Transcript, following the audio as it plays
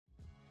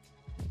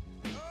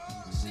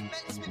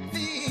Makes me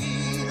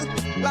feel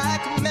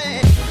like a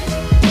man.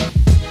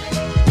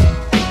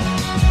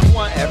 You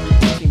want every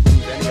team to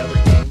lose any other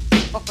game?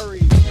 Sorry.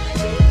 Baby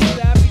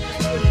Zappy just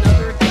put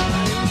another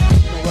dime.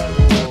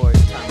 No, wait.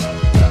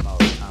 Time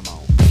out.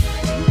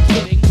 Are you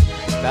kidding?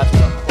 That's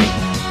what I'm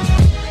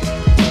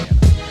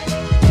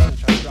gonna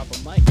try to drop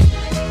a mic.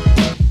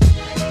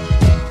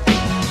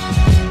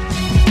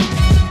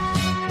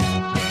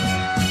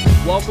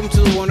 Welcome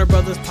to the Warner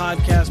Brothers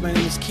Podcast. My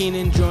name is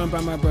Keenan, joined by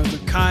my brother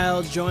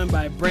Kyle, joined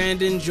by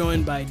Brandon,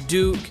 joined by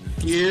Duke.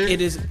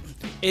 Yeah.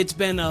 It's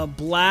been a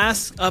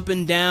blast up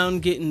and down,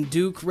 getting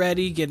Duke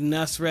ready, getting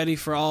us ready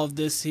for all of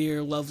this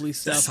here lovely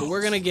stuff. But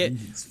we're gonna get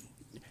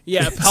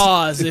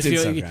pause if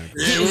you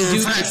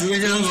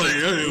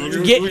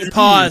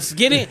pause.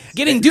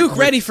 Getting Duke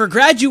ready for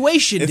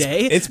graduation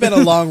day. It's been a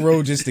long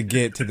road just to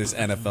get to this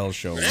NFL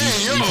show.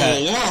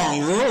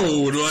 Long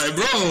road, like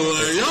bro,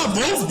 like y'all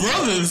both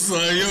brothers,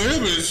 like yo,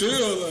 him and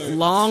shit, like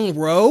Long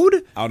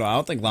road? I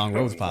don't think long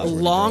road's possible.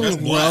 Long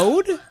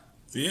road?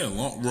 yeah,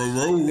 long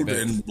road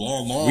and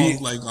long.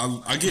 Like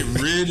I get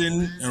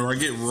ridden or I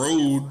get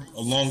rode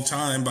a long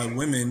time by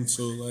women,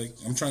 so like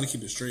I'm trying to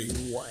keep it straight.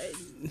 What?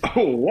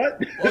 Oh, what?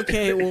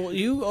 Okay, well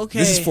you okay.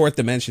 This is fourth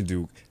dimension,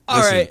 Duke. All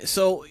right,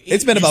 so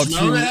It's been about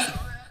Smell that?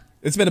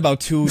 It's been about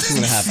two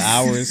and a half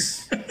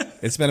hours.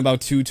 It's been about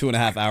two and a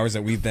half hours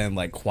that we've been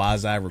like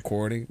quasi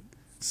recording.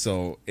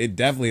 So it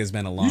definitely has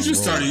been a long You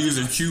just road. started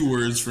using Q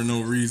words for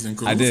no reason.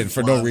 I did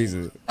for no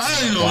reason. I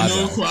didn't know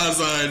no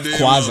quasi.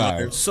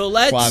 Quasi. So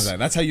let's Quasi.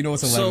 That's how you know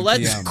it's 11 so let's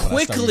p.m. when I start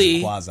quickly-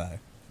 using quasi.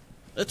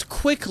 let's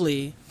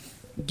quickly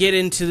get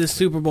into the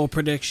Super Bowl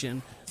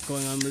prediction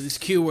going on with these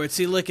Q words.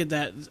 See, look at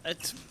that.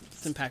 It's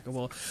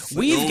impeccable.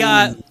 We've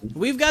got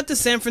the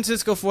San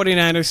Francisco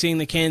 49ers seeing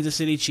the Kansas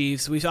City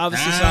Chiefs. We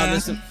obviously saw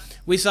this.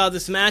 We saw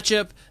this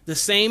matchup, the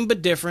same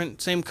but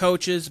different, same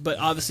coaches, but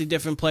obviously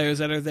different players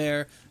that are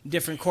there.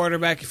 Different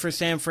quarterback for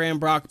San Fran,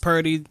 Brock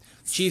Purdy.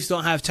 Chiefs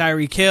don't have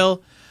Tyreek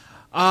Hill.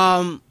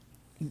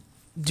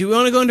 Do we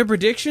want to go into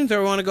predictions, or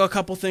we want to go a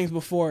couple things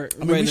before?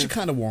 I mean, we should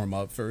kind of warm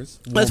up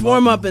first. Let's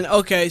warm up. And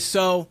okay,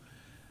 so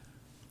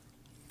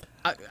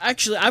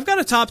actually, I've got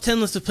a top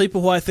 10 list of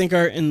people who I think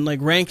are in like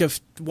rank of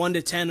 1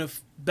 to 10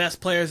 of best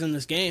players in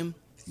this game.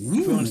 Ooh,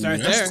 If you want to start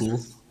that's there. cool.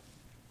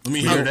 Let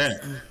me hear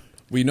that.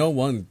 We know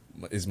one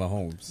is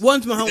Mahomes.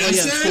 One's Mahomes, yeah,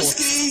 Yes, that's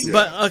cool. sir.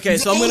 But okay,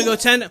 so I'm gonna go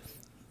 10.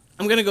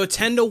 I'm gonna go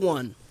 10 to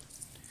 1.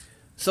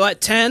 So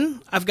at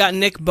 10, I've got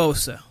Nick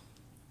Bosa.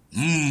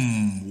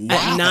 Wow.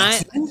 At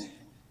 9,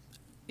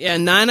 yeah,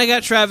 9 I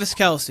got Travis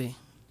Kelce.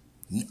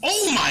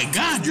 Oh my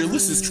God, your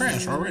list is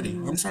trash already.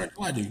 I'm sorry,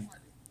 why dude?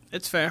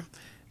 It's fair.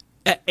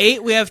 At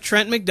 8, we have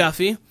Trent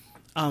McDuffie,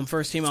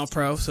 first team All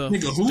Pro. So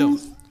Nigga, who?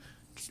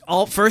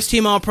 First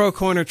team All Pro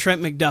corner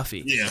Trent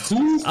McDuffie. Yeah,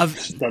 who?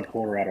 Stud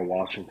corner out of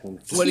Washington.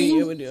 What do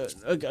you do?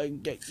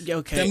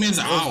 Okay. That means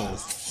an owl.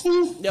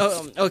 Who?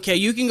 Okay,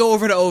 you can go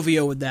over to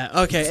OVO with that.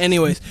 Okay,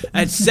 anyways.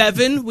 At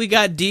 7, we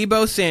got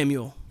Deebo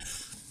Samuel.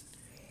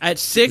 At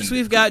 6,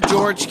 we've got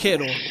George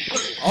Kittle.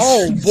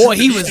 Oh, boy,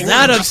 he was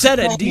that upset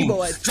at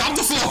Deebo. Drop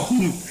the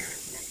phone.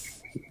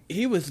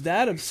 He was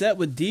that upset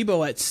with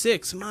Deebo at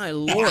 6. My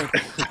Lord.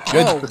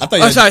 Good. Oh, I thought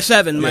you had- sorry,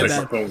 7. My Like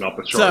bad. the phone off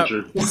the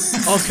charger.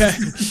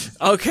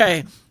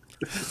 Okay.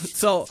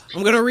 So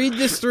I'm gonna read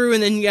this through,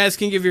 and then you guys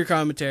can give your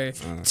commentary.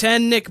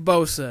 10 Nick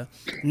Bosa,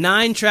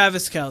 9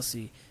 Travis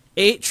Kelce,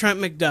 8 Trent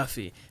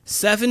McDuffie,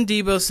 7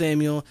 Deebo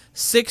Samuel,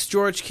 6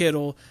 George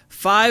Kittle,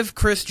 5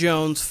 Chris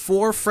Jones,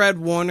 4 Fred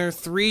Warner,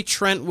 3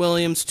 Trent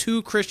Williams,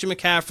 2 Christian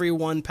McCaffrey,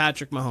 1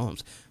 Patrick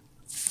Mahomes.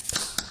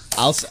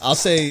 I'll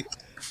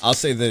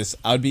say this.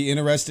 I would be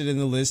interested in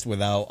the list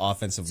without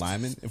offensive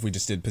linemen if we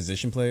just did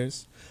position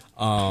players.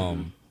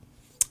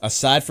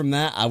 Aside from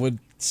that, I would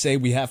say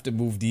we have to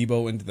move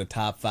Deebo into the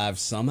top 5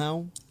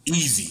 somehow.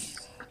 Easy.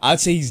 I'd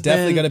say he's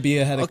definitely going to be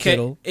ahead of okay,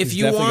 Kittle. if He's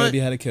you definitely going want- to be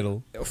ahead of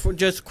Kittle. For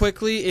just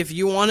quickly, if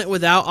you want it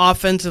without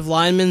offensive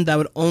linemen, that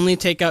would only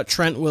take out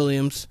Trent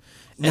Williams,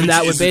 and Which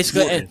that would is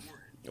basically, important.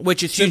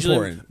 which is It's usually,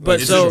 important. but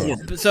It's so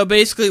important. so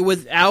basically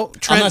without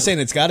Trent, I'm not saying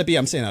it's got to be.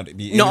 I'm saying I'd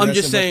be. no, I'm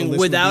interested just in what the saying list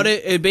would without be.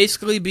 it, it'd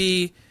basically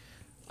be.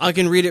 I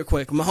can read it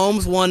quick.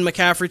 Mahomes 1,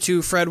 McCaffrey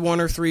 2, Fred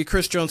Warner 3,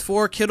 Chris Jones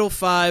 4, Kittle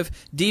 5,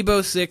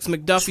 Deebo 6,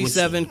 McDuffie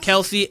 7,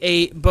 Kelce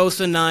 8,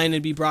 Bosa 9,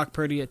 and be Brock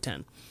Purdy at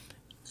 10.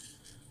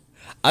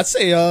 I'd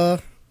say.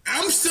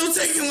 I'm still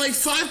taking like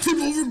 5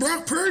 people over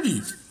Brock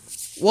Purdy.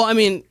 Well, I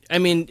mean,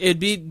 it'd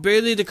be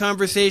barely the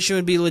conversation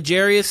would be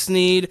L'Jarius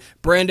Sneed,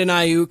 Brandon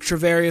Ayuk,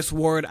 Travarius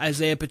Ward,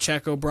 Isaiah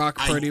Pacheco, Brock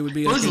Purdy would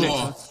be. First the of next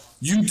all, one.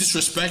 you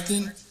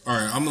disrespecting. All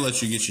right, I'm gonna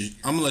let you get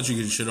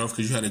your shit off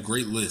because you had a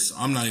great list.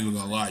 I'm not even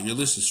gonna lie, your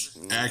list is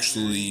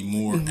actually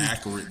more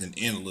accurate than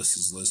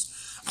analysts' list.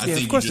 I Yeah, of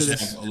think you course just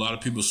it is. have a lot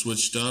of people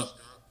switched up.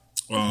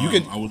 You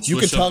could- I would you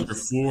switch could up talk- your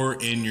 4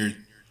 and your,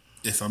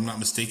 if I'm not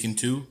mistaken,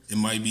 2. It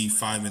might be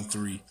 5 and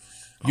 3.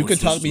 You could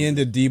talk me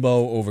into Deebo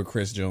over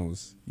Chris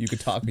Jones. You could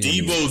talk me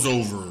into it. Debo's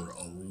over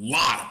a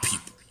lot of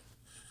people.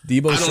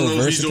 Debo's I so don't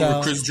know if he's versatile.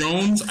 over Chris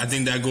Jones. I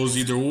think that goes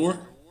either or.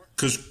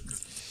 Because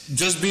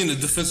just being a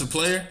defensive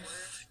player,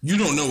 you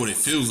don't know what it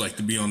feels like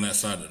to be on that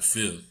side of the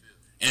field.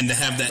 and to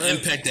have that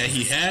impact that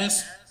he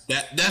has,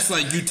 that's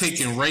like you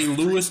taking Ray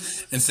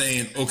Lewis and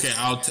saying, okay,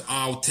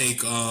 I'll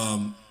take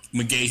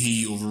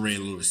McGahee over Ray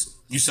Lewis.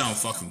 You sound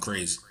fucking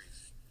crazy.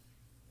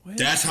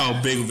 That's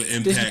how big of an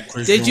impact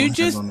Chris Jones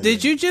has on the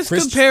Did game. you just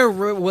compare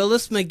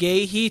Willis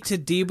McGahee to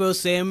Debo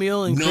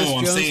Samuel and Chris Jones? No,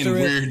 I'm saying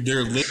where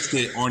they're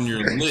listed on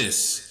your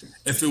list.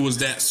 If it was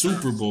that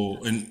Super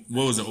Bowl, and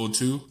what was it,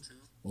 02?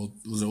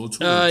 Was it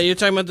 02? You're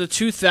talking about the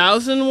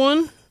 2000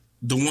 one?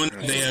 The one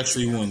they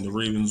actually won. The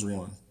Ravens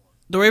won.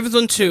 The Ravens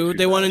won 2.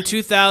 They won in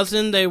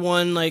 2000. They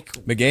won like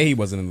McGahee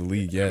wasn't in the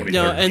league yet.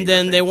 no, and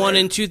then they won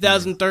in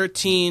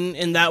 2013,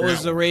 and that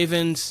was the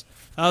Ravens.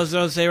 I was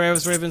going to say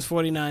Ravens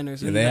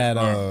 49ers. Yeah, they had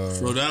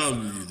So that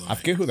would be I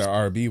forget who their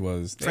RB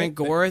was. Frank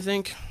Gore, I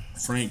think.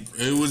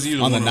 It was either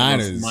On one the of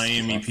Niners. us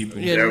Miami people.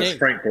 Yeah, Yeah, it was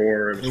Frank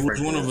Gore. It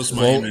was one of us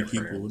Miami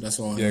people. That's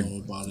all I know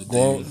about it.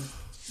 Gore,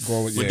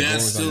 But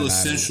that's was on still the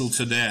essential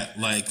to that.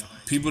 Like,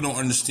 people don't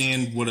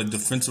understand what a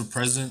defensive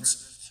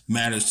presence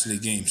matters to the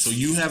game. So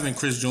you having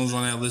Chris Jones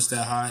on that list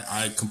that high,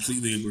 I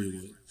completely agree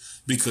with.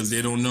 Because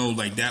they don't know,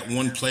 like, that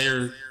one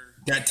player,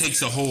 that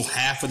takes a whole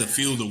half of the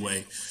field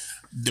away,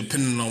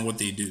 depending on what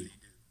they do.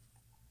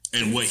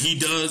 And what he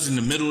does in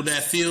the middle of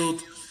that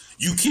field,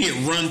 you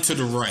can't run to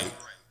the right.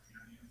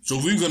 So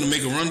if we're going to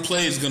make a run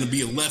play, it's going to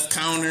be a left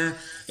counter.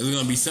 It's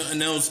going to be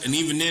something else. And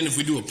even then, if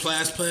we do a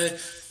pass play,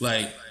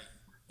 like,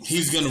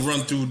 he's going to run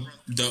through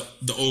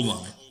the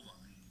O-line.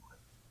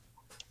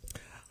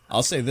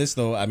 I'll say this,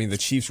 though. I mean, the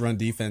Chiefs' run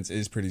defense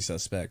is pretty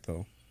suspect,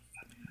 though.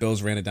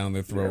 Bills ran it down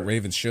their throat.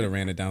 Ravens should have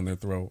ran it down their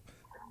throat.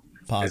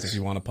 Pause if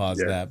you want to pause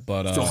that.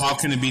 But So how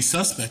can it be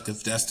suspect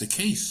if that's the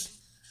case?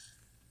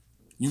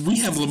 We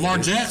have Lamar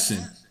Jackson.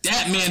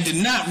 That man did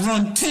not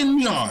run 10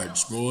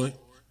 yards, boy.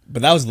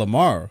 But that was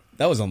Lamar.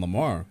 That was on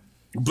Lamar.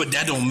 But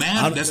that don't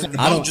matter. That's not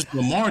about just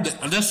Lamar.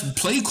 That's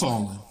play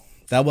calling.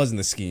 That wasn't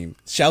the scheme.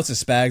 Shouts to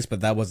Spags,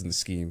 but that wasn't the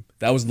scheme.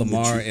 That was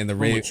Lamar and the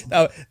Ravens.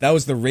 That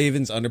was the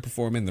Ravens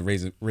underperforming,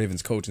 the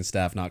Ravens coach and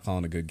staff not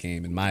calling a good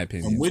game, in my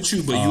opinion. I'm with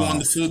you, but you on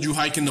the field, you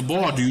hiking the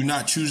ball. Do you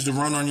not choose to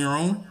run on your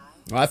own?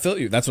 Well, I feel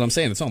you. That's what I'm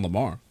saying. It's on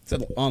Lamar. It's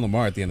on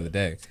Lamar at the end of the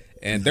day.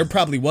 And there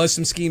probably was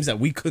some schemes that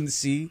we couldn't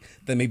see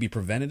that maybe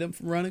prevented him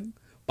from running.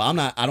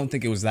 But I don't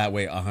think it was that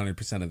way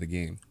 100% of the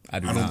game. I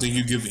don't think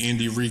you give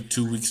Andy Reid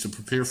 2 weeks to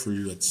prepare for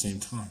you at the same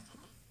time.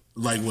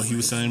 Like what he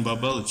was saying about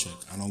Belichick.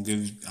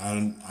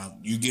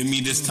 You give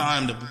me this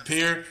time to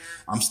prepare,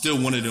 I'm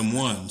still one of them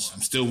ones.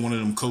 I'm still one of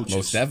them coaches.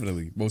 Most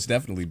definitely.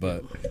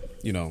 But,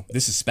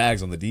 this is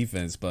Spags on the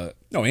defense. But,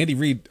 no, Andy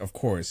Reid, of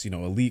course,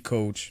 elite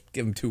coach.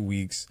 Give him 2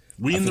 weeks.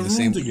 We in the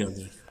room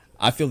together.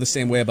 I feel the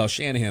same way about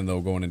Shanahan,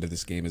 though, going into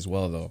this game as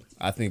well, though.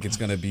 I think it's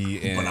going to be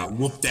But I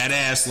whooped that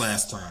ass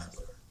last time.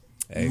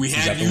 Hey, you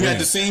had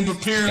the same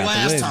prepared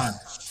last time.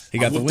 He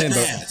got the win,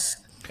 though.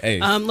 Hey,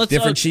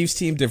 different Chiefs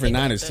team, different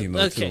Niners team,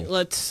 though, okay,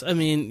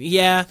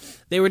 too.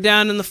 they were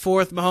down in the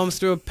fourth. Mahomes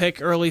threw a pick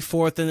early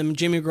fourth, and then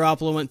Jimmy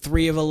Garoppolo went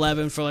 3 of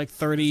 11 for like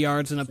 30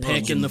 yards and a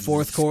pick in the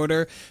fourth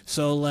quarter.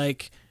 So,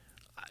 like,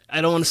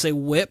 I don't want to say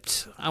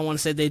whipped. I want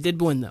to say they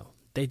did win, though.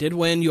 They did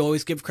win. You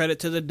always give credit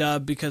to the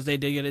dub because they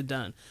did get it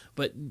done.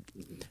 But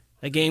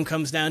the game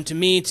comes down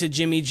to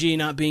Jimmy G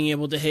not being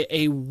able to hit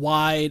a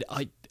wide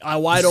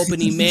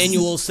open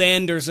Emmanuel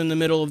Sanders in the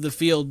middle of the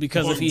field,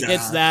 because if he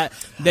hits that,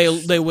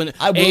 they win.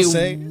 I will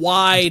say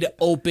wide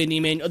open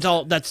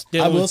Emmanuel. That's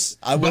I will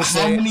But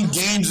say, how many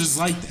games is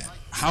like that?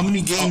 How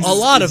many games? A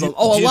lot of them.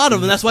 A lot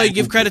of them. That's why you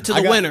give credit to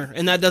the winner,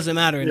 and that doesn't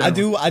matter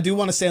anymore. I do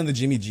want to say on the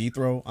Jimmy G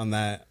throw, on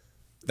that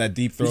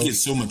deep throw. He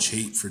gets so much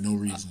hate for no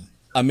reason.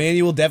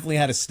 Emmanuel definitely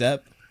had a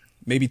step,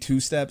 maybe 2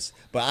 steps,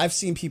 but I've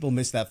seen people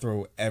miss that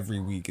throw every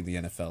week in the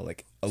NFL.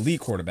 Like,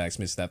 elite quarterbacks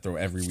miss that throw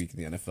every week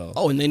in the NFL.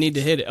 Oh, and they need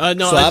to hit it.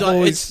 No, so I've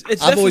always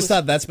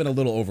thought that's been a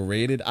little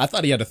overrated. I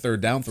thought he had a 3rd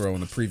down throw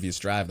in the previous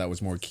drive that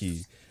was more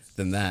key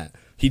than that.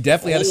 He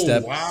definitely had a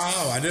step.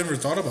 Wow, I never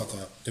thought about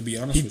that, to be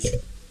honest with you.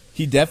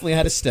 He definitely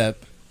had a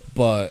step,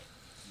 but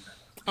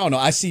I don't know.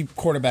 I see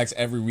quarterbacks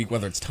every week,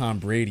 whether it's Tom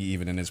Brady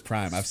even in his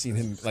prime. I've seen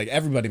him, like,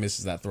 everybody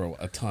misses that throw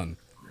a ton.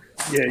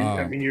 Yeah,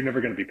 I mean, you're never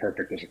going to be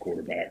perfect as a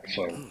quarterback,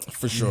 so.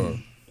 For sure.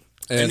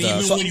 And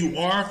even when you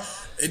are,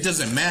 it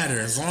doesn't matter.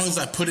 As long as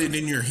I put it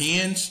in your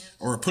hands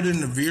or put it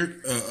in an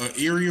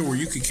area where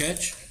you can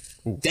catch,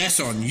 that's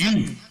on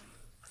you.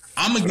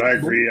 I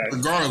agree.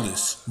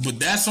 Regardless.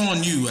 But that's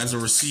on you as a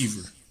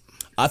receiver.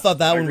 I thought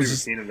that one was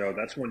just... Keenan, though,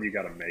 that's one you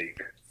got to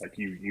make. Like,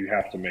 you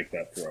have to make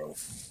that throw.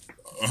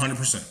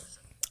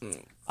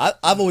 100%.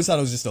 I've always thought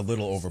it was just a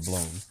little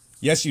overblown.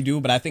 Yes, you do,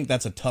 but I think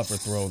that's a tougher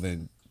throw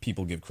than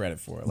people give credit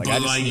for. Like,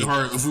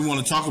 if we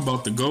want to talk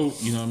about the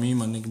GOAT, you know what I mean?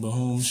 My nigga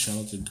Mahomes, shout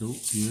out to the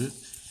GOAT.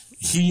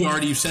 He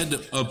already said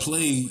a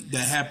play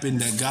that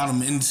happened that got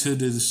him into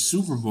the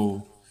Super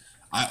Bowl.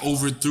 I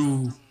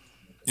overthrew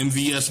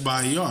MVS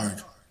by a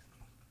yard.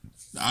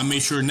 I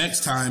made sure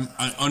next time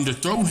I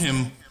underthrow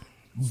him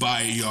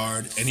by a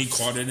yard, and he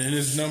caught it in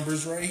his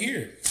numbers right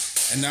here.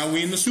 And now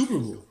we in the Super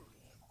Bowl.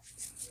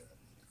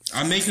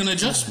 I make an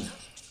adjustment.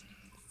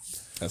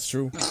 That's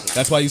true.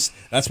 That's why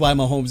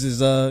Mahomes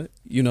is in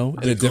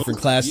a different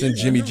class than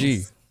Jimmy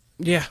G.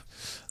 Yeah.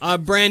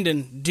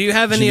 Brandon, do you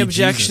have any Jimmy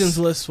objections Jesus.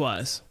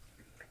 list-wise?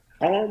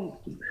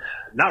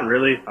 Not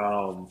really.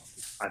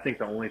 I think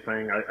the only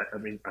thing, I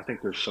mean, I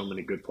think there's so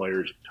many good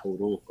players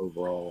total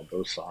overall on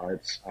both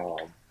sides.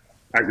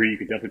 I agree. You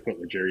could definitely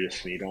put L'Jarius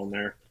Sneed on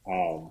there.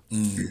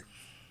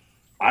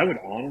 I would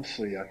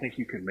honestly, I think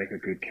you could make a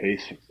good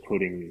case of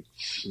putting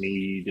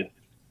Sneed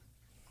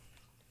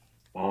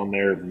on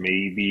there.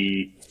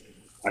 Maybe,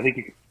 I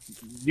think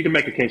you can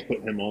make a case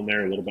putting him on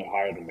there a little bit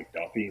higher than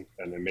McDuffie,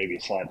 and then maybe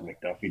slide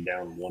McDuffie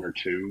down one or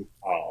two.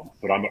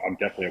 But I'm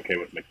definitely okay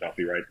with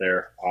McDuffie right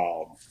there.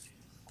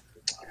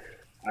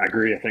 I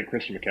agree. I think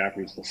Christian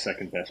McCaffrey is the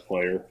second best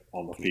player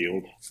on the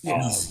field.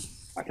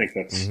 I think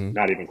that's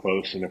not even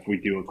close. And if we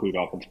do include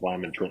offensive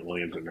lineman, Trent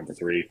Williams at number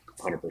 3,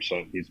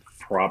 100%, he's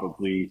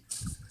probably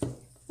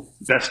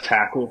best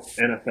tackle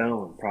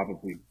NFL and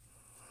probably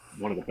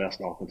one of the best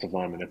offensive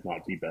linemen, if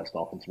not the best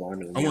offensive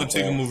lineman. In the I want to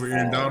take NFL. him over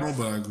Aaron Donald,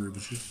 but I agree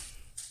with you.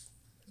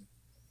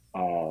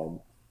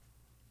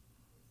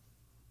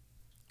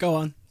 Go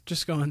on.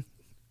 Just go on.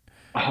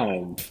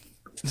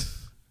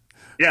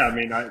 Yeah, I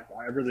mean, I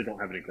really don't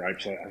have any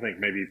gripes. I think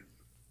maybe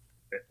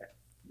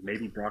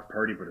Brock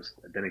Purdy, but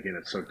then again,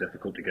 it's so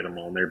difficult to get him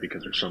on there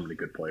because there's so many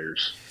good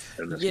players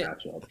in this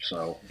matchup.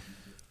 So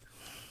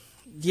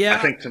Yeah. I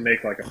think to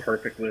make like a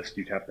perfect list,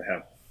 you'd have to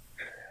have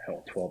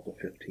 12 to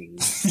 15.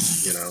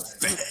 You know,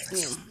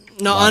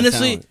 No, Lot of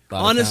honestly, talent.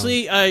 Lot of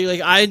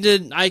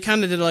I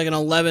kind of did like an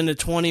 11 to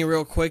 20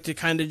 real quick to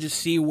kind of just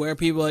see where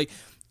people like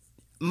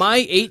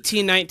my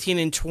 18, 19,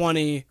 and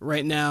 20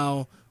 right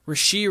now.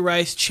 Rashee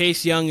Rice,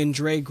 Chase Young, and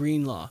Dre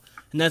Greenlaw,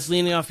 and that's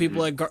leaning off people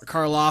like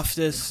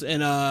Karlaftis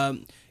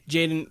and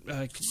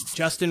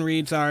Justin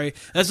Reed. Sorry,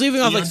 that's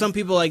leaving off like some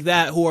people like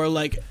that who are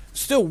like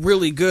still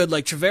really good,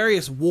 like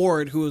Travarius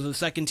Ward, who was a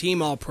second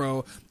team All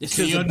Pro. It's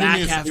just the back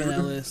half of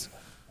that list.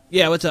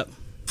 Yeah, what's up?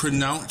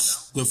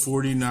 Pronounce the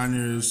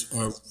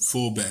 49ers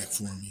fullback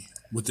for me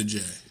with the J.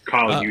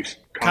 Kyle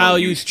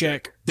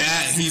Juszczyk.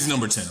 That he's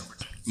number 10.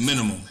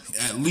 Minimum.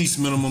 At least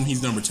minimum,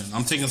 he's number 10.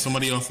 I'm taking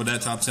somebody off of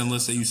that top 10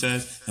 list that you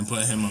said and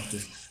putting him up there.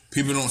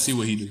 People don't see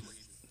what he do.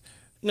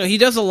 No, he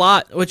does a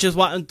lot, which is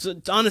why,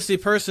 it's honestly,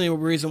 personally, the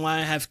reason why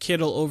I have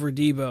Kittle over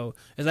Debo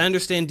is I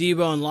understand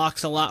Debo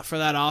unlocks a lot for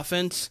that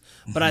offense,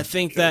 but I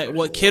think that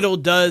what Kittle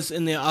does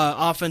in the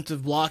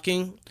offensive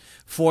blocking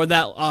for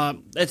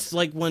that, it's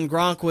like when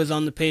Gronk was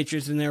on the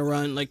Patriots in their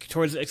run, like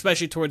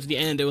especially towards the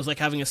end, it was like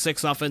having a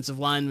 6 offensive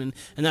lineman,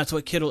 and that's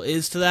what Kittle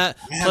is to that.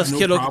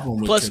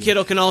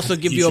 Kittle can also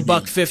give you a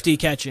 $150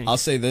 catching. I'll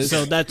say this.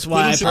 So that's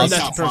why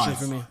that's personally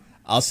for me.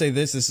 I'll say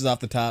this. This is off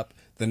the top.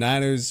 The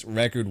Niners'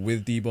 record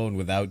with Debo and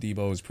without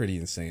Debo is pretty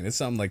insane. It's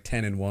something like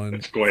 10-1.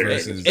 It's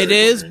great. It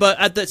is, but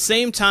at the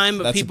same time,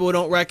 what people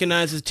don't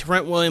recognize is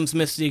Trent Williams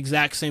missed the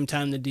exact same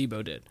time that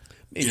Debo did.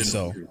 Maybe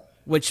so.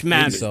 Which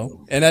matters.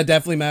 So, and that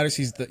definitely matters.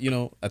 He's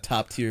a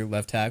top tier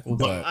left tackle.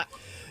 But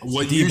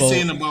what Debo, you're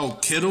saying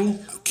about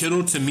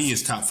Kittle to me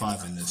is top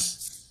 5 in this.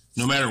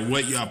 No matter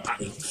what y'all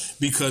put,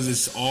 because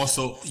it's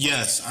also,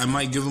 yes, I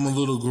might give him a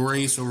little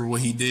grace over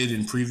what he did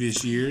in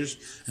previous years,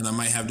 and I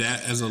might have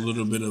that as a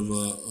little bit of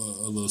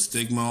a little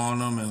stigma on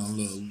him,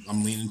 and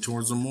I'm leaning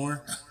towards him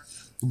more.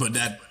 But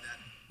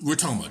we're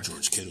talking about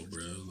George Kittle,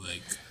 bro.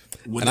 Like,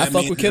 and I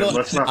fuck with Kittle.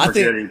 Let's not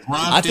forget he had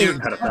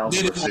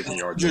 1,060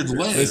 yards.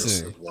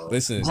 Listen.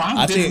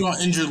 Gronk did it on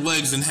injured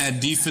legs and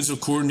had defensive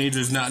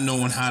coordinators not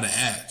knowing how to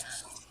act.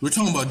 We're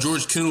talking about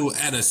George Kittle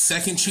at a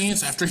second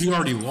chance after he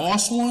already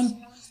lost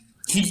one.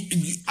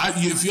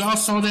 If y'all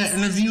saw that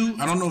interview,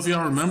 I don't know if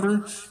y'all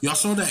remember. Y'all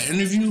saw that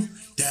interview.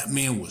 That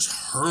man was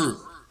hurt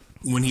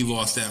when he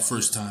lost that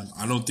first time.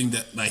 I don't think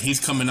that he's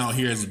coming out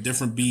here as a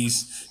different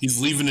beast. He's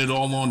leaving it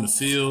all on the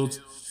field.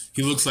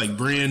 He looks like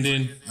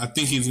Brandon. I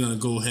think he's gonna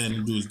go ahead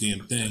and do his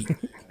damn thing.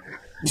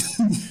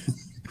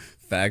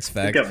 Facts.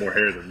 He got more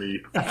hair than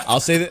me. I'll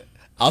say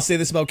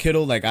this about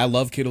Kittle. Like, I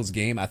love Kittle's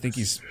game. I think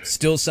he's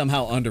still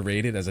somehow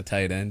underrated as a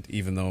tight end,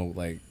 even though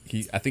I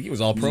think he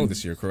was All Pro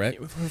this year,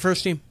 correct?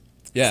 First team.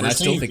 Yeah, and I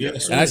still think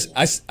yes,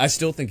 I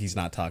still think he's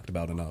not talked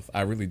about enough.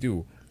 I really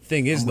do.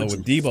 Thing is, though,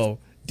 with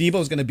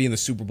Debo's going to be in the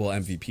Super Bowl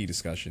MVP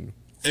discussion.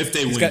 If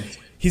they win.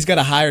 He's got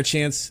a higher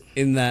chance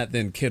in that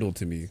than Kittle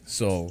to me.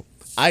 So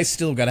I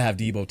still got to have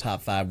Debo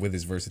top 5 with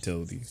his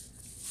versatility.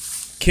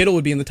 Kittle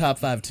would be in the top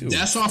 5 too.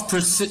 That's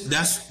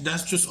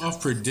just off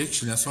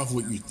prediction. That's off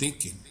what you're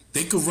thinking.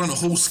 They could run a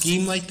whole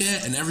scheme like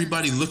that, and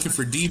everybody looking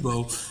for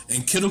Debo,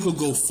 and Kittle could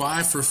go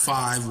 5 for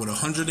 5 with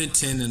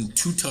 110 and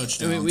 2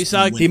 touchdowns. I mean, we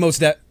saw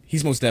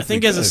He's most definitely. I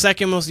think he has the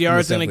second most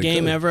yards in a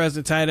game could. ever as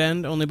a tight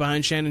end, only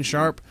behind Shannon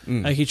Sharp.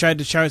 Like, he tried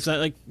to charge that.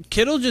 Like,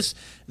 Kittle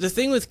the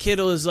thing with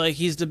Kittle is, like,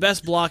 he's the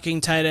best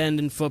blocking tight end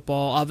in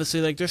football. Obviously,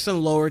 like, there's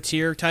some lower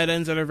tier tight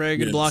ends that are very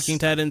good blocking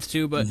tight ends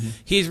too, but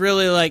he's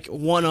really, like,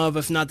 one of,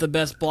 if not the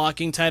best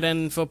blocking tight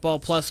end in football,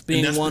 plus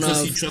being one of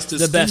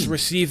the best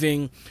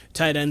receiving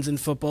tight ends in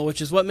football,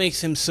 which is what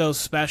makes him so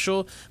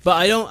special. But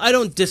I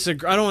don't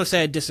disagree. I don't want to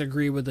say I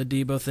disagree with the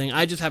Debo thing.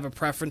 I just have a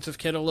preference of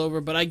Kittle over,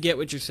 but I get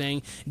what you're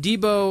saying.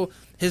 Debo show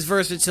his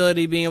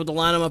versatility, being able to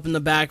line him up in the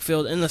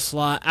backfield, in the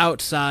slot,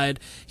 outside.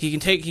 He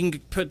can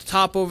put the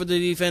top over the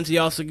defense. He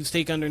also can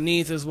take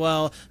underneath as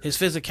well. His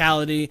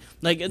physicality.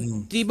 Like,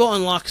 Debo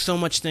unlocks so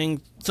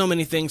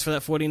many things for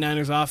that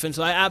 49ers offense.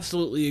 So I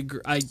absolutely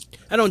agree. I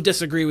don't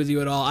disagree with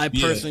you at all. I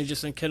personally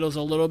just think Kittle's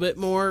a little bit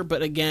more,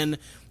 but again,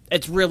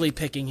 it's really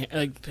picking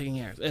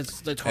hairs. It's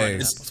hard.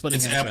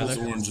 It's apples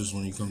and oranges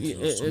when you come to it.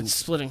 It's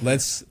splitting.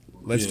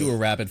 Let's do a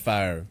rapid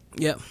fire.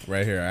 Yep.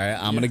 Right here. All right.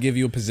 I'm gonna give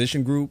you a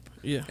position group.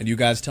 Yeah. And you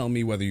guys tell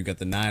me whether you get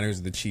the Niners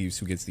or the Chiefs,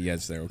 who gets the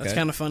edge there. Okay. That's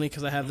kind of funny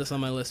because I have this on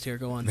my list here.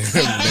 Go on. There we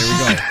go.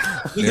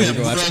 There we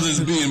go. Brothers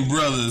being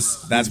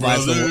brothers. That's why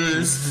it's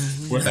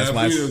brothers. We're that's happy,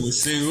 why we're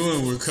single,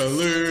 and we're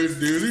colored.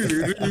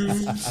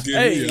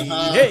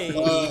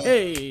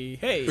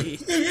 Hey.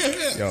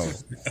 Yo,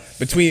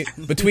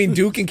 between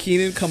Duke and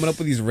Keenan coming up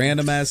with these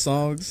random ass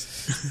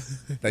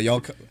songs that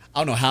y'all, I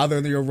don't know how they're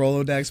in your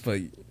Rolodex,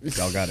 but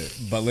y'all got it.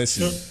 But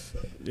listen,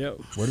 Yep.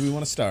 where do we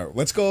want to start?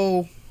 Let's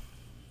go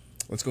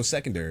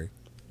secondary.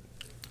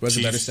 Who has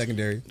a better Chiefs.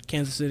 secondary?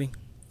 Kansas City,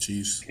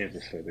 Chiefs.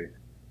 Kansas City.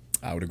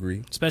 I would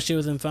agree. especially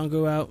with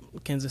Mfungu out.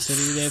 Kansas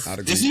City, I'd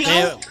Is agree. he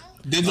out?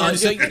 Did you already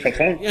say?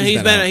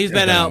 yeah, he's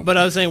been out. But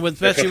I was saying,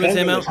 especially with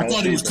him out. I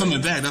thought he was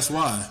coming back. That's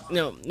why.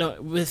 No,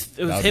 with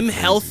would him be crazy.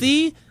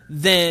 healthy,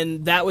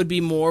 then that would be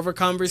more of a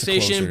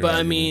conversation. closer But I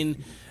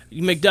argument.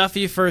 mean,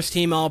 McDuffie first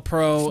team All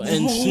Pro,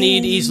 and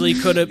Snead easily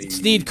could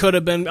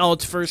have been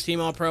first team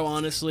All Pro.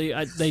 Honestly,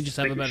 they just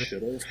have a better.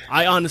 Should've.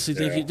 I honestly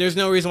think there's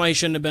no reason why he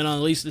shouldn't have been on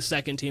at least the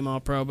second team All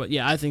Pro. But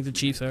yeah, I think the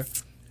Chiefs are.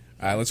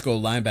 All right, let's go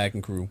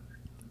linebacking crew.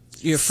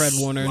 You have Fred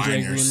Warner and Dre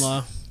Liners.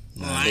 Greenlaw.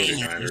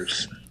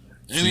 Niners.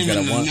 And you even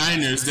got the one.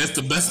 Niners, that's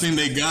the best thing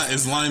they got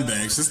is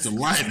linebacks. It's the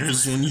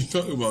liners when you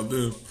talk about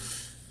them.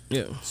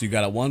 Yeah, So you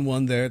got a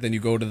 1-1 there. Then you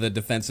go to the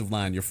defensive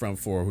line. Your front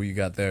four. Who you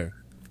got there?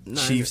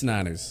 Chiefs,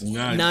 Niners.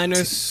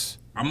 Niners.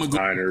 I'm gonna go.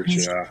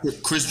 Niners, yeah.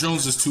 Chris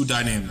Jones is too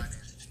dynamic.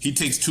 He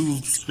takes two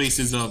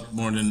spaces up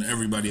more than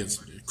everybody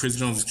else. Chris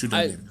Jones is too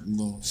dynamic. I'm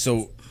going-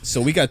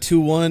 So we got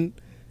 2-1,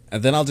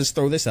 and then I'll just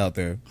throw this out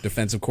there.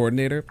 Defensive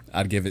coordinator.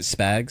 I'd give it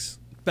Spags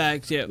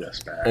Bags. Yeah.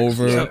 Yes, Spags.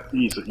 over Yeah,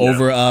 easy, yeah.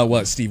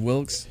 over Steve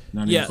Wilkes.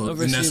 Not Yeah, even close.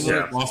 over And that's Steve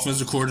the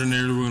offensive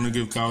coordinator we're gonna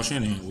give Kyle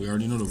Shanahan. We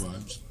already know the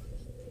vibes.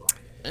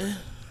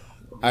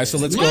 All right, so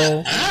let's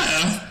go.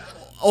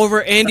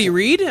 Over Andy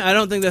Reid. I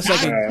don't think that's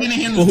like a.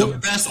 Shanahan was the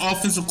best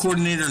offensive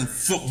coordinator in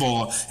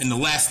football in the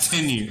last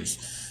 10 years.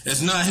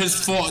 It's not his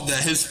fault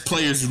that his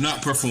players do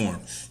not perform.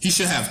 He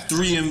should have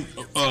 3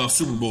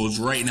 Super Bowls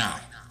right now.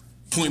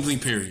 Point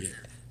blank period.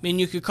 I mean,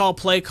 you could call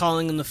play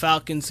calling in the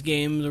Falcons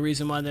game the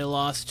reason why they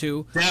lost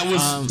too. That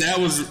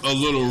was a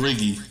little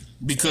riggy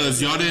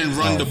because y'all didn't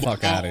run the ball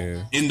fuck outta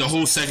here. in the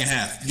whole second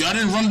half. Y'all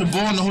didn't run the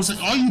ball in the whole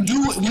second. All you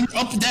do when you're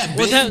up that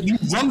big, you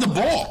run the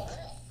ball.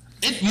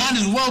 It might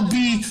as well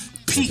be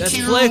Pete That's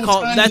Carroll play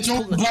call. trying That's to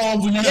throw the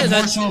ball when you have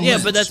Marshawn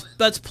Lynch. but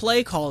that's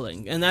play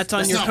calling, and that's on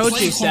That's your not coaching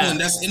play staff. calling.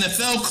 That's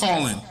NFL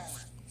calling.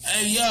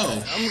 Hey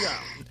yo,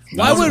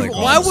 Why That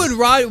was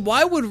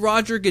why would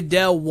Roger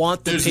Goodell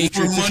want the there's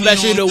Patriots, more money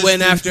especially on to this win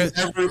than after? you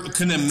ever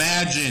can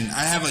imagine.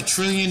 I have $1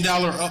 trillion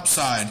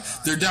upside.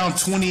 They're down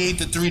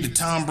 28-3 to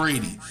Tom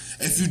Brady.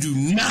 If you do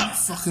not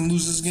fucking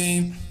lose this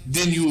game,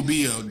 then you will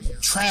be a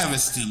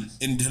travesty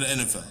into the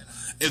NFL.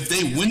 If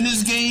they win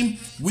this game,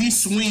 we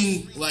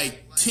swing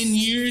like 10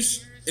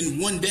 years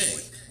in one day.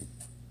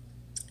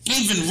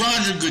 Even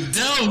Roger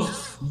Goodell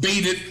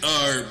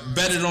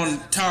betted on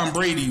Tom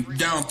Brady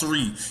down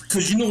 3.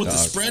 Because you know what the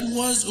spread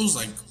was? It was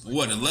like,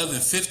 what,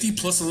 1150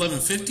 plus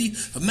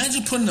 1150?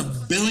 Imagine putting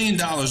 $1 billion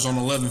on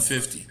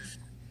 1150.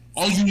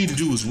 All you need to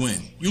do is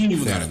win. You don't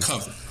even got to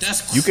cover.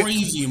 That's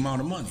crazy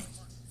amount of money.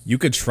 You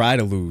could try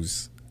to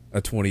lose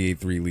a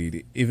 28-3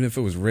 lead, even if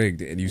it was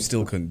rigged, and you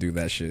still couldn't do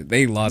that shit.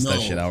 They lost that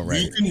shit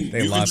outright.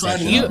 They lost that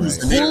shit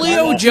outright.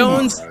 Julio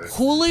Jones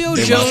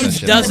that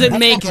shit doesn't outright.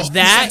 make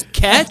that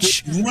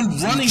catch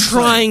Running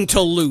trying to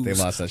lose. They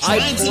lost that shit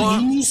Trying outright.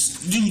 to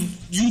lose,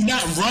 you're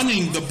not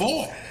running the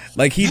ball.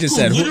 Like he You just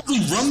could said, literally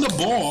run the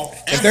ball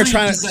If they're every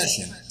trying-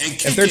 possession and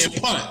kick they're- it and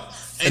punt,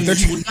 and they're-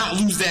 you would not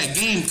lose that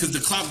game because the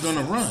clock's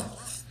gonna run.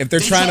 if they're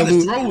They trying to tried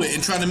lose, throw it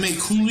and try to make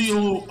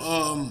Julio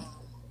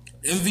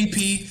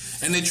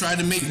MVP, and they tried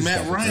to make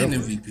Matt Ryan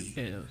MVP.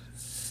 Yeah.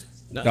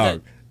 No,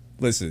 dog,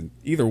 listen,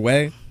 either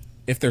way,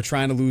 if they're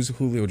trying to lose,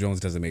 Julio Jones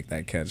doesn't make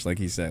that catch, like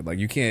he said. Like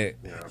you can't.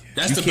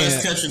 That's You the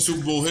best can't- catch in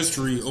Super Bowl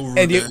history over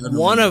And the you-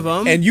 one of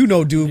them. And you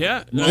know, dude,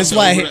 Yeah. this is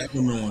why I hate.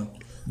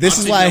 This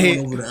is why I hate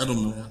over the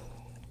Edelman one.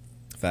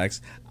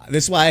 facts.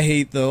 This is why I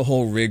hate the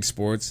whole rigged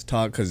sports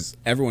talk, because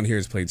everyone here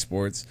has played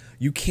sports.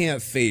 You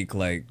can't fake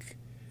like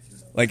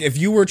if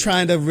you were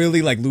trying to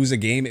really like lose a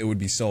game, it would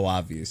be so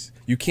obvious.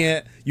 You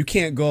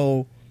can't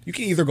go. You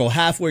can either go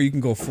halfway or you can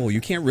go full. You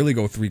can't really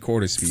go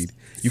 3/4 speed.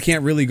 You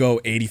can't really go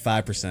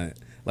 85%.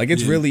 Like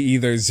it's really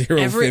either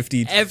 0,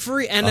 50.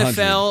 Every 100.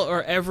 NFL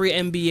or every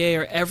NBA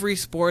or every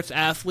sports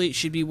athlete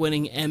should be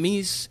winning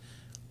Emmys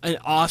and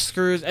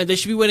Oscars, and they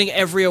should be winning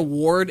every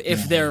award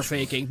if they're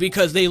faking,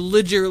 because they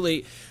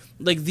literally.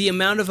 Like the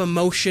amount of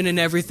emotion and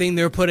everything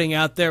they're putting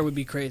out there would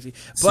be crazy.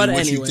 See, But what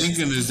anyway, you're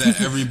thinking is that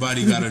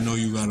everybody got to know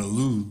you got to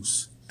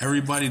lose.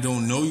 Everybody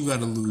don't know you got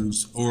to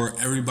lose, or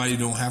everybody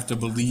don't have to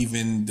believe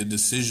in the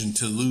decision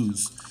to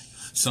lose.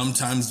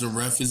 Sometimes the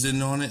ref is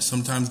in on it.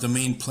 Sometimes the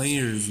main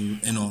player is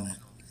in on it.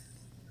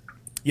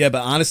 Yeah,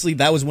 but honestly,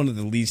 that was one of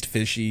the least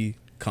fishy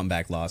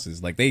comeback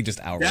losses. Like, they just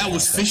outright That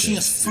was lost fishy shit.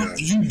 as fuck.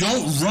 You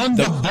don't run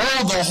the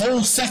ball the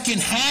whole second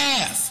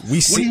half.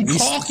 What are you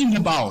talking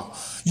about?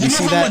 You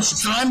know how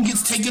much time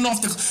gets taken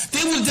off the...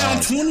 They were down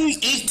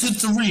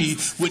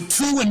 28-3 with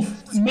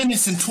 2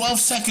 minutes and 12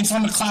 seconds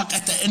on the clock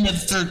at the end of the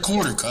third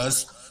quarter,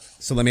 cuz.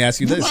 So let me ask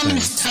you this. How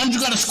many times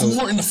you got to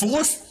score in the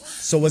fourth?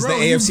 So was the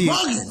AFC...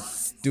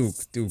 Duke.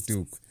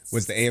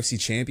 Was the AFC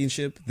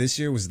Championship this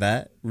year, was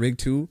that rigged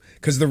too?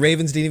 Because the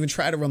Ravens didn't even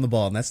try to run the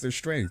ball, and that's their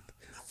strength.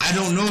 I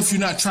don't know if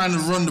you're not trying to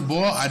run the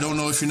ball. I don't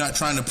know if you're not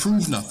trying to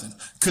prove nothing.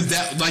 Because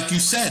that, like you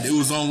said, it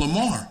was on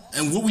Lamar.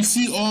 And what we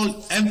see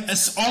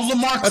it's all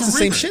Lamar career. That's the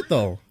same shit,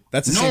 though.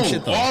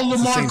 All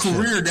Lamar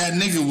career, that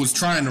nigga was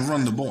trying to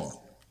run the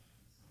ball.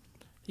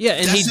 Yeah,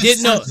 and he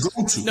did no.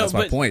 That's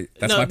my point.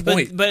 That's my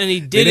point. But and he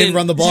didn't. They didn't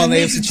run the ball in the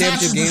AFC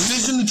Championship game.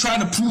 Decision to try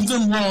to prove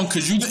them wrong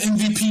because you're the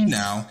MVP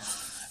now,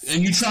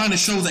 and you're trying to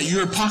show that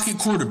you're a pocket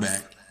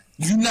quarterback.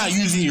 You're not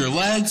using your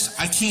legs.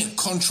 I can't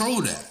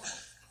control that.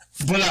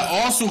 But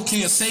I also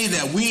can't say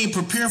that we ain't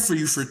prepared for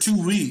you for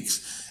 2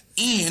 weeks,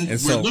 and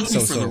we're looking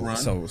for the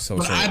run.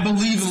 But I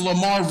believe in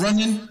Lamar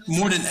running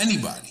more than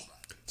anybody.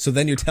 So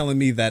then you're telling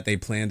me that they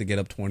plan to get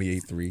up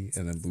 28-3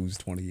 and then lose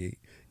 28,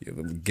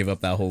 give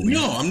up that whole lead?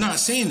 No, I'm not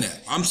saying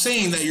that. I'm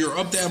saying that you're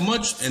up that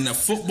much, and the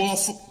football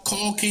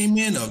call came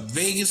in, a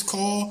Vegas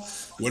call,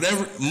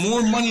 whatever,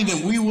 more money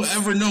than we will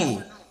ever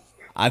know.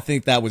 I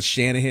think that was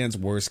Shanahan's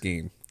worst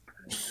game.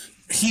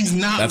 He's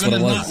not going to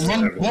not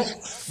run. Well,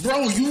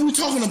 bro, you were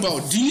talking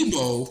about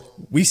Debo.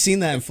 We've seen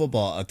that in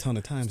football a ton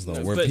of times,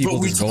 though, where people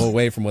just go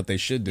away from what they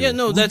should do. Yeah,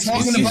 no, that's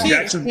talking about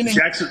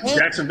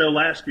Jacksonville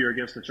last year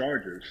against the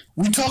Chargers.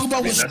 We talk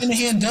about what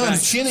Shanahan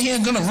does.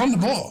 Shanahan going to run the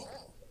ball.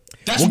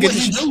 That's what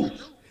he do.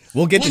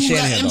 We'll get to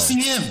Shanahan,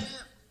 MCM. though.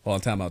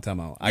 Hold on,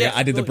 time out.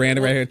 I did the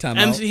Brandon right here, time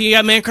out. He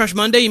got Man Crush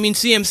Monday, you mean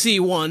CMC,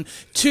 1.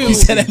 2. He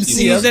said MCM.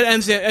 He said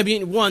MCM, I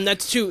mean, 1,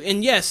 that's 2.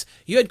 And yes,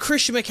 you had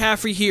Christian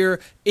McCaffrey here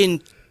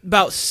in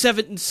about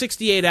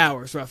 68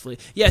 hours, roughly.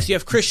 Yes, you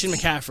have Christian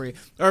McCaffrey,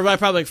 or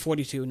probably like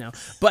 42 now.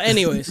 But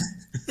anyways,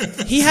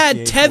 he had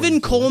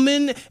Tevin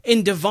Coleman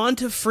and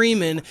Devonta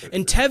Freeman,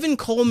 and Tevin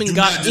Coleman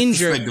got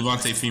injured. Like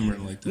Devonta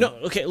Freeman like that. No,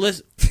 okay,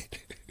 listen.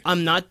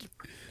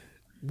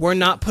 We're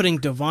not putting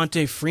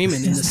Devonta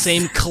Freeman in the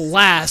same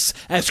class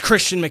as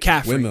Christian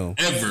McCaffrey. Windmill.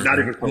 Ever. Not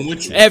even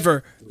close.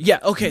 Ever. Yeah,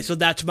 okay, so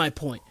that's my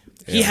point.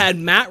 He had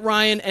Matt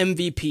Ryan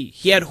MVP.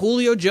 He had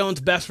Julio Jones,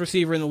 best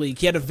receiver in the league.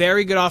 He had a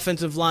very good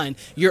offensive line.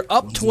 You're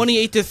up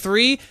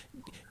 28-3.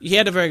 He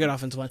had a very good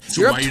offensive line.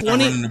 So you're why up you not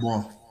running the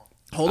ball?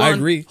 Hold on. I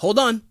agree. Hold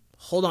on.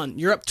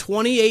 You're up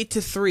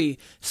 28-3.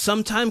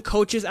 Sometimes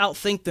coaches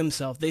outthink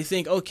themselves. They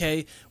think,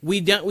 okay,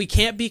 we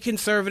can't be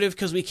conservative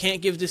because we can't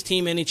give this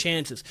team any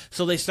chances.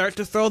 So they start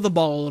to throw the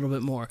ball a little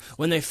bit more.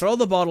 When they throw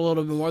the ball a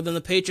little bit more, then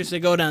the Patriots, they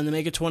go down. They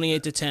make it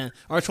 28-10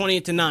 or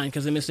 28-9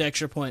 because they missed the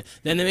extra point.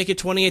 Then they make it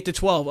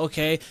 28-12.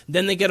 Okay.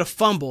 Then they get a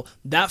fumble.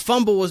 That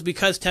fumble was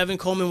because Tevin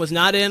Coleman was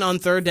not in on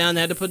third down.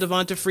 They had to put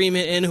Devonta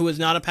Freeman in, who is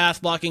not a pass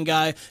blocking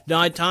guy.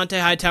 Dante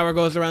Hightower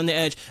goes around the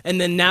edge. And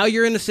then now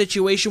you're in a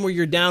situation where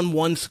you're down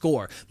 1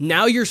 score.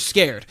 Now you're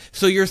scared.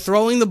 So you're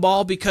throwing the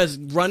ball because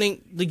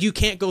running, like, you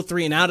can't go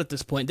 3 and out at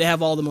this point. They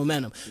have all the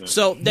momentum.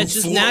 So that's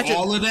just natural.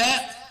 All of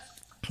that,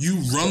 you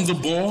run the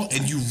ball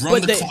and you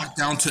run the clock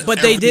down to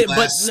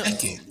last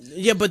second.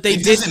 Yeah, but they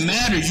did. It doesn't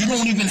matter. You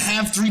don't even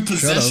have 3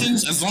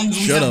 possessions as long as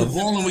we have the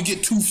ball and we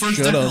get 2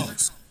 first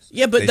downs.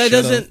 Yeah, but that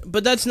doesn't.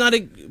 But that's not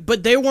a.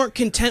 But they weren't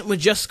content with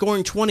just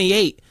scoring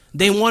 28.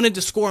 They wanted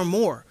to score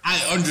more. I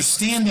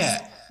understand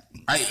that.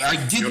 I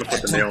get You're gonna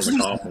put the nail in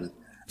the coffin.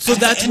 So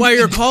that's why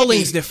your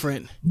calling's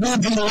different. No,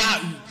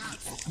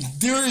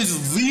 there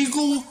is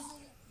legal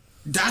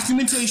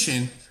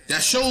documentation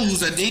that shows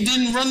that they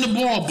didn't run the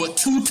ball but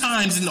 2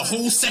 times in the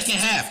whole second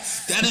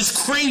half. That is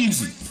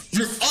crazy.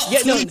 You're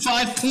up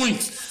 25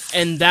 points.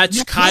 And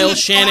that's Kyle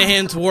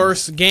Shanahan's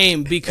worst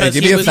game because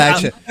give me a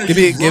fact check. Give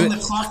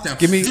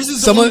me This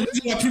is the only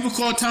reason why people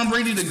call Tom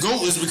Brady the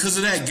GOAT is because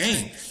of that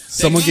game.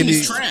 That game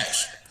is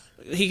trash.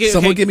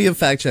 Someone give me a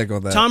fact check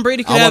on that. Tom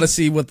Brady could I want to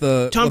see what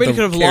the Tom Brady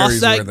could have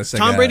lost that.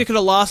 Tom Brady could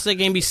have lost lost that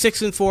game, be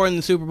 6-4 in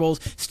the Super Bowls,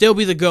 still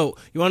be the GOAT.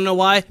 You want to know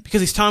why?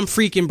 Because he's Tom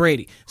freaking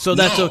Brady. So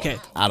that's okay.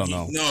 I don't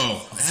know.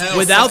 No.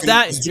 Without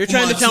that, you're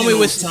trying to tell me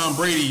with Tom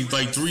Brady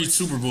like 3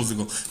 Super Bowls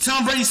ago.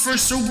 Tom Brady's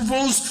first Super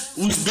Bowls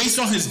was based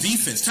on his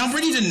defense. Tom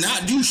Brady did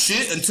not do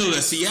shit until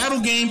the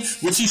Seattle game,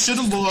 which he should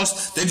have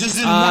lost. They just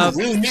didn't want a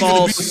real nigga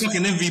to be the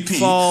fucking MVP.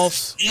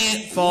 False.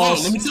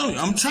 False. Let me tell you.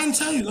 I'm trying to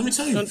tell you. Let me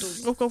tell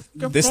you.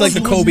 Go. This like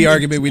like the Kobe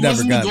argument we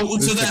never got. He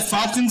wasn't to that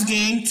Falcons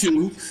game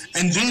too,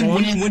 and then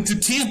when he went to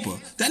Tampa,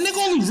 that nigga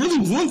only really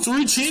won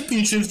 3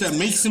 championships that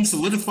makes him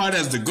solidified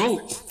as the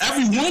GOAT.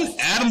 Everyone,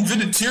 Adam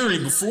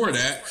Vinatieri before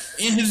that,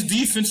 and his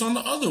defense on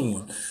the other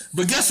one.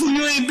 But guess who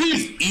you ain't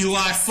beat?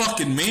 Eli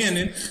fucking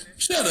Manning.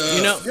 Shut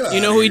up. You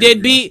know who he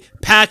did beat?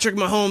 Patrick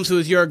Mahomes, who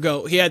was your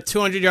GOAT. He had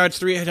 200 yards,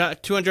 3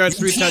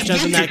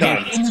 touchdowns in that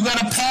game. And you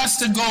gotta pass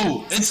the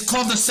goal. It's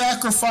called the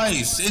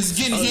sacrifice. It's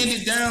getting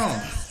handed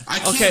down. I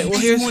can't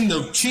beat you in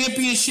the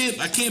championship.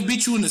 I can't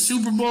beat you in the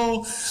Super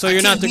Bowl. So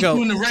you're not the GOAT. I can't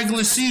beat you in the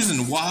regular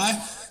season. Why?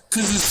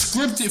 Because it's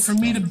scripted for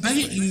me to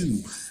bait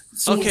you.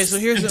 So here's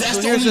the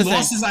thing.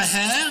 Losses I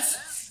have.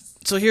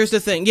 So here's the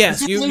thing.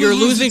 Yes, you're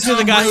losing to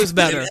the guy who's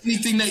better.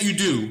 Anything that you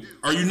do,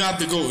 are you not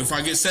the GOAT? If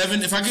I get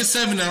 7,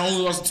 and I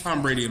only lost to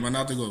Tom Brady, am I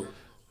not the GOAT?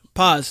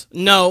 Pause.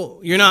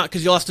 No, you're not,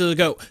 because you lost to the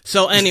GOAT.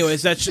 So,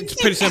 anyways, it's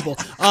pretty simple.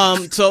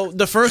 So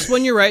the first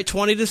one, you're right,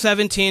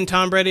 20-17.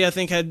 Tom Brady, I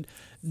think, had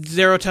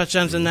 0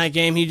 touchdowns in that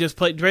game. He just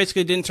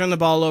basically didn't turn the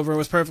ball over.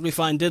 Was perfectly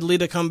fine. Did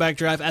lead a comeback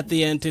drive at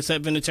the end to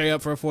set Vinatieri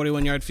up for a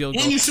 41-yard field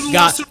goal. And you should have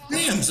lost to the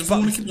Rams. If you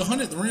want to keep the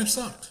 100, the Rams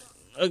sucked.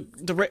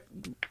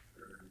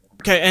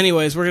 Okay,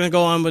 anyways, we're going to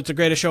go on with the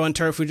greatest show on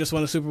turf who just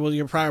won a Super Bowl the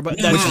year prior. But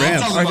Which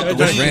Rams? I'm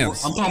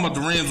talking about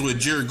the Rams with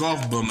Jared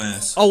Goff bum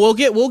ass. Oh, we'll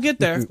get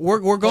there.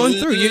 We're going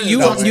through.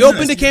 You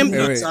opened a camp.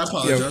 I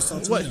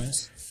apologize. What?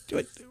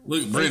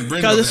 Look,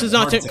 Brandon, Kyle, this is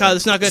not going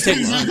to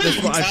take long.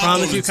 I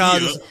promise you, Kyle.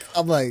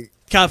 I'm like,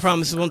 Kyle,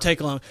 promise it won't take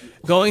long.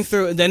 Going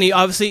through, and then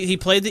he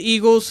played the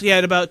Eagles. He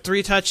had about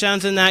 3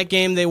 touchdowns in that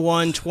game. They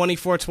won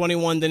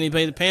 24-21. Then he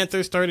played the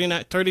Panthers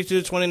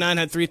 32-29,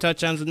 had 3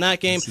 touchdowns in that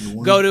game.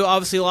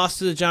 Obviously lost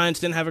to the Giants,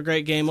 didn't have a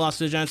great game. Lost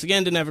to the Giants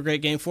again, didn't have a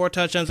great game. 4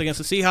 touchdowns against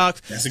the Seahawks.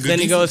 That's a good then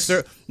defense. he goes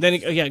through,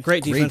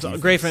 great defense.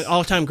 Great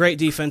all-time great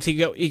defense.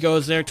 He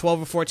goes there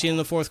 12 or 14 in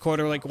the fourth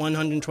quarter, like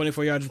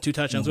 124 yards and 2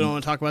 touchdowns. We don't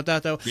want to talk about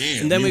that though.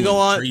 Damn, and then we go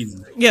on.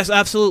 Crazy. Yes,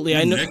 absolutely.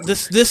 I know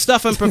this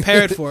stuff I'm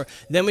prepared for.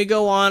 Then we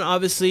go on.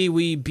 Obviously,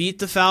 we beat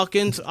the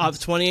Falcons of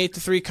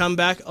 28-3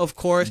 comeback, of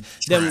course.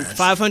 Then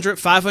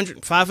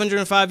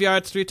 505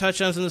 yards, 3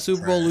 touchdowns in the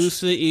Super Bowl, lose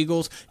to the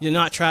Eagles. You're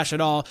not trash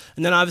at all.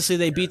 And then obviously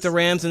they beat the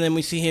Rams, and then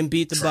we see him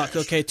beat the Bucs.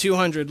 Okay,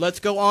 200.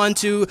 Let's go on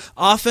to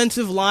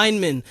offensive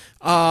linemen.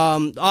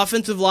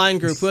 Offensive line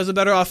group. Who has a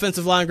better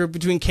offensive line group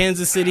between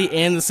Kansas City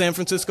and the San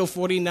Francisco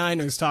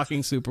 49ers,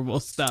 talking Super Bowl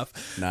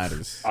stuff?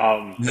 Niners.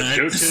 I'm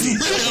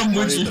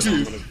with you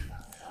too.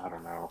 I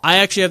don't know. I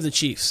actually have the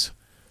Chiefs.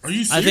 Are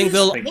you serious?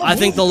 I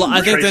think the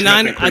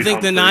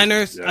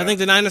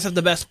Niners have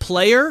the best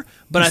player,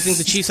 but I think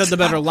the Chiefs have the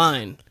better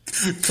line.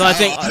 So I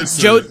think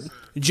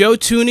Joe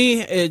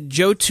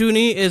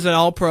Tooney is an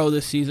All-Pro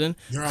this season.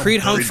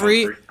 Creed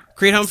Humphrey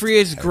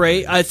is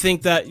great. I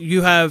think that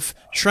you have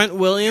Trent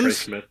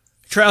Williams.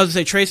 I was going to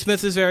say Trey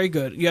Smith is very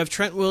good. You have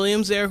Trent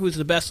Williams there, who's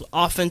the best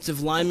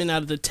offensive lineman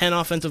out of the 10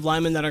 offensive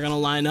linemen that are going to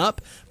line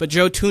up. But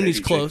Joe Tooney's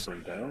close. Do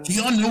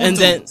y'all know what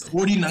the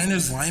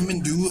 49ers linemen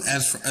do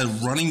as a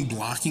running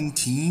blocking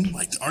team?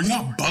 Like, are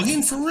y'all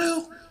bugging for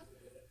real?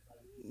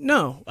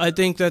 No, I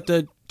think that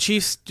the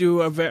Chiefs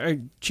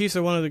Chiefs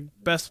are one of the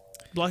best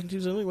blocking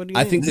teams in the league. What do you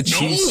I think? think the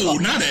Chiefs. No,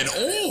 not at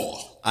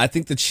all. I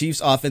think the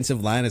Chiefs'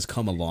 offensive line has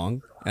come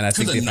along, and I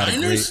think they've had a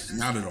great.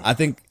 Not at all. I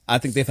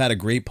think they've had a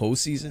great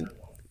postseason.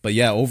 But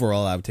yeah,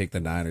 overall, I would take the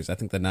Niners. I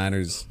think the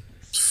Niners,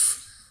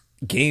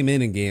 game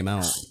in and game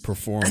out,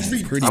 perform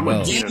pretty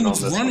well. Taking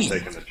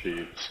the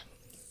Chiefs.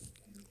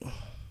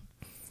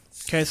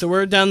 Okay, so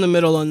we're down the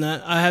middle on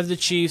that. I have the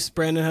Chiefs.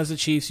 Brandon has the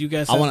Chiefs. You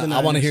guys have the Niners.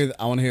 I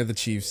want to hear the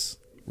Chiefs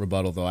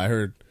rebuttal though. I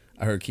heard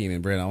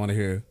Keenan. Brandon, I want to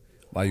hear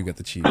why you got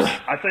the Chiefs.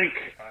 I think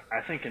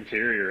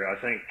interior. I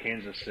think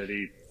Kansas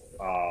City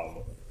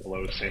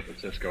blows San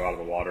Francisco out of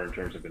the water in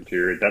terms of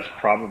interior. That's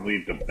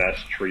probably the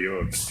best trio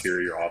of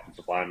interior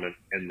offensive linemen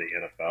in the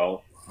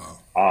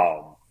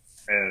NFL.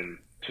 And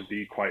to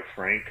be quite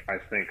frank, I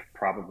think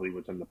probably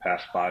within the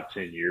past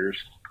 5-10 years,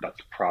 that's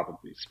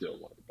probably still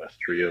one of the best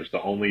trios.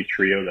 The only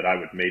trio that I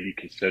would maybe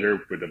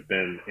consider would have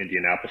been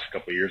Indianapolis a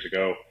couple of years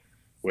ago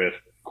with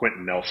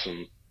Quentin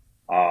Nelson.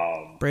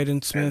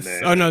 Braden Smith.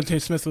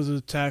 Smith was a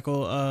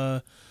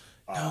tackle.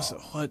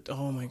 What?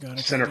 Oh my God!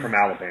 Center from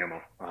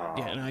Alabama.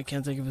 I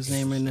can't think of his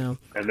name right now.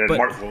 And then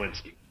Mark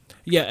Walensky.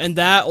 Yeah, and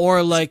that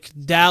or like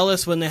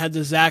Dallas when they had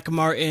the Zach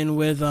Martin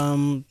with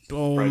Travis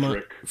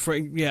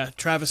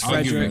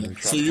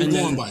Frederick. So you're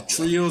going by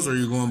trios or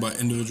you're going by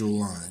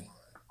individual line?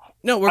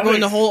 No, we're going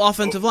the whole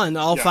offensive line,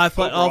 all five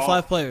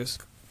players.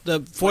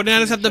 The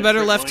 49ers have the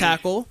better left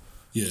tackle.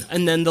 Yeah.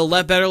 And then the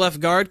better left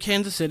guard,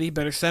 Kansas City,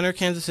 better center,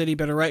 Kansas City,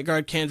 better right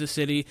guard, Kansas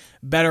City,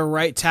 better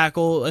right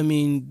tackle. I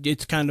mean,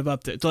 it's kind of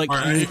up there. It's like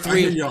I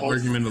hear your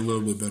argument a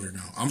little bit better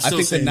now. I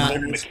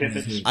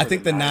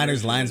think the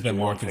Niners line's been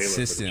more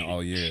consistent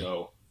all year.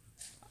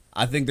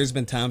 I think there's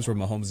been times where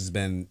Mahomes has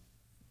been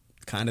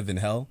kind of in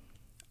hell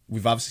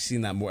we've obviously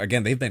seen that more.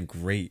 Again, they've been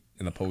great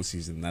in the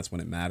postseason, and that's when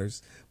it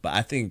matters. But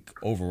I think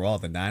overall,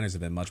 the Niners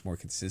have been much more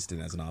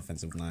consistent as an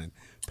offensive line.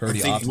 I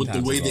think with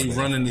the way they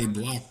run and they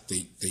block,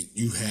 they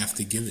you have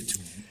to give it to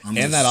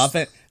them.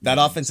 That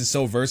offense is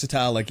so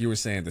versatile, like you were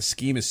saying. The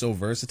scheme is so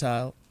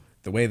versatile.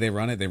 The way they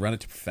run it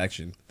to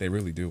perfection. They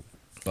really do.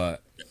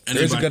 But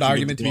there's a good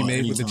argument to be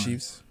made with the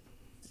Chiefs.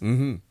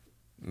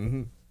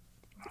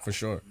 For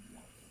sure.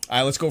 All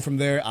right, let's go from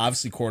there.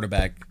 Obviously,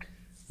 quarterback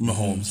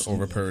Mahomes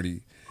over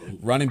Purdy.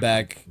 Running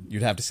back,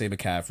 you'd have to say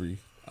McCaffrey.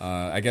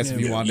 I guess if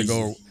you wanted to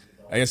go,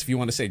 I guess if you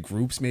want to say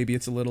groups, maybe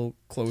it's a little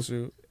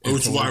closer.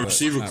 Which wide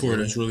receiver core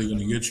that's really going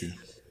to get you?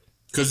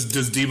 Because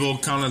does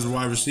Debo count as a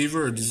wide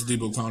receiver, or does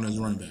Debo count as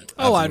a running back?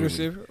 Oh, wide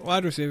receiver.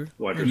 Wide receiver.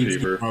 Wide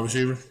receiver. Wide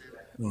receiver.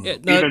 Yeah,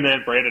 no, Even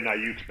then, Brandon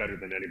Ayuk's better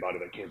than anybody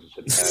that Kansas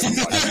City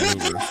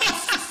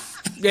has.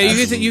 yeah,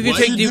 you could Why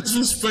take you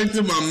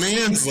disrespecting my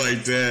man's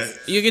like that?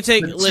 You could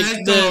take like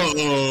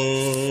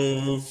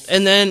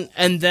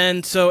and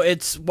then so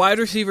it's wide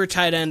receiver,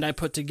 tight end. I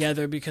put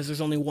together because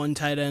there's only one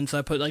tight end, so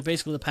I put like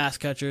basically the pass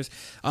catchers.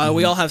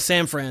 We all have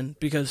San Fran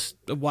because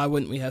why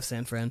wouldn't we have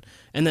San Fran?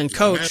 And then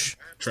coach,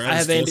 I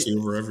have Andy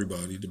over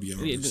everybody, to be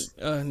honest.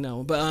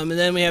 No, but and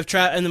then we have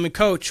and then we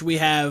coach. We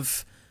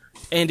have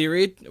Andy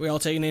Reid. We all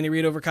taking Andy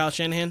Reid over Kyle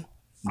Shanahan.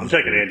 I'm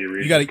taking Andy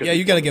Reid. You got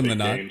to give him the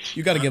nod.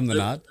 You got to give him the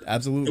nod.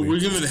 Absolutely. We're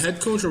giving the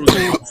head coach, or we're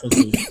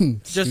giving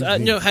just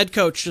head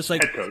coach. Just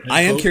like head coach.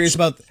 I am curious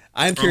about the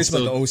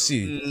OC.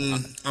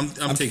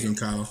 I'm taking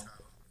Kyle.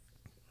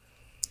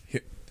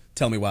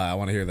 Tell me why. I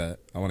want to hear that.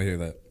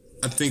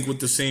 I think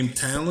with the same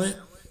talent,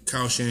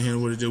 Kyle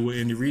Shanahan would have did what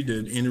Andy Reid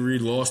did. Andy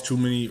Reid lost too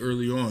many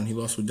early on. He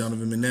lost with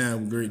Donovan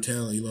McNabb with great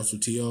talent. He lost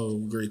with T.O.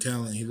 with great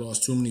talent. He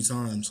lost too many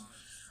times.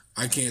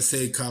 I can't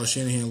say Kyle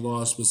Shanahan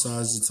lost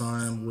besides the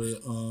time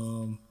with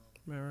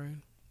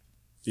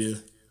yeah.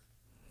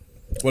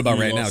 What about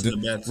right now?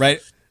 Right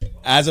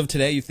as of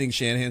today, you think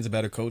Shanahan's a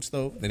better coach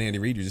though than Andy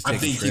Reid? You just I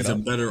take think he's up. a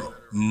better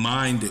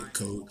minded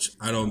coach.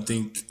 I don't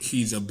think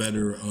he's a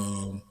better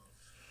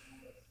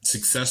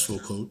successful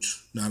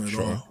coach. Not at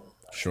all.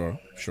 Sure.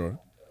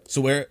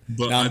 So where?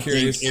 But now I'm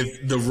curious. Think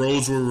if the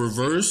roles were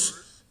reversed,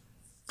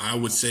 I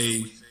would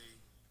say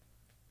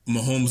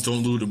Mahomes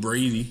don't lose to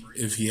Brady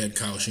if he had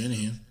Kyle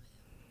Shanahan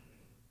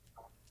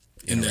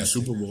in that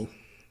Super Bowl.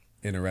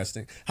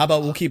 Interesting. How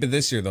about we'll keep it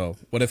this year though?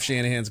 What if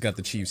Shanahan's got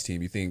the Chiefs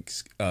team? You think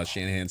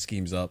Shanahan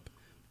schemes up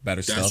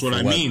better stuff? That's what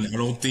I mean. I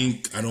don't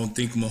think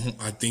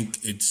Mahomes. I think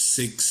it's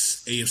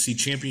 6 AFC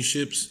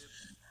championships,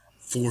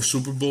 4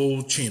 Super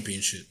Bowl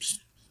championships.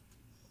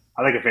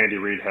 I think if Andy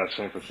Reid has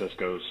San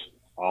Francisco's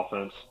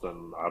offense,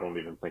 then I don't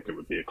even think it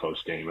would be a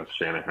close game if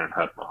Shanahan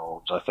had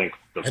Mahomes. I think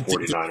the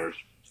 49ers.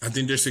 I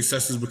think their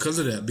success is because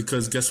of that.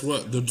 Because guess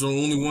what? There's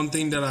only one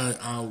thing that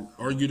I'll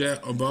argue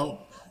that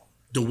about.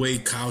 The way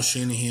Kyle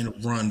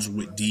Shanahan runs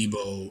with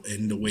Debo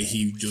and the way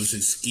he does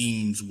his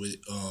schemes with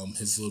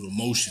his little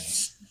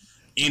motions.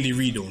 Andy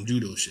Reid don't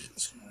do those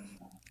shits.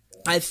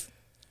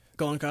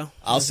 Go on, Kyle.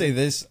 I'll say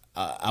this.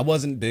 I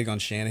wasn't big on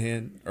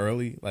Shanahan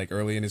early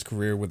in his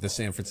career with the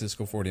San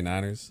Francisco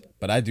 49ers,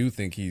 but I do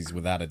think he's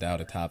without a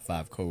doubt a top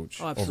 5 coach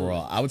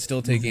overall. I would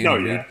still take Andy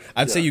Reid.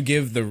 I'd say you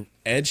give the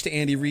edge to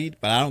Andy Reid,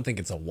 but I don't think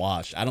it's a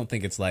wash. I don't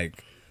think it's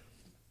like,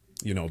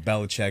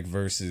 Belichick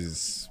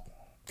versus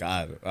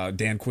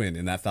Dan Quinn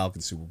in that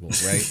Falcons Super Bowl,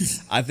 right?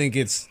 I think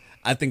it's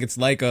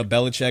like a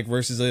Belichick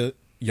versus a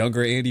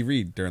younger Andy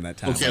Reid during that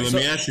time. Okay, let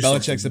me ask you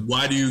something.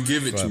 Why do you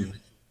give it to him?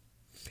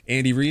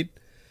 Andy Reid?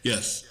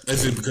 Yes.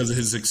 Is it because of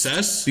his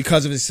success?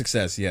 Because of his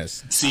success,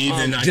 yes. See,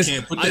 then I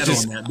can't put that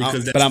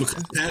on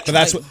that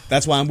because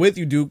that's why I'm with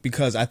you, Duke,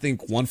 because I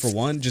think one for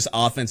one, just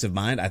offensive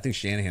mind, I think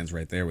Shanahan's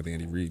right there with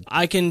Andy Reid.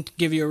 I can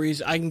give you a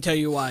reason. I can tell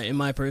you why, in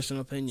my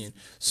personal opinion.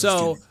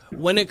 So,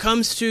 when it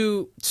comes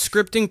to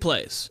scripting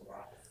plays,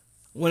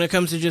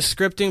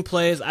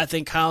 I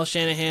think Kyle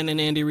Shanahan and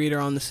Andy Reid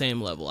are on the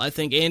same level. I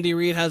think Andy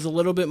Reid has a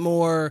little bit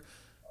more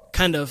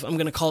kind of, I'm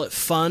going to call it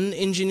fun,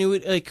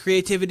 ingenuity, like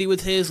creativity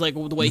with his, like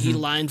the way he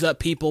lines up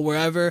people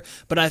wherever.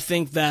 But I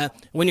think that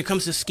when it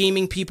comes to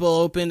scheming people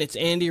open, it's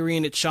Andy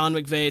Reid, it's Sean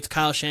McVay, it's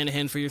Kyle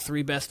Shanahan for your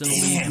 3 best in the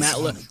league.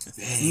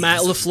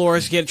 Matt LaFleur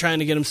is trying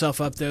to get himself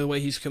up there the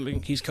way he's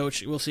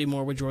coached. We'll see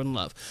more with Jordan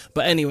Love.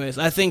 But anyways,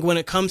 I think when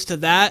it comes to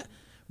that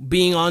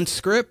being on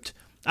script,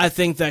 I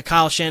think that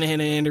Kyle Shanahan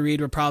and Andy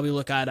Reid would probably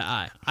look eye to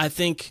eye. I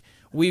think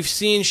we've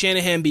seen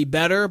Shanahan be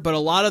better, but a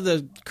lot of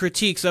the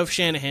critiques of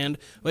Shanahan,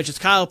 which as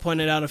Kyle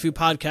pointed out a few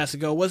podcasts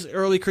ago, was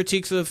early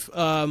critiques of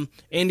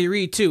Andy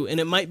Reid too. And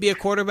it might be a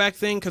quarterback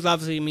thing because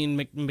obviously,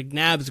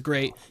 McNabb's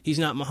great. He's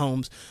not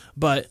Mahomes.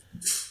 But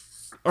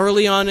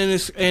early on in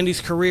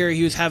Andy's career,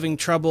 he was having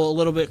trouble a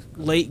little bit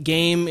late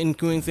game in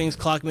doing things,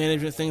 clock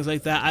management, things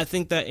like that. I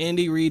think that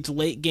Andy Reid's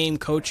late game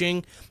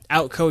coaching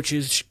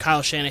outcoaches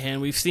Kyle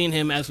Shanahan. We've seen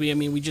him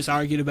we just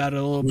argued about it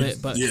a little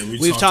bit, but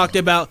we talked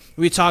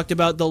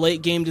about the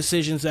late game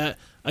decisions that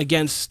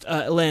against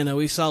Atlanta.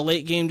 We saw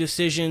late game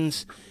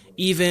decisions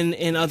even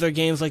in other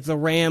games like the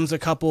Rams a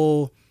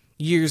couple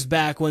years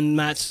back when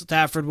Matt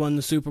Stafford won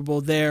the Super Bowl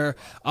there.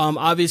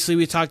 Obviously,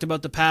 we talked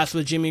about the past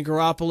with Jimmy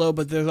Garoppolo,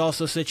 but there's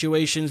also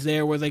situations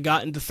there where they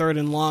got into third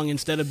and long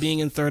instead of being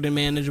in third and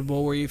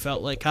manageable, where you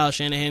felt like Kyle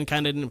Shanahan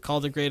kind of didn't call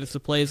the greatest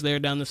of plays there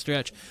down the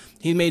stretch.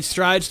 He made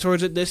strides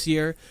towards it this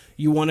year.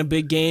 You won a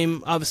big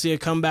game, obviously a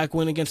comeback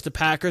win against the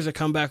Packers, a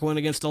comeback win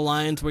against the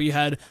Lions, where you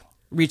had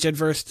reach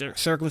adverse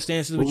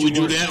circumstances. Would we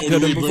do that, or do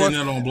we blame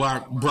that on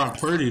Brock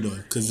Purdy though?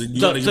 Because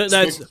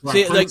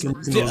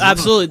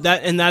absolutely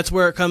that, and that's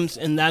where it comes,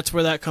 and that's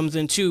where that comes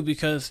in too.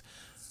 Because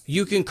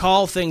you can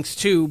call things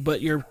too,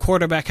 but your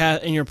quarterback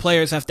and your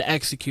players have to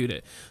execute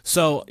it.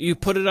 So you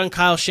put it on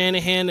Kyle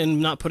Shanahan and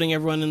not putting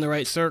everyone in the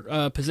right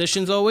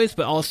positions always,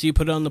 but also you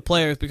put it on the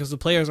players because the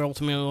players are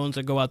ultimately the ones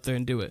that go out there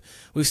and do it.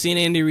 We've seen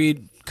Andy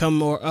Reid come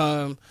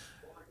more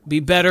be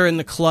better in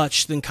the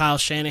clutch than Kyle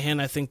Shanahan.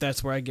 I think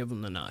that's where I give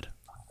him the nod.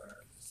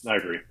 I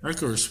agree. I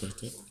can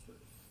respect it.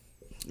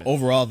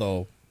 Overall,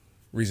 though,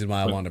 reason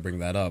why I wanted to bring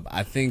that up,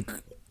 I think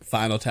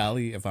final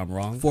tally, if I'm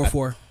wrong,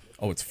 4-4.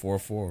 Oh, it's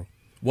 4-4.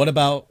 What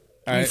about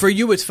all right, for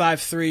you? It's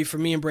 5-3. For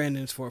me and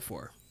Brandon, it's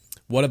 4-4.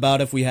 What about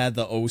if we had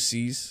the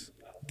OCs?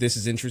 This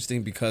is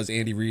interesting because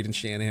Andy Reid and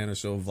Shanahan are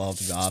so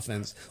involved in the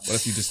offense. What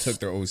if you just took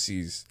their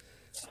OCs?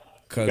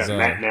 Because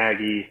Matt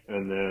Nagy,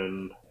 and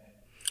then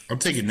I'm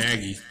taking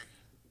Nagy.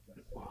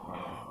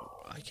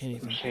 I can't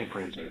even.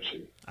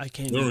 I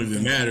can't. It don't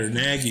even matter.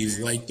 Nagy's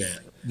like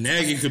that.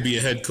 Nagy could be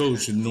a head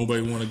coach, and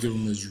nobody want to give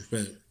him his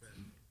respect.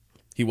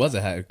 He was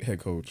a head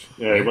coach.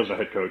 Yeah, he was a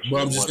head coach.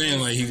 But I'm just saying,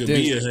 like, he could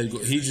be a head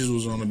coach. He just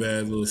was on a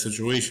bad little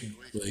situation.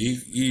 But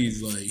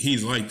he's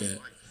like that.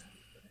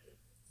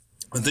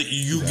 I think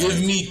you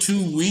give me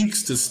 2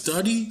 weeks to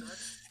study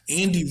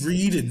Andy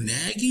Reid and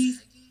Nagy,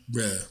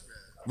 bruh.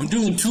 I'm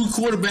doing 2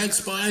 quarterback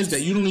spies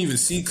that you don't even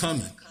see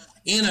coming,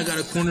 and I got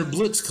a corner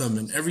blitz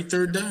coming every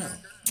third down.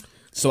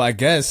 So I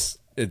guess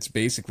it's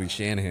basically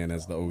Shanahan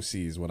as the OC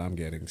is what I'm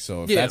getting.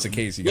 So if that's the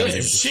case, you got to give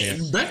it to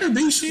Shanahan. Better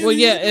be Shanahan. Well,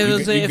 yeah, it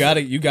was,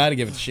 you got to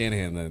give it to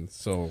Shanahan then.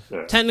 So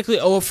technically,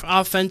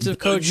 offensive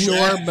coach,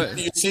 sure, but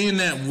you're saying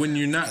that when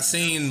you're not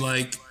saying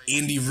like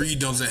Andy Reid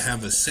doesn't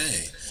have a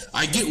say.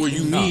 I get what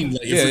you mean.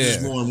 Like, if we're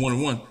just going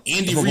 1-1,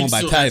 Andy Reid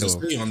still has to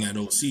stay on that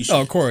OC shit. Oh,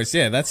 of course,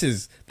 yeah, that's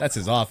his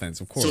offense,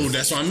 of course. So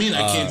that's what I mean.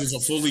 I can't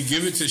just fully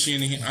give it to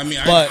Shanahan. I mean,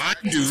 I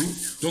do.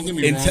 Don't get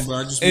me wrong, but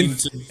I just mean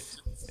to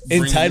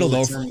bring entitled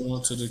though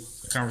to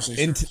the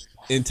conversation.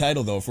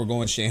 Entitled though, if we're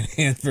going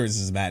Shanahan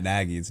versus Matt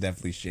Nagy, it's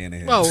definitely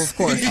Shanahan. Oh, of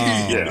course.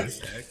 Yeah.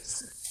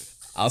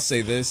 I'll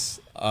say this,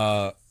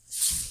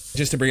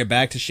 just to bring it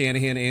back to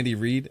Shanahan, Andy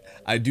Reid.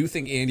 I do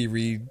think Andy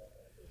Reid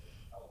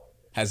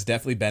has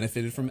definitely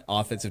benefited from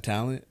offensive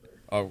talent.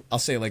 Or I'll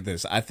say it like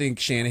this: I think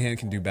Shanahan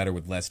can do better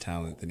with less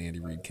talent than Andy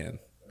Reid can.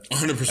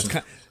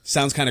 100%.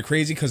 Sounds kind of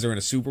crazy because they're in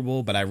a Super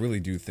Bowl, but I really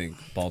do think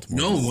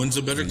Baltimore. No, one's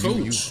a better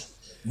coach.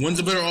 One's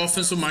a better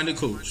offensive-minded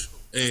coach.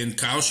 And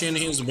Kyle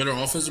Shanahan's a better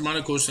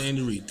offensive-minded coach than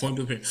Andy Reid. Point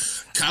blank.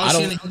 Kyle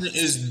Shanahan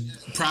is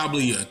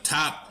probably a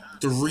top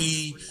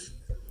 3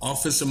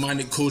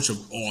 offensive-minded coach of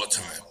all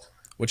time.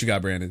 What you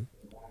got, Brandon?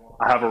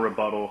 I have a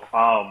rebuttal.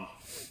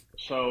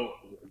 So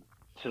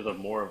to the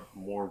more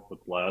with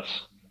less,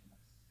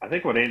 I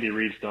think what Andy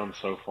Reid's done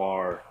so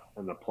far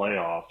in the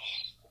playoffs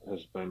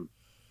has been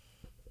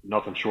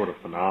nothing short of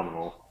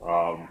phenomenal.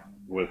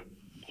 With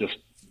just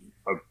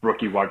a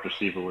rookie wide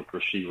receiver with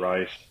Rashee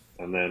Rice,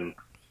 and then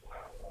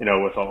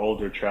with an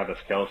older Travis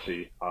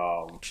Kelce,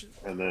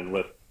 and then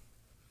with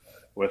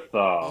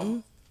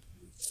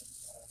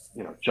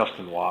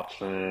Justin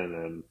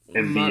Watson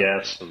and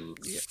MVS and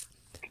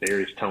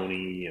Kadarius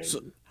Toney,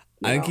 and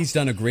I think he's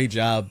done a great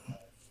job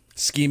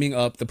scheming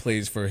up the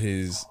plays for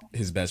his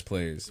best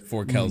players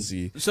for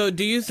Kelce. So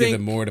do you think give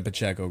him more to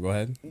Pacheco? Go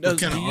ahead. Do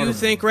you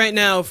think right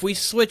now, if we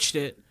switched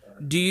it,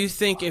 do you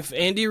think if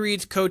Andy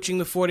Reid's coaching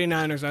the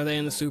 49ers, are they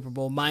in the Super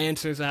Bowl? My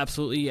answer is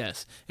absolutely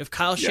yes. If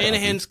Kyle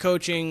Shanahan's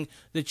coaching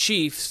the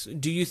Chiefs,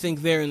 do you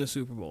think they're in the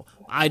Super Bowl?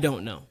 I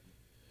don't know.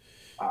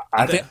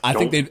 I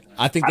think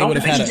they would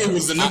have had. It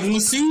was the number 1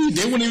 seed.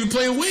 They wouldn't even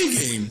play away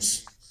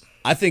games.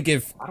 I think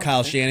if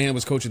Kyle Shanahan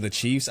was coaching the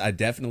Chiefs, I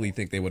definitely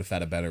think they would have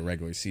had a better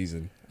regular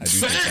season. I do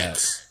think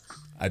that.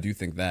 I do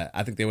think that.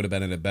 I think they would have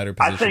been in a better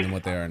position than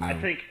what they are now. I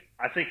think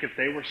if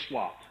they were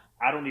swapped,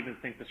 I don't even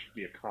think this would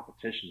be a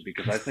competition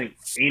because I think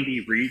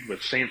Andy Reid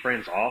with San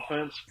Fran's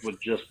offense would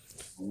just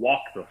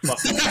walk the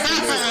fucking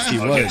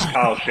floor against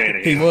Kyle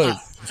Shanahan. He would.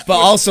 But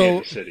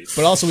also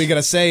we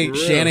gotta say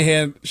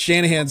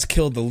Shanahan's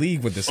killed the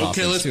league with this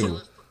offense too.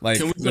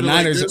 Can we the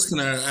Niners. Like can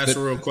I ask a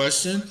real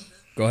question?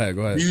 Go ahead.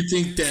 Do you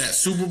think that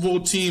Super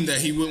Bowl team that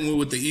he went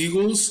with the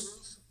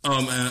Eagles,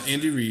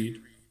 Andy Reid,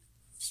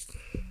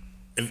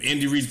 if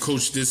Andy Reid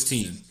coached this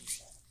team,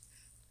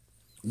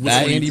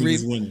 that Andy Reid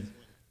winning?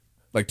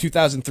 Like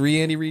 2003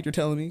 Andy Reid, you're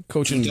telling me?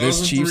 Coaching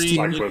this Chiefs team?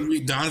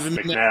 Like Donovan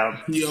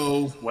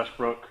McNabb,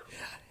 Westbrook.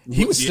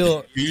 He was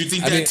still... Do you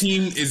think that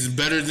team is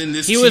better than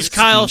this He Chiefs was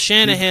Kyle team?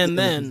 Shanahan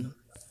then.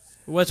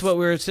 What's what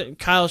we were saying?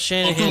 Kyle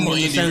Shanahan. Oh,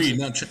 Andy Reid,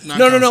 not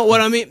no.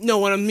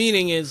 What I'm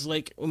meaning is,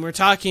 like, when we're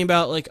talking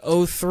about, like,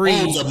 03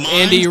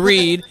 Andy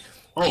Reid,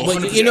 Oh, But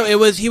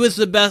 100%. he was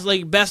the best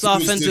the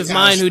offensive guy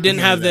mind who didn't speaking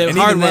have of the that. And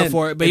even hardware then-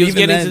 for it. But and he was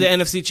even getting to the then-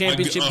 NFC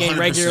Championship game 100%.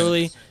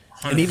 regularly.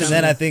 And even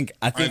then, I think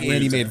agree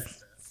Andy with made. that.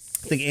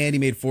 I think Andy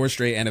made 4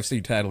 straight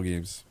NFC title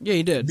games. Yeah,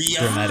 he did.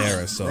 Beyond that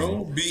era, so-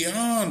 bro,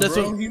 beyond, That's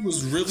bro. what- He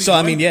was really. So,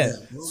 I mean, like yeah.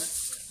 that,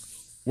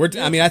 bro.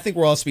 I mean, I think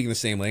we're all speaking the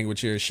same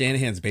language here.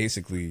 Shanahan's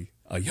basically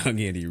a young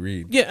Andy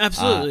Reid. Yeah,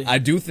 absolutely. I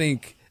do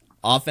think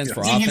offense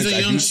for I think offense. he's a I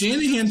young do,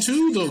 Shanahan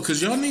too, though,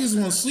 because y'all niggas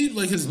want to sleep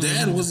like his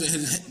dad wasn't.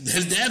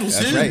 His dad was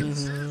that's him.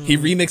 right. He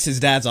remixed his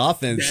dad's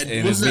offense That,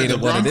 and was has that made the it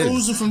what it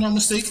Broncos, is. if I'm not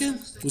mistaken?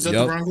 Was that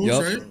the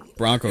Broncos, right?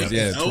 Broncos,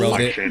 yeah. Oh, Terrell, like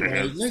Da-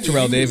 Shanahan. nigga,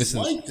 Terrell he Davis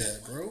was and- like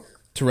that, bro.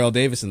 Terrell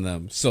Davis and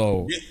them.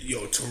 So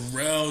Yo,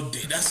 Terrell,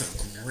 that's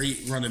a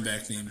great running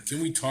back name.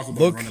 Can we talk about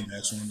Look- running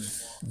backs one day?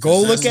 go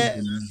 'Cause look that's at.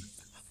 something, man.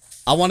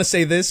 I want to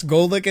say this.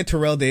 Go look at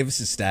Terrell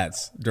Davis's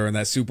stats during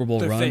that Super Bowl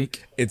They're run.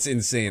 fake. It's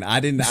insane. I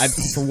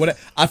for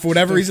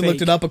whatever reason looked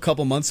fake. it up a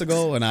couple months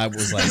ago, and I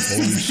was like,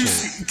 holy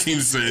shit. King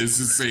says,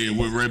 just say it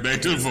went right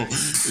back to the phone.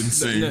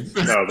 Insane.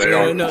 No, they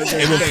are. No,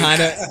 It will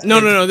kind of.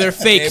 no, they're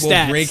fake It will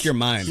stats. break your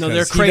mind. No,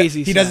 they're 'cause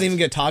crazy. He doesn't stats. even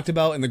get talked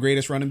about in the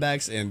greatest running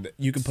backs, and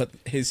you can put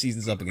his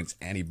seasons up against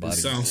anybody.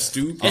 Sounds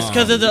stupid. It's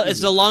because of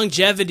it's the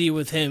longevity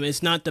with him.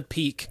 It's not the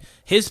peak.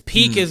 His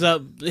peak is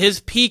up.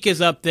 His peak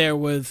is up there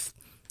with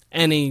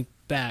any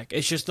back.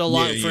 It's just the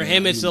long for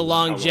him. It's the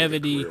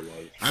longevity.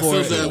 I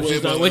feel that way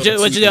about Which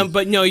other is, people.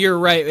 but no, you're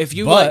right. If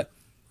you like,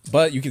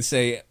 But you can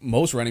say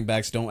most running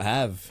backs don't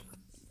have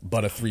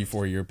but a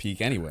 3-4 year peak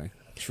anyway.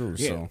 True.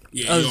 So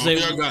Yeah, I was y'all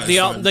gonna guys say,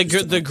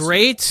 fine. the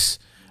greats.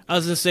 I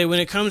was gonna say when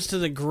it comes to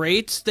the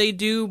greats, they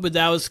do, but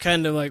that was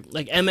kind of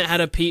like Emmett had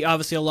a peak,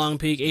 obviously a long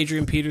peak.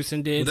 Adrian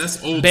Peterson did. But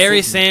that's old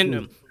Barry football,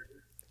 Sanders. too.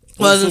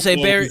 Well, I was gonna say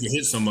Football, Barry. You can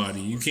hit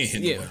somebody. You can't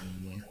hit Yeah. nobody anymore.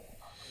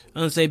 I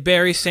was gonna say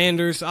Barry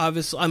Sanders.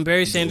 Obviously,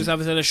 Barry Sanders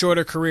obviously had a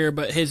shorter career,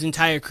 but his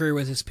entire career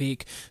was his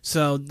peak.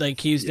 So like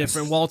he's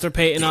different. Walter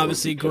Payton,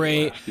 obviously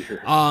great.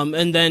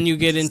 And then you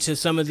get into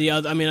some of the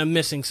other. I mean, I'm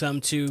missing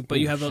some too, but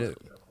you have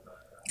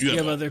you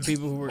have other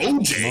people who were.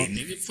 OJ,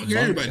 nigga, fuck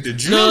everybody. The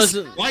No, juice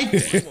it's- like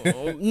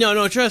that.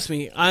 No, trust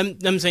me. I'm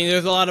saying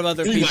there's a lot of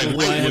other We people like who I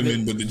white haven't.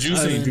 women, but the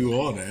juice ain't do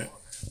all that.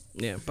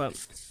 Yeah, but.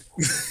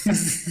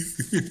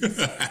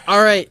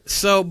 All right,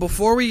 so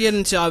before we get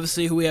into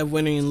obviously who we have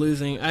winning and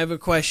losing, I have a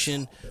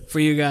question for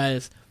you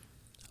guys.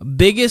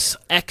 Biggest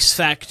X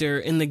factor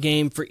in the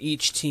game for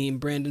each team.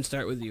 Brandon,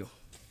 start with you.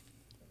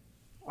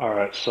 All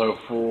right, so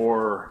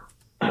for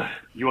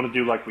you want to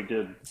do like we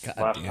did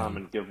last damn. time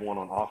and give one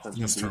on offense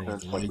and Let's start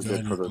defense with like we White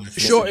did guy. for the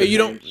Sure,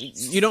 championship you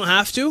games? don't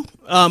have to,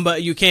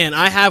 but you can.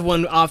 I have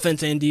one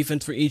offense and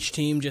defense for each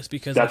team just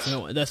because that's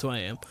who I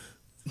am.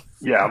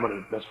 Yeah,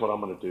 that's what I'm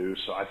gonna do.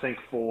 So I think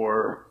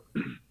for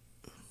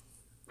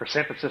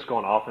San Francisco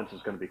on offense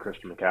is going to be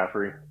Christian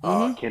McCaffrey.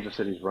 Kansas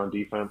City's run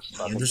defense,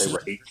 I think they were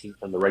 18th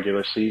in the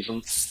regular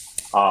season.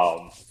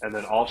 And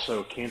then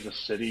also Kansas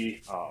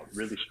City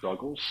really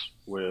struggles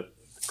with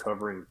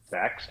covering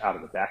backs out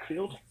of the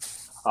backfield.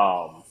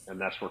 And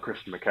that's where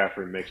Christian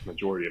McCaffrey makes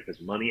majority of his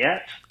money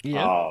at.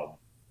 Yeah.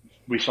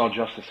 We saw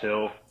Justice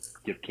Hill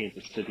give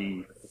Kansas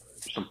City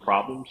some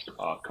problems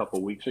a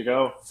couple weeks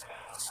ago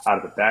out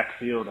of the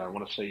backfield. I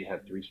want to say he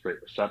had 3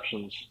 straight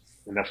receptions,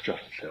 and that's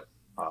Justice Hill.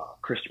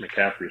 Christian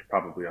McCaffrey is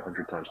probably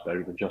 100 times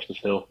better than Justice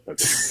Hill. No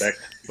disrespect.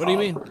 What do you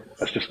mean?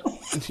 That's just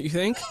You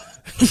think?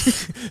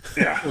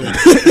 yeah.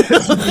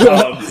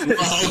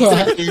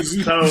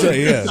 So,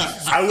 yeah.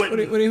 I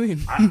wouldn't. What do you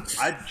mean?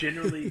 I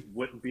genuinely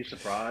wouldn't be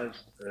surprised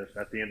if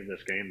at the end of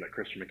this game that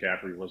Christian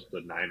McCaffrey was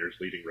the Niners'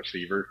 leading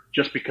receiver,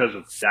 just because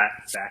of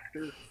that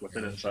factor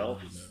within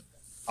itself.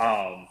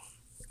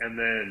 And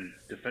then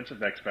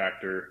defensive X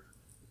factor.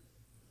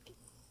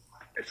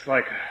 It's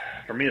like,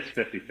 for me, it's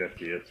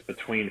 50-50. It's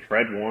between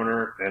Fred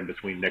Warner and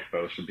between Nick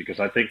Bosa, because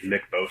I think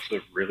Nick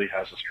Bosa really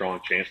has a strong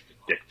chance to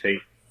dictate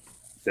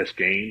this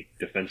game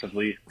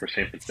defensively for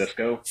San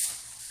Francisco.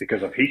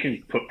 Because if he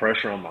can put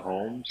pressure on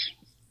Mahomes,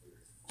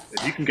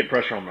 if you can get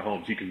pressure on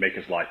Mahomes, you can make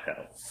his life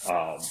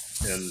hell.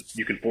 And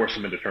you can force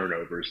him into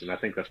turnovers, and I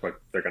think that's what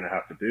they're going to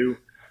have to do.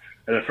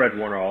 And then Fred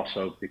Warner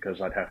also, because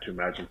I'd have to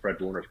imagine Fred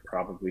Warner is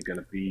probably going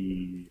to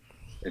be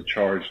in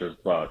charge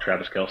of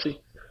Travis Kelce.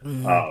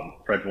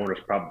 Fred Warner is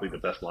probably the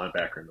best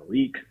linebacker in the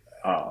league.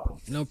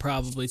 No,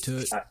 probably to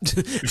it. I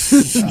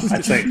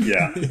think,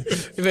 yeah.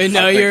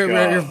 No, you're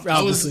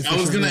I was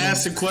obviously gonna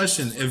ask the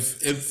question: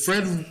 if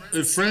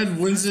Fred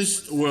wins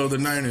this, well, the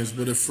Niners,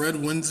 but if Fred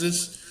wins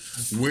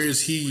this, where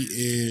is he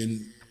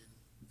in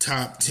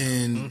top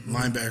 10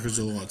 linebackers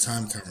of all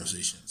time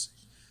conversations?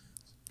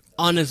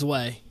 on his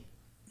way.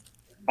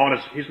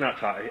 He's not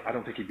top. I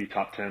don't think he'd be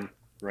top 10.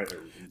 Right?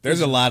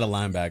 There's a lot of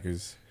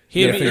linebackers.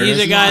 He's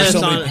a guy that's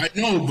on. I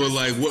know, but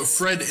like what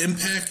Fred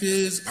impact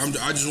is, I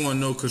just want to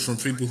know because from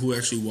people who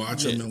actually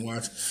watch him and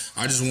watch,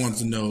 I just want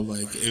to know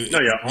like. No,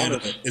 yeah,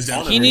 is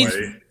that He needs-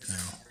 way.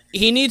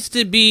 he needs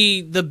to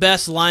be the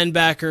best middle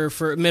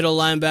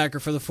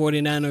linebacker for the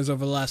 49ers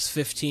over the last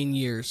 15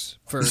 years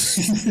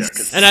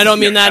first. And I don't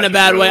mean that in a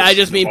bad way. I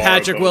just mean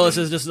Patrick Willis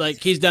is just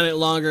like, he's done it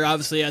longer.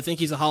 Obviously, I think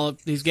he's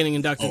he's getting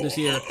inducted this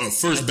year.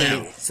 First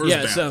ballot.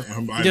 So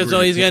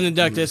he's getting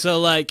inducted.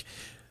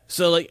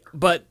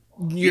 But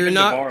you're Even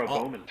not. Navarro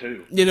Bowman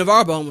too. Yeah,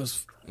 Navarro Bowman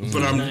was.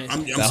 But I'm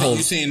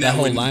saying that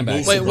whole when linebacker.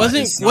 both Wait,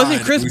 sides wasn't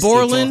decide, Chris we still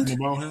Borland?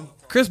 talking about him?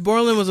 Chris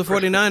Borland was a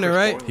 49er,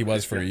 right? He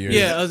was for a year.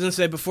 Yeah, I was gonna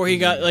say before he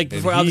got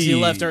before obviously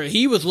he left.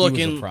 He was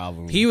looking. a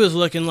problem. He was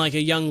looking like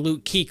a young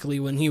Luke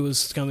Kuechly when he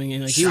was coming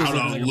in. Like, he was Shout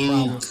looking out like a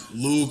Luke.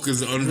 problem. Luke is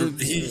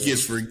he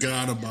gets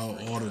forgot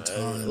about all the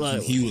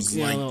time. He was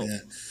like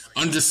that.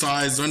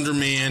 Undersized,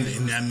 undermanned,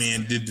 and that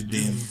man did the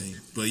damn thing.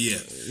 But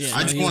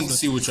I just wanted to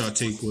see what y'all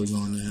take was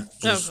on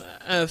that.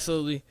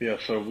 Absolutely. Yeah,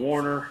 so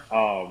Warner,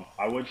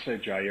 I would say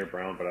Jair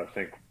Brown, but I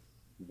think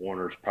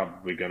Warner's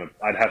probably going to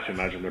 – I'd have to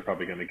imagine they're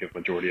probably going to give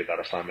majority of that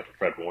assignment to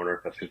Fred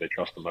Warner. That's who they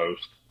trust the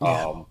most.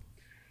 Yeah.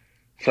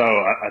 So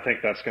I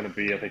think that's going to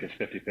be – I think it's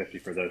 50-50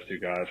 for those two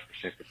guys for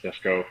San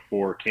Francisco.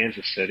 For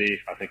Kansas City,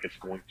 I think it's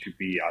going to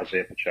be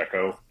Isaiah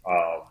Pacheco.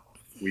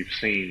 We've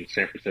seen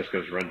San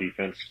Francisco's run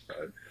defense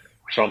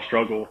saw him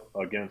struggle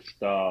against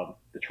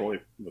Detroit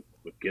with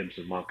Gibbs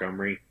and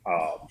Montgomery.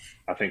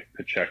 I think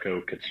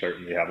Pacheco could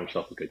certainly have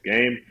himself a good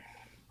game.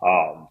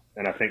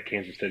 And I think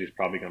Kansas City's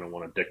probably going to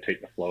want to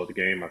dictate the flow of the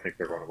game. I think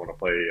they're going to want to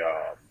play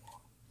a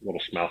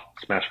little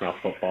smash mouth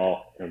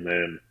football. And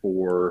then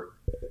for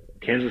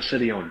Kansas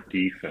City on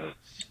defense,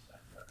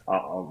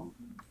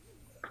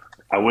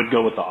 I would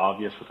go with the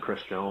obvious with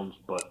Chris Jones,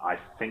 but I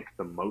think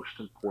the most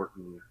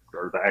important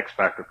or the X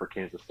factor for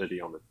Kansas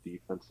City on the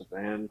defensive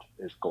end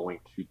is going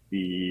to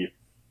be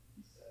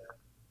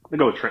 – I'm going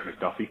to go with Trent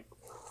McDuffie.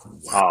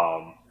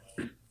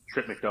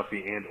 Trent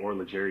McDuffie and or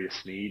L'Jarius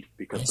Sneed,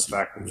 because the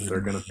fact that they're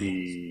going to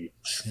be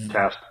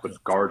tasked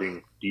with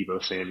guarding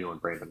Deebo Samuel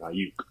and Brandon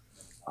Ayuk,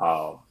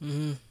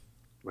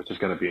 which is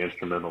going to be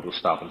instrumental to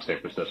stopping San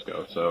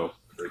Francisco. So,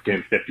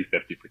 again,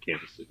 50-50 for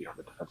Kansas City on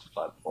the defensive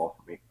side of the ball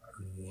for me.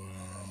 Wow.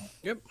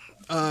 Yep.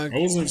 I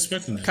wasn't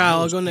expecting that. Kyle,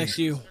 I'll go next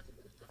to you.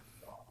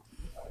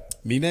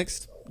 Me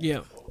next?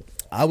 Yeah.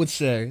 I would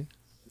say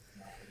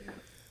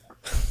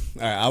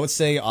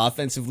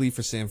offensively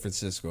for San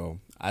Francisco,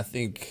 I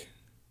think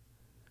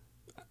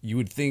you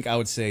would think I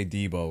would say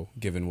Deebo,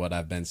 given what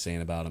I've been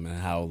saying about him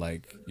and how,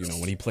 when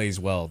he plays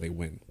well, they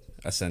win,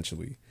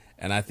 essentially.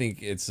 And I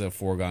think it's a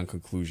foregone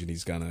conclusion.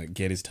 He's going to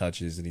get his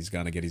touches and he's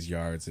going to get his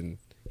yards and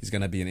he's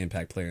going to be an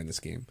impact player in this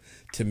game.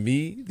 To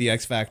me, the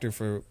X factor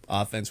for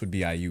offense would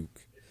be Ayuk.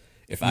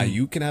 If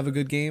Ayuk can have a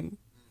good game,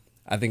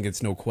 I think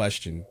it's no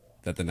question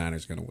that the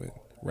Niners are going to win,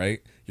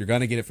 right? You're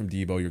going to get it from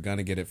Deebo. You're going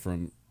to get it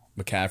from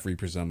McCaffrey,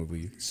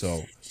 presumably.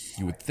 So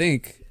you would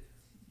think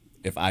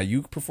if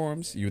Ayuk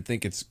performs, you would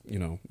think it's,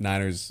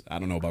 Niners, I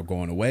don't know about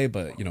going away,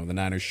 but, the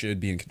Niners should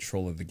be in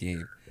control of the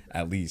game,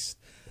 at least.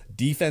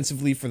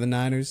 Defensively for the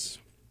Niners,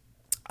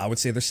 I would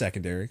say they're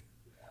secondary.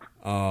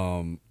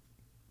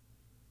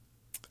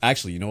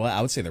 Actually, you know what?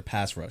 I would say they're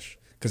pass rush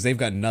because they've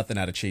got nothing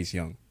out of Chase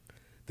Young.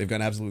 They've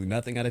got absolutely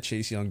nothing out of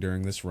Chase Young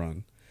during this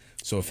run.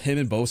 So if him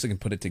and Bosa can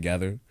put it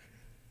together,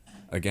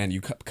 again,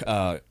 you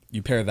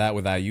pair that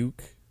with Ayuk,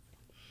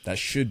 that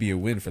should be a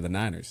win for the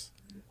Niners.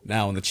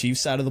 Now, on the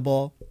Chiefs side of the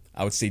ball,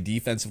 I would say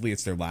defensively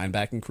it's their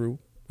linebacking crew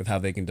with how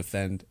they can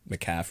defend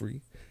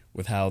McCaffrey,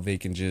 with how they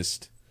can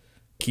just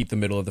keep the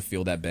middle of the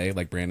field at bay,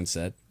 like Brandon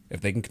said.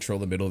 If they can control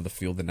the middle of the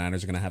field, the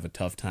Niners are going to have a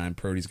tough time.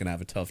 Purdy's going to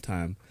have a tough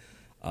time.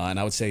 And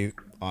I would say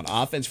on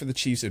offense for the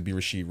Chiefs, it would be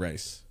Rashee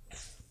Rice.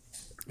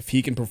 If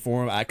he can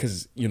perform,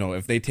 because,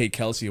 if they take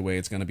Kelsey away,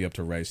 it's going to be up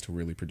to Rice to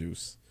really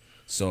produce.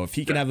 So if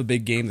he can have a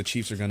big game, the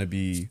Chiefs are going to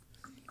be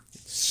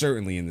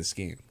certainly in this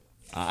game.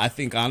 I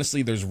think,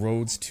 honestly, there's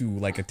roads to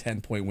like a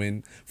 10-point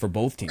win for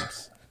both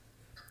teams.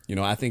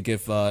 I think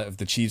if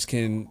the Chiefs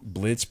can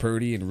blitz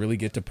Purdy and really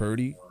get to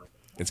Purdy,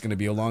 it's going to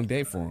be a long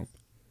day for them.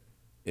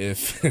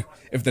 If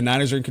the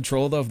Niners are in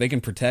control, though, if they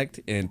can protect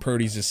and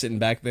Purdy's just sitting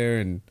back there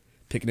and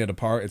picking it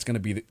apart, it's going to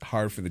be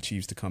hard for the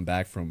Chiefs to come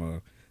back from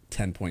a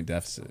 10-point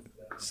deficit,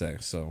 say.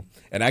 So,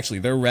 and actually,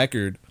 their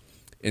record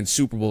in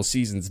Super Bowl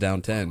seasons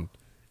down 10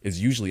 is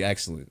usually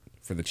excellent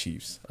for the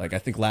Chiefs. Like, I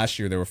think last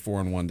year they were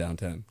 4-1 down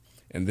 10.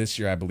 And this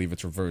year, I believe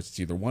it's reversed. It's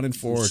either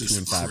 1-4 or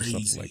 2-5 or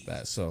something like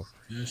that. So,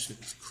 that shit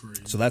is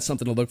crazy. So that's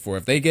something to look for.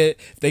 If they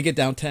get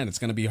down 10, it's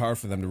going to be hard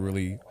for them to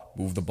really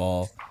move the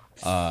ball.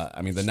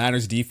 The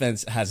Niners'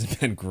 defense hasn't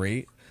been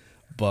great,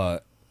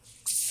 but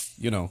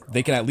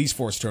they can at least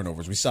force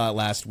turnovers. We saw it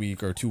last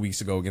week or 2 weeks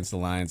ago against the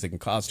Lions. They can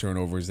cause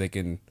turnovers. They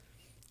can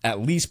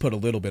at least put a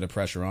little bit of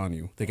pressure on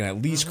you. They can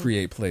at least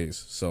create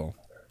plays. So,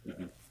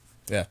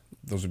 yeah,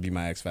 those would be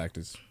my X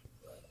factors.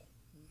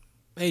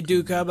 Hey,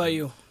 Duke, how about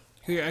you?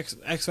 Who are your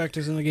X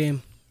factors in the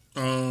game?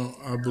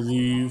 I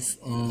believe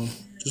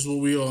just what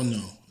we all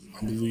know.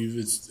 I believe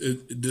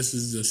this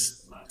is the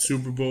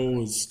Super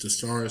Bowl. It's the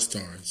star of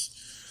stars.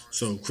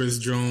 So Chris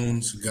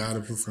Jones got to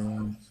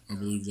perform. I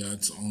believe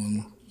that's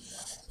on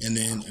And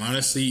then,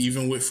 honestly,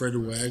 even with Fred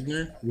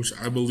Wagner, which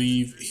I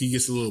believe he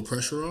gets a little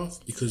pressure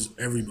off because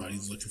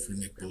everybody's looking for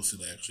Nick Bosa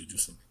to actually do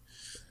something.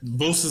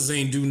 Bosa's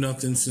ain't do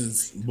nothing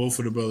since both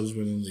of the brothers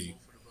been in the league.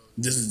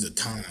 This is the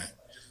time.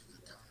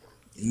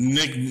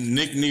 Nick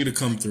need to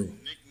come through.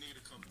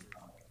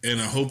 And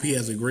I hope he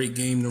has a great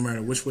game no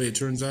matter which way it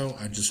turns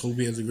out. I just hope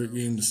he has a great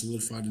game to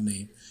solidify the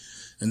name.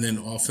 And then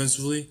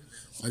offensively,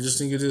 I just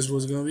think it is what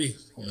it's going to be.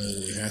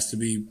 It has to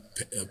be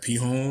P.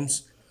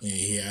 Holmes, and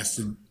he has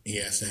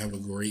to have a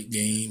great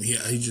game.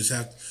 He just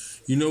have.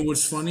 You know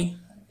what's funny?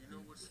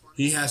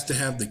 He has to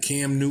have the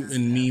Cam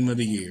Newton meme of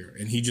the year,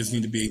 and he just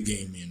need to be a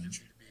game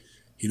manager.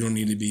 He don't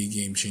need to be a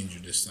game changer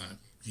this time.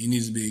 He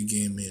needs to be a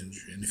game manager.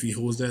 And if he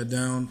holds that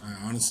down,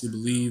 I honestly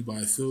believe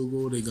by a field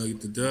goal, they got to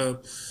get the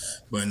dub.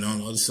 But on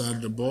the other side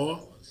of the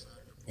ball,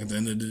 at the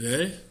end of the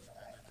day,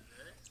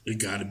 it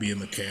got to be a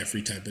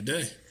McCaffrey type of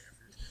day.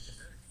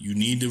 You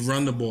need to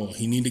run the ball.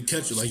 He need to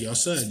catch it. Like y'all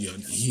said,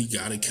 he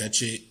got to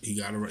catch it. He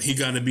got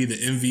to be the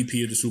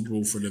MVP of the Super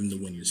Bowl for them to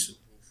win this.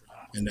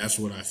 And that's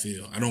what I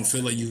feel. I don't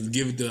feel like you can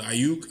give it to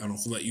Ayuk. I don't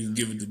feel like you can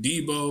give it to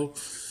Debo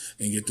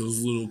and get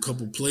those little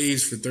couple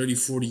plays for 30,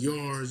 40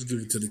 yards, give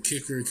it to the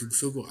kicker, kick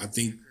field goal. I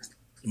think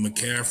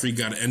McCaffrey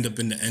got to end up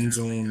in the end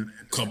zone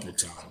a couple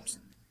times.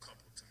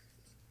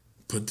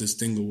 Put this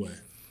thing away.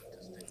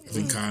 I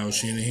think Kyle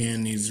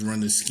Shanahan needs to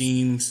run the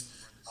schemes.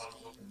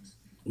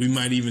 We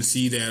might even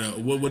see that,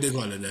 what they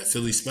call it, that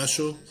Philly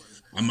special.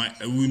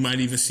 We might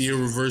even see a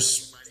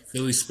reverse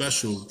Philly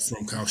special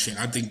from Kyle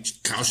Shanahan. I think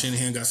Kyle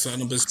Shanahan got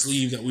something up his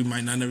sleeve that we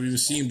might not have even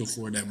seen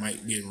before that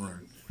might get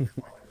run.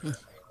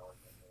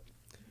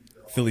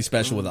 Philly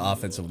special with the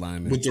offensive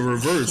lineman. With the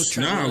reverse.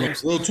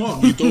 Like real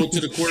talk. You throw it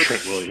to the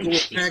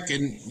quarterback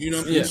and,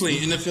 you're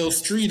playing NFL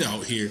street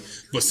out here.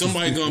 But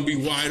somebody's going to be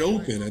wide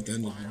open at the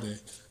end of the day.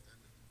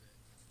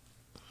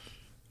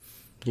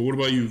 But what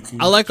about you,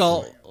 Keith? I like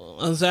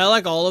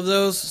all of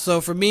those.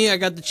 So for me, I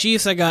got the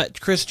Chiefs. I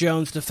got Chris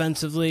Jones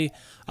defensively.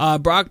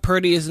 Brock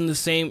Purdy isn't the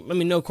same. I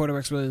mean, no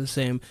quarterback's really the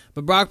same.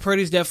 But Brock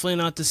Purdy's definitely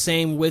not the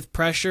same with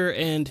pressure,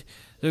 and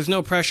there's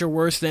no pressure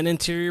worse than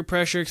interior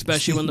pressure,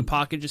 especially when the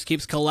pocket just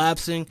keeps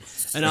collapsing.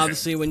 And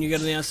obviously when you get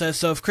on the outside.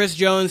 So if Chris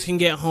Jones can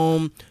get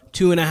home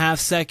 2.5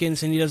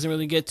 seconds and he doesn't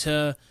really get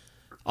to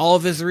all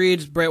of his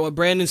reads, what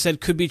Brandon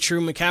said could be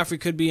true. McCaffrey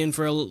could be in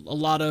for a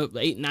lot of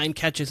 8-9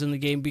 catches in the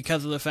game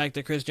because of the fact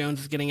that Chris Jones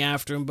is getting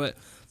after him. But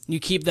you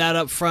keep that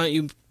up front.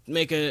 You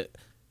make it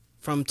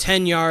from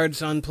 10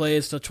 yards on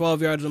plays to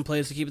 12 yards on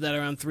plays to keep that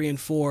around 3 and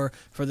 4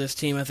 for this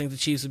team. I think the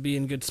Chiefs would be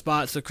in good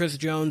spot. So Chris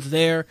Jones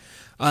there.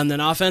 And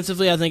then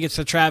offensively, I think it's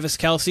a Travis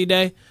Kelce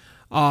day.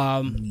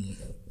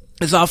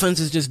 His offense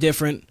is just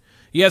different.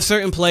 You have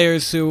certain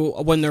players who,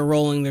 when they're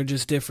rolling, they're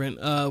just different.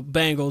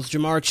 Bengals,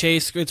 Jamar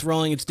Chase, it's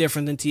rolling, it's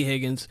different than T.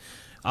 Higgins.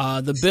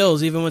 The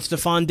Bills, even when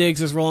Stephon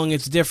Diggs is rolling,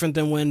 it's different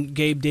than when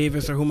Gabe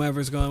Davis or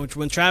whomever's going. Which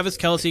when Travis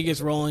Kelce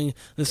gets rolling,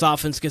 this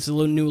offense gets a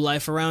little new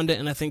life around it,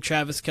 and I think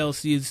Travis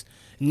Kelce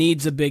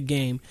needs a big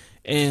game.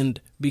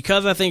 And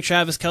because I think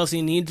Travis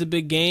Kelce needs a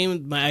big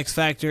game, my X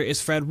factor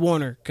is Fred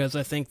Warner, because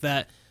I think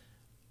that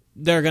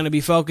they're going to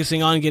be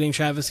focusing on getting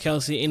Travis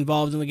Kelce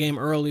involved in the game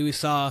early. We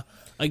saw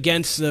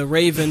against the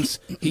Ravens,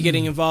 he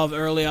getting involved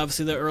early.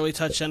 Obviously, the early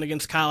touchdown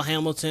against Kyle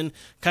Hamilton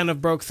kind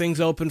of broke things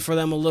open for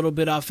them a little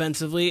bit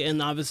offensively,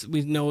 and obviously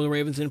we know the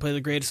Ravens didn't play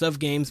the greatest of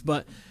games,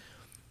 but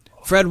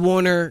Fred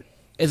Warner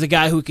is a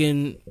guy who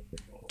can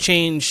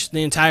change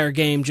the entire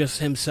game just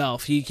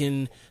himself. He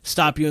can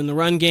stop you in the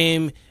run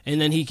game,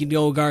 and then he can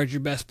go guard your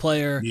best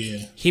player. Yeah.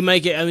 He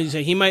might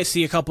he might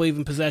see a couple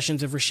even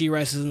possessions if Rashee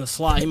Rice is in the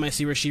slot. He might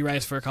see Rashee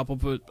Rice for a couple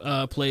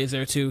plays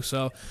there too.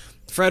 So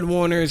Fred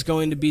Warner is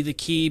going to be the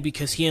key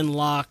because he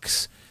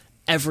unlocks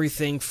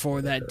everything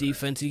for that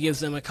defense. He gives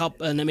them a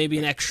couple and then maybe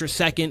an extra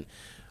second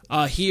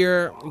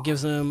here.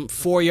 Gives them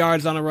 4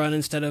 yards on a run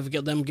instead of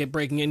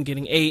breaking in and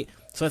getting 8.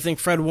 So I think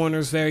Fred Warner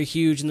is very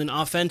huge. And then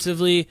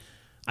offensively,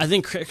 I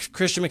think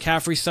Christian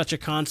McCaffrey is such a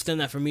constant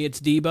that for me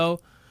it's Debo.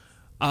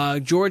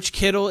 George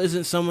Kittle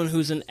isn't someone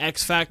who's an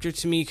X factor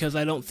to me because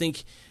I don't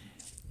think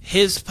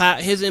his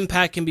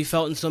impact can be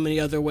felt in so many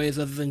other ways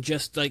other than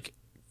just like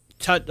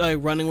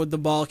running with the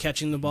ball,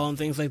 catching the ball, and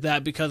things like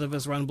that because of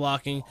his run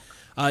blocking.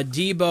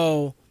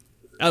 Debo,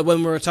 when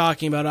we were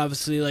talking about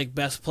obviously like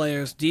best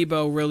players,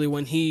 Debo really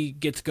when he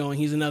gets going,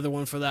 he's another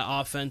one for that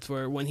offense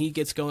where when he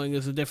gets going,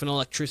 there's a different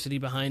electricity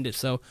behind it.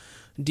 So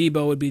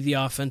Debo would be the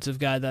offensive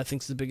guy that I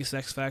think is the biggest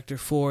X factor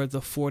for the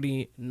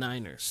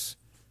 49ers.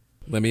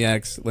 Let me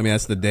ask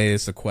the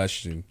dais a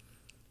question.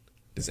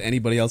 Does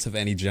anybody else have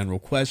any general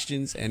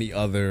questions? Any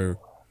other?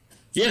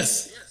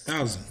 Yes,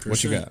 1,000%.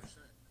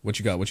 What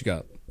you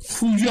got?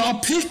 Who y'all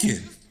picking?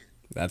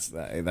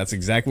 That's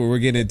exactly what we're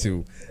getting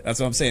into. That's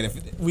what I'm saying.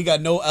 If we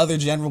got no other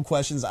general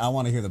questions, I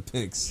want to hear the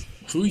picks.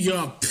 Who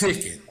y'all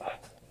picking?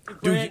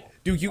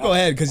 Duke, you go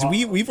ahead because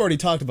we've already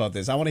talked about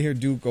this. I want to hear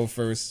Duke go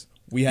first.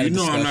 We had a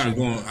discussion. I'm not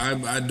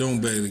going. I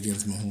don't bet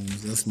against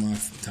Mahomes. That's my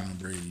Tom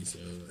Brady. So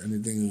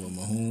anything with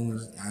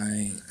Mahomes,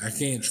 I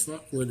can't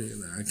fuck with it.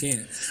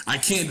 I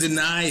can't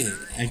deny it.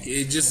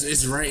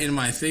 It's right in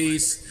my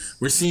face.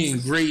 We're seeing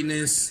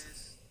greatness.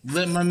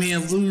 let my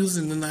man lose,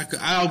 and then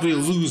I'll be a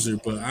loser,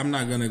 but I'm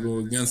not gonna go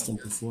against him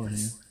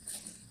beforehand.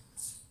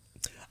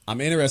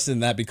 I'm interested in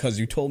that because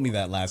you told me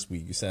that last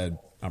week. You said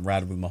I'm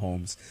riding with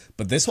Mahomes,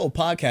 but this whole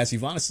podcast,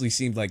 you've honestly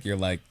seemed like you're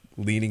like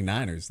leaning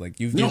Niners. Like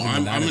you've No,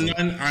 given the I'm a Niners.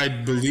 Niner. I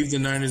believe the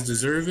Niners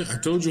deserve it. I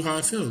told you how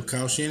I feel.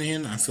 Kyle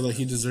Shanahan, I feel like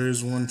he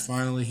deserves one.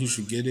 Finally, he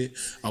should get it.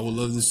 I would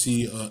love to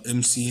see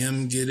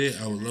MCM get it.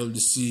 I would love to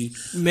see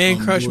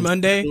Man Crush George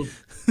Monday. Kittle.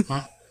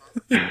 Huh?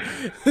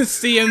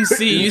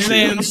 CMC. You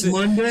say MC.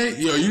 Monday?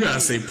 Yo, you gotta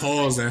say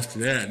pause after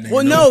that. Nigga.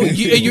 Well, no,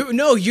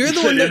 you're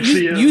the one that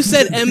MCM. you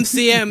said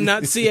MCM,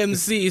 not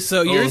CMC.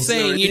 So you're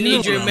saying sorry. you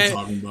need know your what I'm man.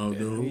 talking about,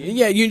 dude.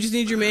 Yeah, you just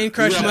need your Man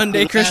Crush Yeah,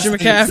 Monday, Christian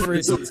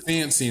McCaffrey. So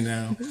fancy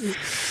now.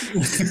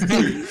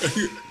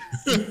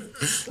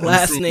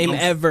 Last name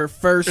ever,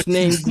 first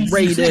name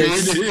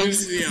greatest.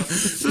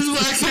 This is why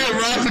I can't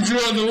rap with you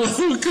on the low,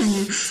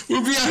 because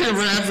we'll be out here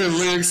rapping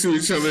lyrics to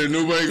each other and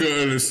nobody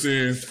gonna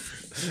understand.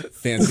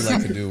 Fancy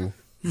like to do.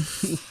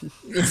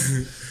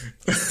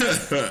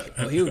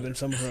 Oh, he would have been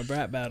some of our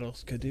rap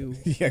battles. Could do.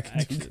 Yeah,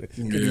 could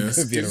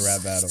Yes. be in a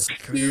rap battle.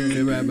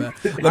 Rap battle.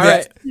 All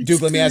right, Duke.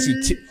 Let me ask you,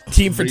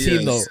 team for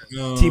team Yes.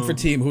 though. Team for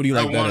team, who do you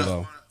like better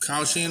though?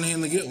 Kyle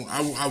Shanahan to get one.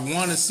 I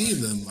want to see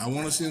them. I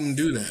want to see them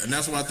do that, and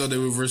that's why I thought they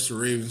would versus the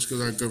Ravens,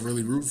 because I could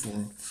really root for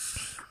them.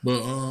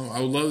 But I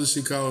would love to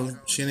see Kyle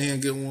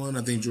Shanahan get one.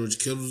 I think George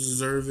Kittle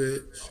deserve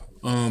it.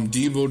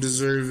 Debo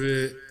deserve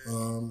it.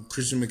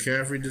 Christian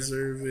McCaffrey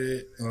deserve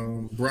it.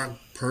 Brock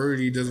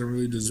Purdy doesn't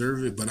really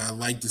deserve it, but I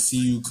like to see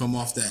you come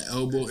off that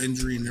elbow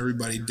injury and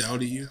everybody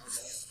doubted you.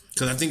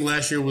 Because I think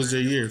last year was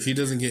their year. If he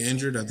doesn't get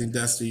injured, I think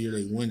that's the year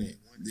they win it.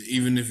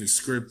 Even if it's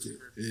scripted,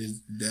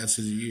 that's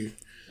his year.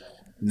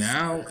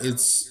 Now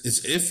it's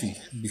iffy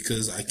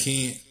because I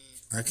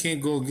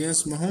can't go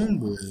against my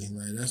homeboy.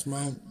 Like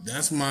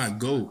that's my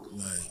GOAT.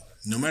 Like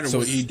no matter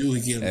what he do,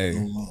 he can't go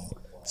wrong.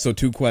 So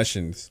 2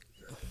 questions.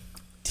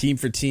 Team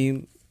for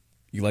team,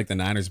 you like the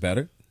Niners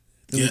better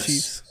than the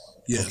Chiefs?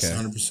 Yes, Okay.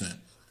 100%.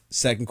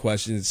 Second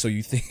question, so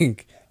you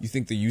think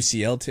the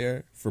UCL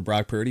tear for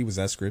Brock Purdy, was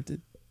that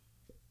scripted?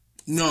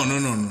 No.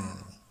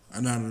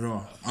 Not at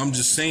all. I'm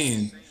just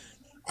saying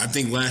I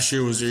think last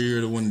year was their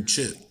year to win the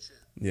chip.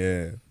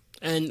 Yeah.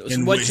 And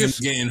And what's with your him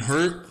getting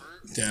hurt,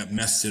 that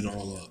messed it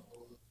all up.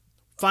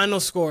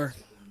 final score?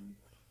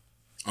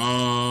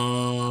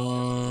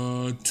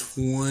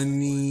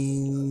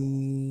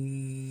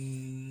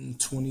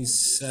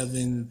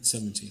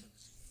 27-17.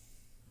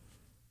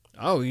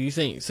 Oh, you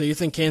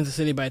think Kansas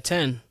City by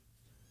 10?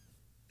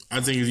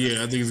 I think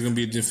it's gonna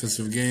be a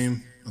defensive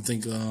game. I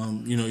think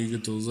you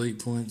get those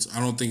late points. I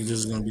don't think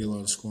there's gonna be a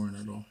lot of scoring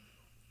at all.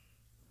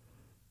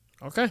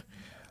 Okay.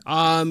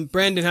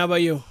 Brandon, how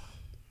about you?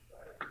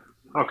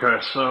 Okay,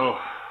 so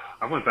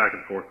I went back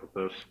and forth with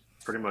this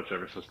pretty much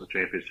ever since the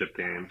championship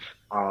games.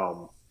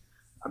 I've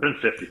been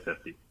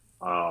 50-50.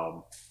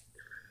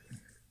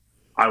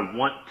 I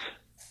want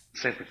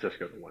San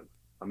Francisco to win.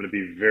 I'm going to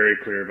be very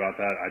clear about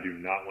that. I do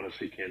not want to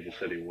see Kansas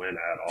City win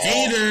at all.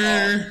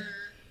 Hater!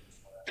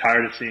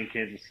 Tired of seeing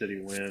Kansas City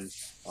win.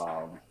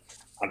 I'm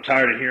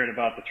tired of hearing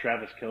about the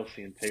Travis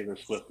Kelce and Taylor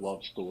Swift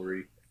love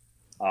story.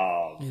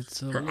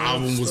 It's a Her love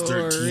album was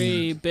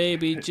story, 13.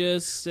 baby.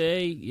 Just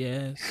say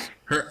yes.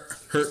 Her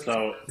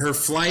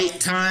flight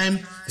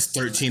time is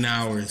 13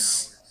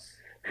 hours.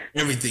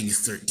 Everything is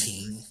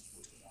 13.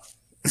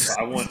 So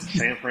I want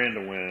San Fran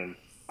to win.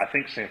 I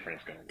think San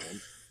Fran's going to win.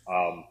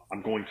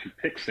 I'm going to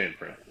pick San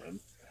Fran to win.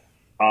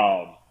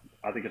 I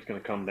think it's going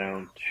to come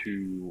down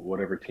to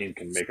whatever team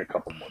can make a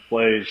couple more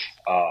plays.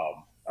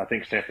 I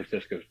think San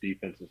Francisco's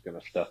defense is going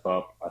to step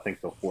up. I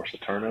think they'll force a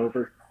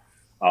turnover.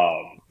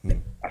 I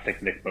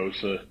think Nick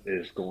Bosa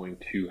is going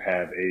to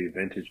have a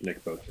vintage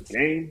Nick Bosa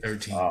game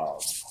 13.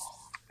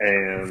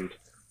 and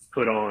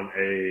put on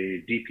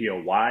a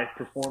DPOY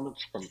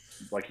performance from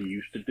like he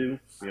used to do,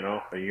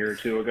 a year or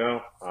two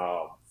ago.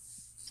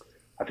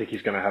 I think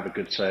he's going to have a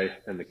good say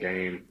in the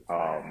game.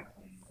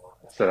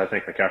 So I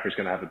think McCaffrey's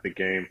going to have a big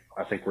game.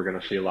 I think we're going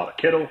to see a lot of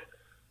Kittle.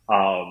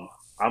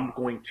 I'm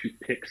going to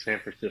pick San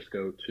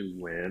Francisco to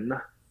win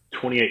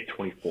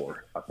 28-24.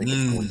 I think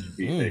it's going to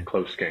be a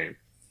close game.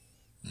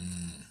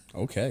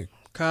 Okay.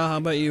 Kyle, how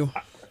about you?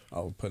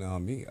 I'll put it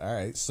on me. All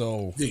right.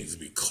 So I think it's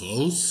gonna be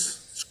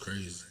close. It's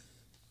crazy.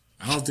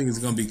 I don't think it's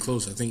gonna be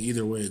close. I think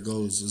either way it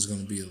goes, it's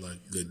gonna be a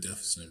good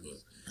deficit. But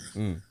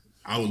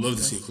I would love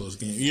to see a close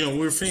game.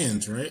 We're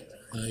fans, right?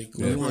 We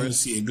want to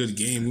see a good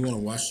game. We want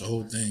to watch the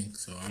whole thing.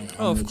 So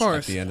Of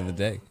course. at the end of the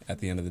day.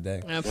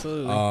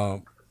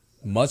 Absolutely.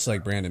 Much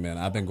like Brandon, man,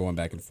 I've been going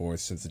back and forth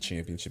since the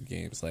championship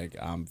games.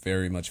 I'm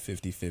very much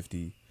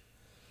 50-50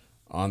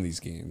 on these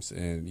games.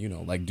 And,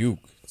 like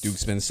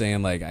Duke's been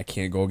saying, I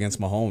can't go against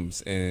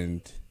Mahomes.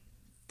 And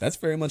that's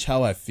very much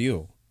how I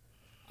feel.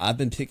 I've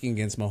been picking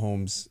against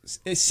Mahomes.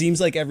 It seems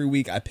like every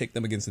week I pick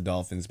them against the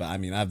Dolphins, but I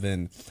mean I've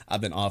been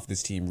off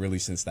this team really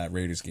since that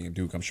Raiders game.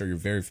 Duke, I'm sure you're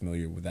very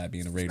familiar with that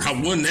being a Raiders. I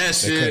game. won that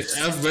shit.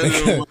 That's better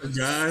than one,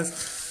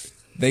 guys.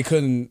 They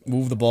couldn't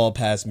move the ball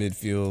past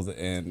midfield,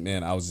 and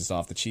man, I was just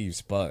off the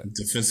Chiefs. But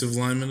Defensive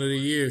lineman of the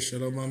year.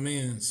 Shut up, my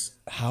mans.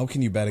 how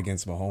can you bet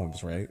against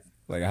Mahomes, right?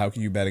 Like, how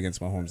can you bet against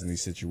Mahomes in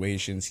these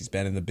situations? He's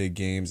been in the big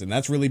games, and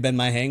that's really been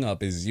my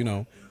hang-up is,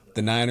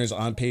 the Niners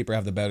on paper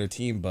have the better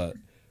team, but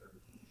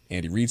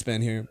Andy Reid's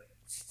been here.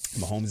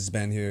 Mahomes has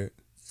been here.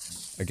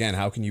 Again,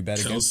 how can you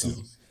bet against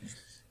them?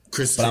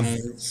 Chris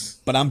Jones.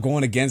 But I'm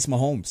going against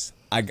Mahomes.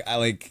 I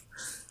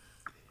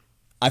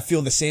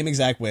feel the same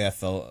exact way I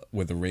felt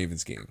with the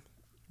Ravens game.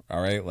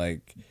 All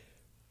right?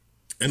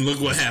 And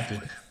look what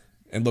happened.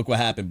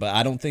 But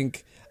I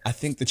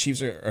think the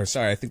Chiefs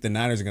I think the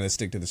Niners are going to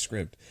stick to the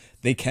script.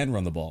 They can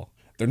run the ball.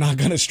 They're not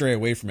going to stray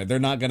away from it. They're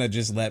not going to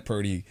just let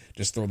Purdy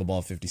just throw the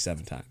ball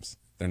 57 times.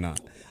 They're not.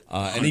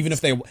 And even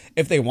if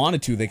they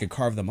wanted to, they could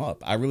carve them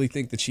up. I really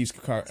think the Chiefs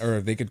could I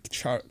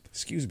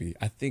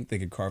think they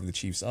could carve the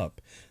Chiefs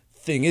up.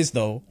 Thing is,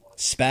 though,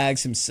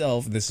 Spags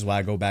himself, this is why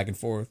I go back and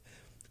forth,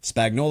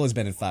 Spagnola's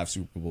been in 5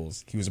 Super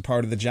Bowls. He was a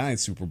part of the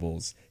Giants Super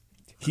Bowls.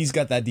 He's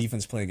got that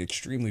defense playing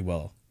extremely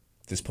well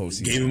this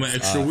postseason. Gave him an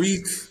extra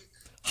week.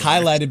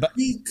 Highlighted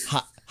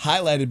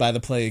by the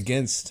play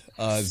against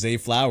Zay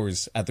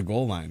Flowers at the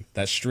goal line.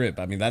 That strip.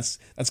 I mean, that's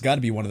got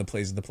to be one of the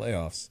plays of the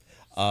playoffs.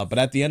 But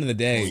at the end of the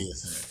day,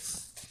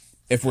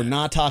 if we're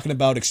not talking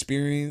about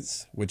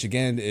experience, which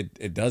again,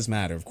 it does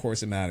matter. Of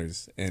course it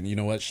matters. And you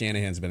know what?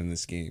 Shanahan's been in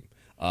this game.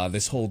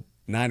 This whole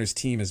Niners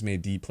team has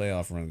made deep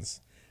playoff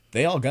runs.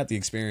 They all got the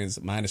experience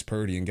minus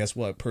Purdy. And guess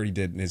what? Purdy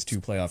did in his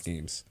 2 playoff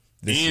games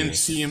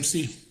this year.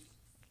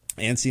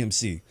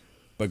 CMC.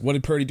 But what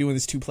did Purdy do in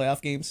his 2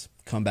 playoff games?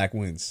 Comeback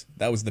wins.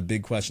 That was the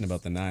big question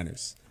about the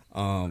Niners.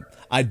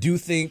 I do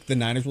think the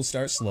Niners will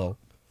start slow.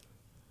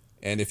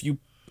 And if you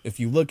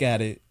look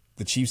at it,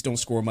 the Chiefs don't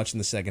score much in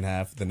the second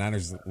half. The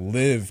Niners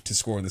live to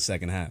score in the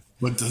second half.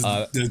 But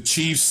the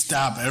Chiefs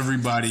stop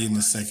everybody in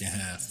the second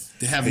half.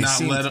 They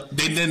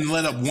didn't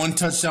let up 1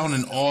 touchdown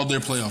in all their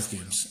playoff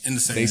games in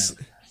the second half.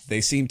 They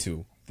seem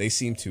to.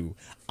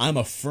 I'm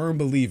a firm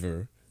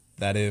believer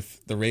that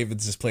if the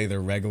Ravens just play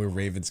their regular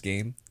Ravens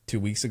game 2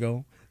 weeks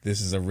ago,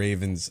 this is a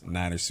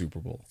Ravens-Niners Super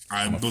Bowl.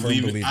 I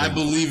believe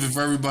if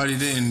everybody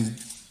didn't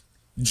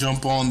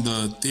jump on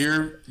the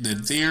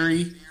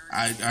theory,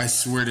 I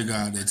swear to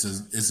God, it's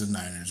a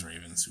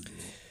Niners-Ravens Super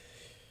Bowl.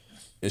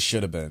 It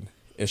should have been.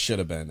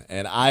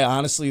 And I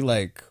honestly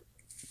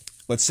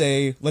let's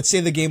say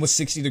the game was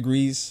 60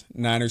 degrees,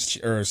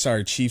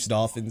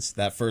 Chiefs-Dolphins,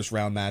 that first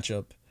round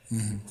matchup.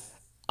 Mm-hmm.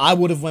 I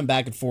would have went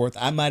back and forth.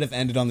 I might have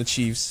ended on the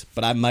Chiefs,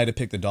 but I might have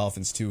picked the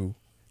Dolphins too.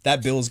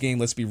 That Bills game,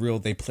 let's be real,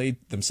 they played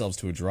themselves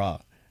to a draw.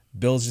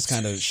 Bills just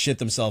kind of shit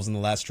themselves in the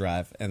last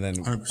drive, and then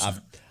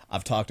 100%.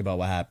 I've talked about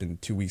what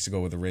happened 2 weeks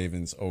ago with the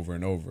Ravens over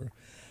and over.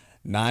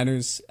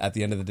 Niners, at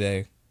the end of the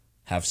day,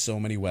 have so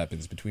many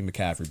weapons between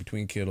McCaffrey,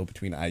 between Kittle,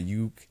 between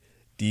Ayuk,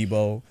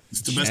 Debo,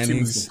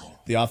 Jennings,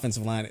 the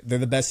offensive line. They're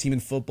the best team in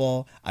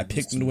football. I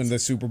picked them to win the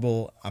Super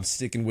Bowl. I'm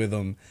sticking with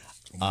them.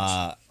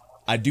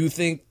 I do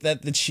think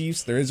that the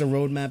Chiefs, there is a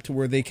roadmap to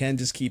where they can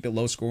just keep it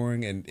low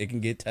scoring and it can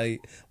get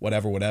tight,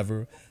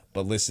 whatever.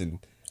 But listen,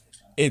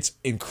 it's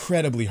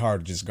incredibly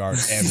hard to just guard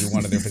every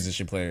one of their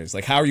position players.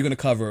 How are you going to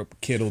cover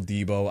Kittle,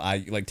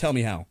 Debo? Tell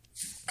me how.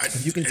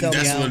 You can tell me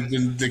how.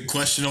 That's the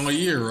question all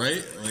year,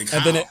 right?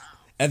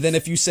 And then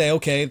if you say,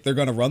 okay, they're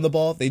going to run the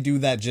ball, they do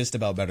that just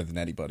about better than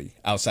anybody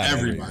outside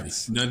everybody. Of the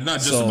Ravens.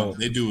 Not just about.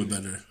 They do it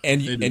better.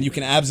 And you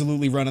can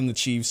absolutely run on the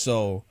Chiefs.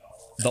 So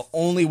the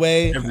only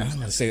way, I don't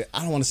want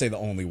to say the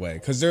only way,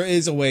 because there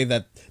is a way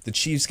that the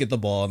Chiefs get the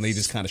ball and they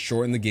just kind of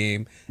shorten the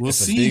game. We'll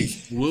see.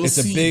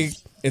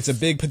 It's a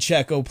big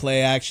Pacheco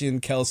play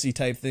action, Kelsey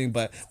type thing.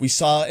 But we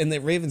saw in the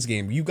Ravens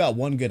game, you got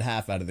 1 good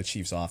half out of the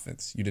Chiefs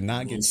offense. You did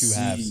not get 2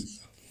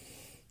 halves.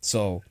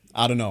 So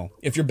I don't know.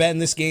 If you're betting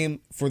this game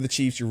for the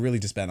Chiefs, you're really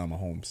just betting on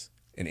Mahomes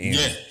and Andy.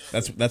 Yeah.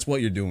 That's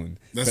what you're doing.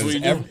 That's what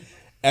you're doing.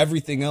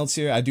 Everything else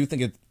here, I do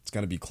think it's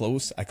going to be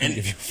close. I couldn't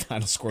give you a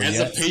final score yet. As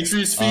a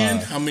Patriots fan,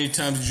 how many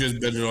times did you just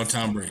bet it on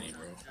Tom Brady, bro?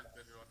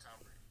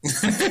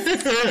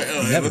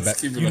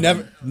 You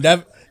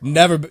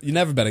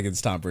never bet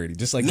against Tom Brady.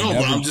 Just like no,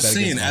 but I'm just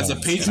saying, as a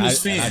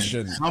Patriots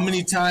fan, how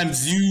many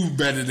times you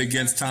betted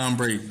against Tom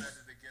Brady?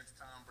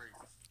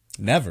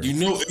 Never.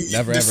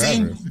 Never,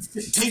 ever.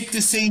 Take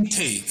the same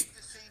take,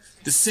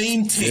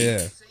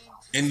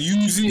 and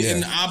use it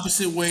in the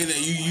opposite way that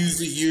you used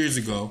it years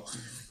ago.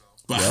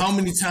 But how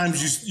many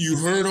times you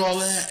heard all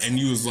that and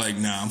you was like,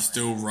 nah, I'm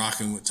still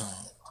rocking with Tom.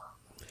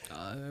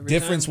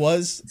 Difference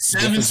was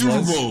 7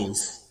 Super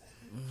Bowls.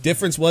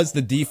 Difference was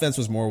the defense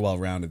was more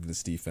well-rounded than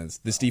this defense.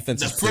 This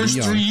defense is pretty young.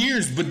 The first 3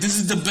 years, but this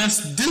is the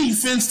best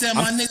defense that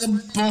my nigga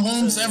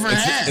Mahomes ever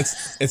had.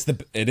 It's the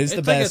best. It's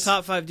like a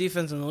top 5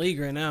 defense in the league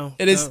right now.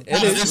 It is.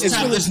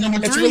 It's number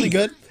 3. It's really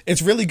good.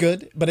 It's really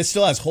good, but it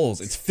still has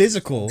holes. It's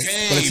physical,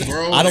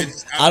 but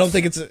I don't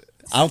think it's an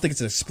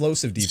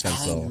explosive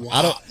defense though.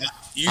 I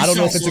don't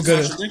know if it's a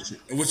good.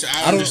 Which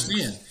I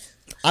understand.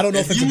 I don't know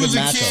if it's a good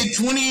matchup. If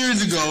you was a kid 20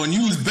 years ago and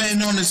you was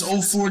betting on this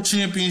 04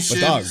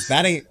 championship. But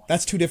dog,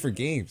 that's 2 different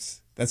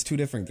games. That's 2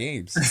 different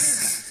games.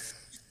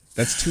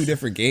 That's two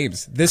different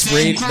games. This Same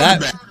Brady,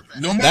 that quarterback.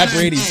 No matter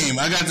Brady's the game,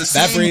 I got the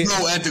same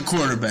bro at the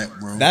quarterback,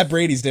 bro. that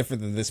Brady's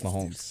different than this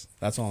Mahomes.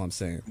 That's all I'm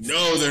saying.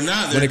 No, they're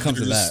not. When it comes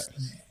to that,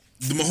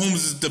 the Mahomes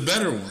is the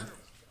better one.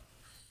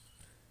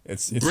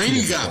 It's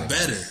Brady got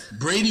better.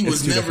 Brady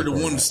was never the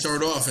one to quarterbacks.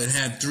 start off and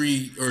had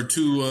 3 or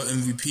 2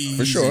 MVPs.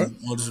 For sure. and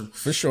all this.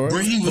 For sure.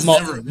 Brady was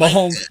But never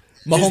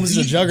Mahomes is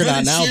a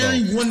juggernaut now, though.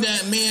 Vinatieri won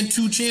that man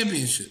 2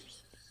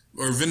 championships.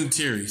 Or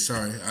Vinatieri,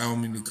 sorry. I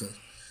don't mean to cut.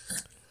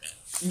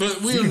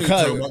 But we don't need to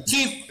talk about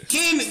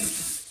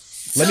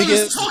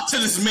talk to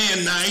this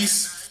man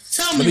nice.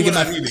 Tell me what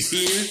I need to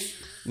hear.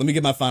 Let me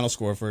get my final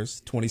score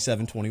first.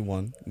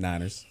 27-21,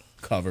 Niners.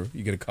 Cover.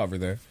 You get a cover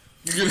there.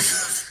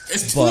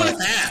 It's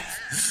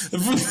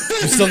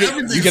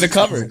 2.5. You get a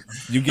cover.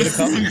 You get a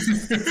cover.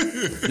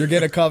 You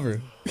get a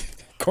cover.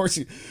 Of course,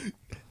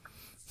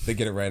 they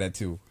get it right at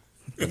 2.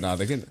 But no,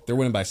 they're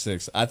winning by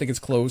 6. I think it's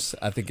close.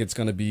 I think it's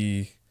going to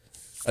be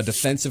a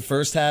defensive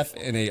first half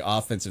and a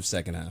offensive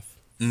second half.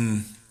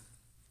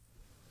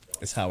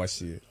 It's how I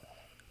see it.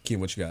 Keem,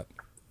 what you got?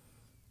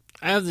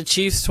 I have the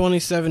Chiefs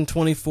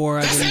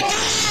 27-24.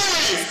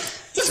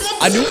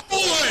 I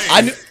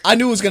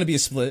knew it was gonna be a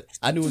split.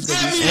 I knew it was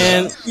gonna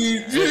be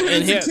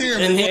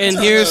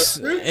a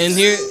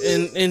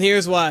split. And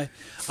here's why.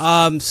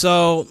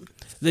 So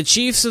the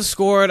Chiefs have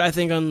scored, I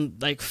think, on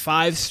like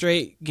 5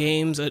 straight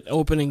games at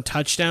opening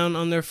touchdown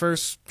on their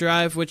first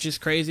drive, which is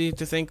crazy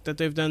to think that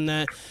they've done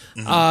that.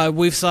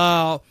 We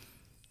saw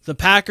the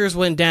Packers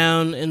went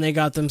down and they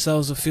got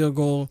themselves a field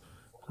goal.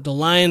 The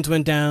Lions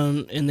went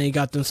down and they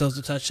got themselves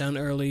a touchdown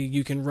early.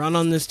 You can run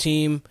on this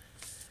team.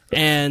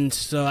 And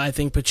so I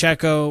think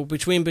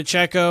between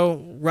Pacheco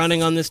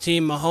running on this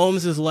team,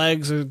 Mahomes'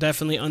 legs are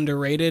definitely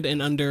underrated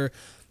and I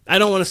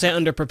don't want to say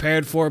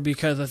underprepared for,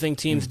 because I think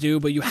teams do,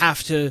 but you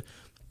have to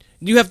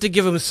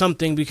give him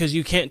something because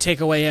you can't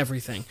take away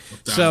everything.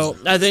 So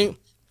I think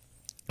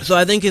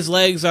his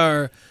legs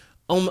are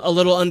a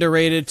little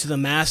underrated to the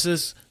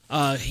masses.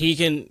 He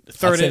can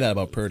I'd say that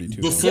about Purdy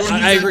too. Before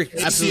I agree.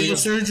 Absolutely.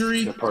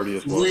 Surgery,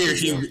 where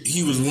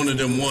he was one of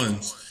them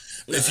ones.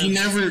 If he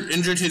never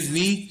injured his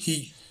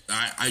knee,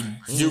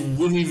 there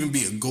wouldn't even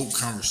be a GOAT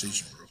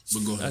conversation, bro.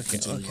 But go ahead.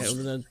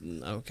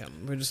 Okay.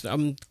 We're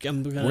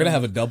gonna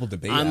have a double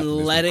debate.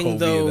 I'm letting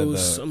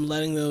those go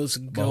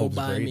Mahomes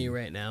by Brady. me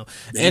right now.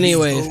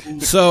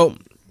 Anyways, so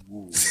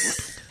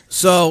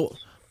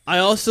I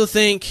also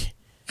think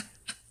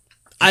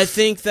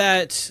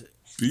that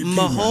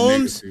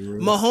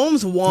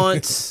Mahomes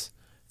wants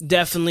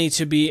definitely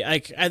to be,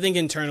 like, I think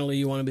internally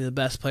you want to be the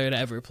best player to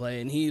ever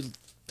play, and he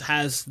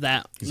has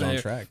that. He's on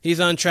track. He's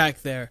on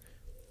track there.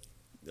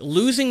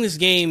 Losing this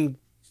game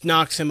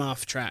knocks him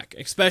off track,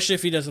 especially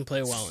if he doesn't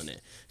play well in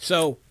it.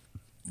 So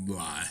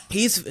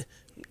he's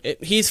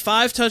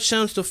 5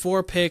 touchdowns to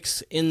 4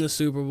 picks in the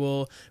Super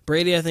Bowl.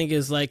 Brady, I think,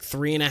 is like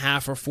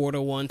 3.5 or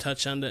 4-1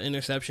 touchdown to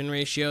interception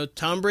ratio.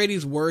 Tom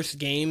Brady's worst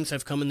games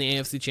have come in the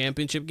AFC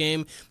Championship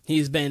game.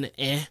 He's been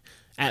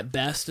at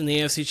best in the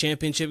AFC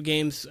Championship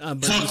games,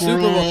 but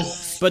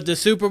the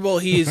Super Bowl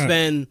he's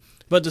been.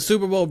 But the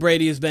Super Bowl,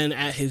 Brady has been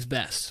at his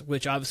best,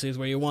 which obviously is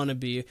where you want to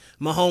be.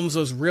 Mahomes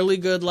was really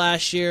good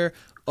last year,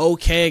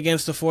 okay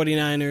against the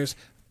 49ers,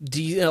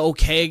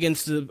 okay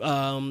against the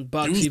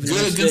Bucks. He was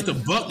good against the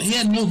Bucks. He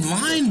had no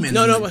linemen.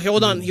 No,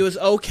 hold on. He was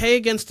okay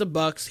against the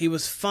Bucks. He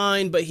was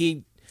fine, but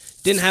he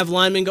didn't have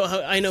linemen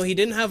I know he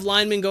didn't have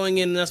linemen going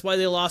in, and that's why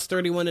they lost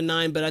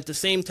 31-9. But at the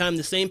same time,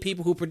 the same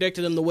people who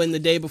predicted them to win the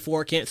day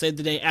before can't say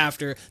the day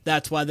after.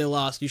 That's why they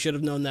lost. You should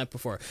have known that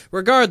before.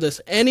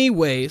 Regardless,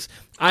 anyways,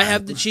 I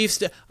have the Chiefs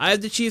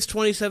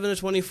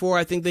 27-24.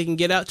 I think they can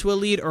get out to a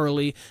lead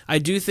early. I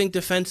do think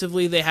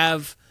defensively they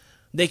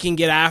can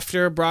get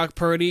after Brock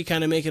Purdy,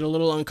 kind of make it a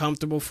little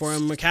uncomfortable for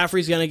him.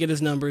 McCaffrey's going to get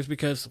his numbers,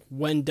 because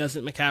when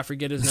doesn't McCaffrey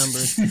get his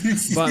numbers?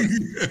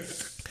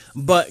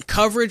 But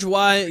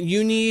coverage-wise,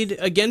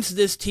 against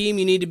this team,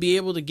 you need to be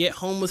able to get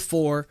home with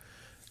 4.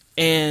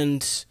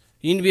 And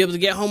you need to be able to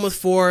get home with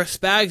 4.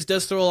 Spags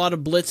does throw a lot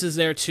of blitzes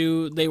there,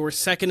 too. They were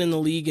second in the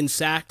league in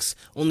sacks,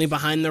 only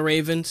behind the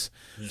Ravens.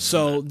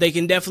 So they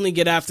can definitely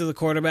get after the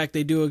quarterback.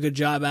 They do a good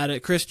job at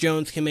it. Chris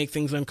Jones can make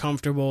things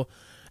uncomfortable.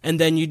 And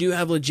then you do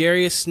have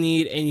L'Jarius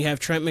Sneed and you have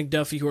Trent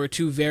McDuffie, who are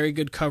 2 very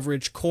good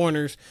coverage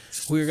corners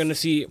who you're going to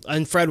see,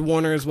 and Fred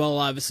Warner as well,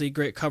 obviously,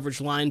 great coverage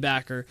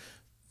linebacker.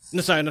 No,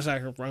 sorry,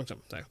 wrong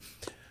time. Sorry.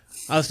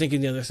 I was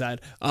thinking the other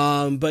side.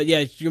 But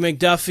yeah, you're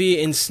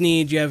McDuffie and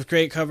Sneed. You have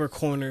great cover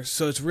corners.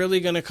 So it's really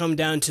going to come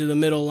down to the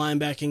middle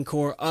linebacking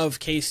core of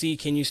KC.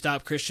 Can you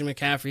stop Christian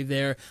McCaffrey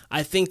there?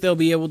 I think they'll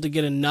be able to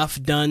get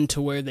enough done to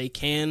where they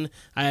can.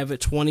 I have it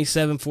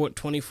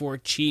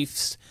 27-24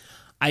 Chiefs.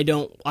 I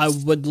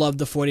would love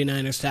the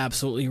 49ers to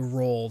absolutely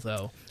roll,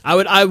 though.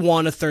 I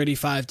want a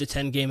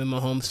 35-10 game in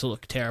Mahomes to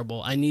look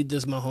terrible. I need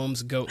this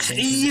Mahomes GOAT thing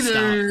to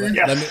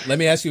stop. Let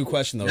me ask you a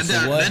question, though.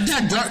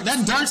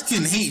 That dark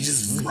skin hate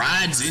just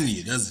rides in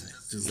you, doesn't it?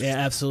 Yeah,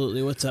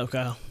 absolutely. What's up,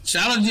 Kyle?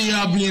 Shout out to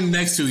y'all being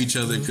next to each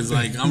other, because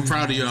I'm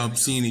proud of y'all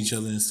seeing each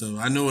other and stuff.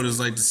 I know what it's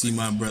like to see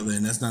my brother,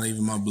 and that's not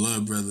even my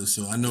blood brother,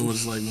 so I know what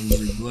it's like when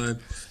we blood.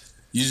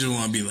 You just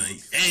want to be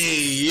like,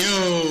 hey,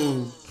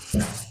 yo,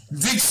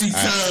 Dixie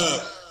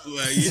Cup.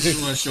 Like, you just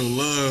want to show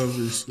love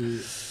and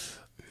shit.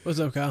 What's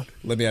up, Kyle?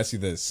 Let me ask you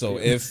this. So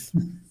if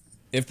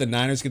the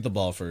Niners get the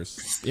ball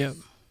first Yep.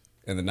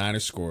 and the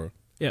Niners score.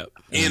 Yep.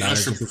 And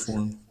Usher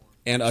perform.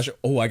 And Usher.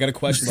 Oh, I got a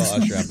question about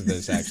Usher after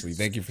this, actually.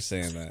 Thank you for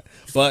saying that.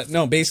 But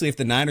no, basically, if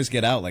the Niners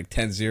get out like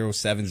 10-0,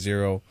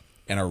 7-0,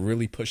 and are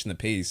really pushing the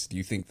pace, do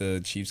you think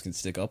the Chiefs can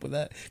stick up with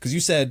that? Because you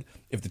said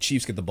if the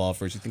Chiefs get the ball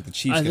first, you think the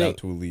Chiefs get out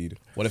to a lead.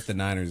 What if the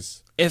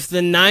Niners... If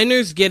the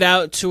Niners get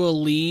out to a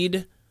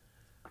lead,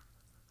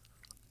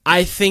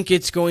 I think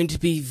it's going to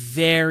be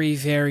very,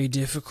 very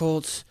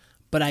difficult.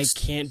 But I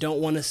don't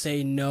want to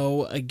say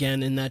no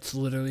again, and that's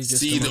literally just...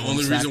 See, the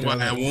only reason why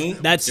I won't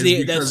is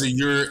because of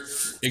your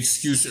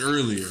excuse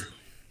earlier.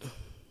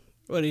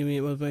 What do you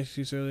mean? What was my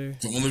excuse earlier?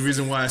 The only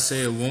reason why I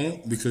say it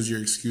won't, because your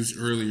excuse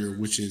earlier,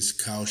 which is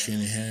Kyle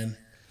Shanahan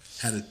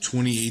had a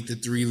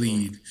 28-3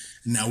 lead.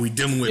 Now we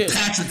dealing with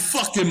Patrick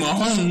fucking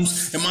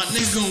Mahomes, and my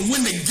nigga's gonna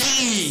win the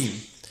game.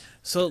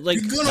 So,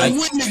 like, you're gonna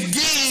win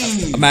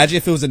the game. Imagine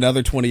if it was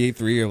another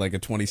 28-3 or like a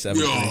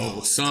 27-3.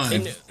 Yo,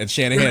 son. And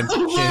Shanahan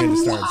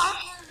just starts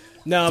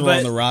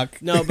throwing the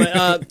rock. No, but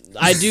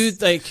I do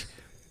like.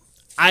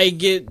 I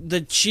get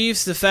the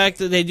Chiefs, the fact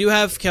that they do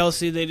have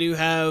Kelsey, they do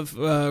have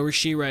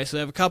Rashee Rice, they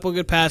have a couple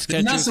good pass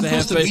catchers. Not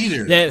supposed to be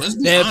there.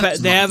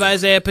 They have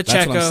Isaiah Pacheco.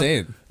 That's what I'm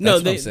saying. No, I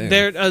was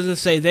gonna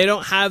say they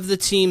don't have the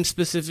team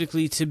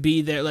specifically to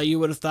be there like you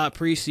would have thought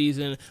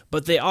preseason,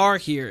 but they are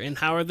here. And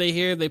how are they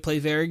here? They play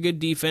very good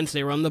defense.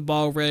 They run the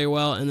ball very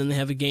well, and then they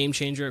have a game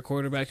changer at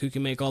quarterback who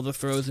can make all the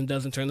throws and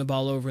doesn't turn the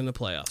ball over in the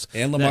playoffs.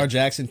 And Lamar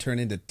Jackson turned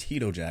into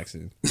Tito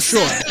Jackson.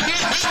 Sure.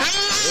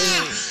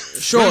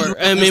 Sure.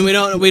 I mean, we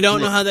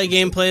don't know how that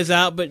game plays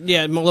out, but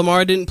yeah,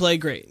 Lamar didn't play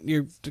great.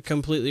 You're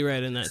completely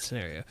right in that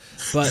scenario.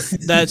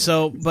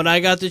 But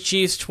I got the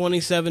Chiefs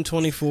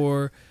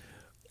 27-24.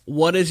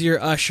 What is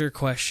your Usher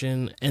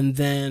question? And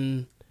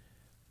then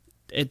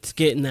it's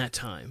getting that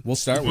time. We'll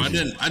start with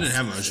you. I didn't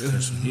have an Usher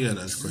question. He had an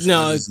Usher question.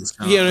 No,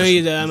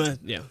 you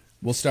did.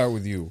 We'll start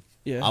with you.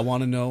 Yeah. I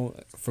want to know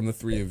from the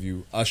three of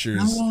you,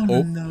 Usher's. I want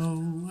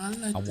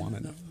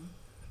to know.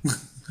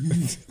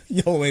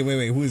 Yo,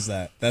 wait. Who is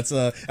that? That's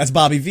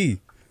Bobby V.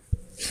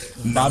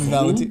 Bobby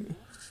Valentino.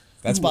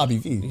 That's Bobby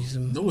V.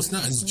 No, it's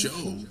not. It's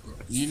Joe.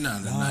 You're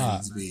not a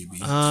 90s baby.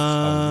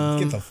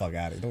 Get the fuck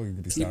out of here. Don't even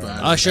get me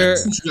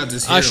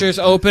started. Usher's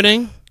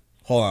opening.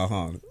 Hold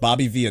on.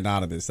 Bobby V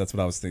Anonymous. That's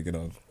what I was thinking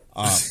of.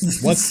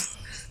 What's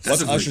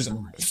Usher's?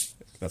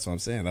 That's what I'm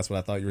saying. That's what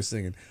I thought you were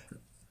singing.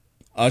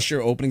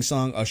 Usher opening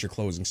song, Usher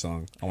closing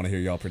song. I want to hear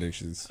y'all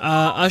predictions.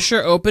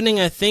 Usher opening,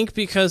 I think,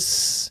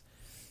 because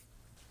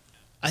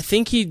I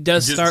think he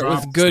does start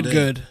with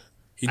good.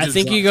 I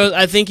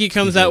think he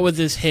comes out with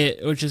his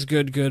hit, which is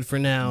good for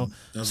now.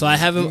 So I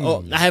have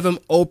him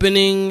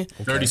opening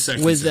 30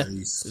 seconds with at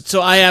least.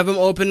 So I have him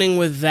opening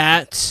with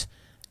that,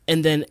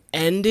 and then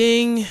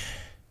ending.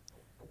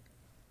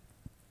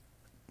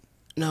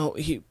 I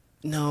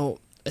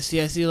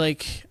see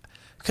like,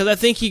 because I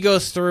think he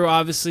goes through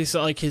obviously.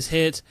 So like his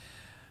hit.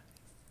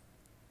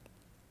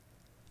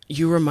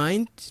 You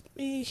remind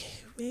me.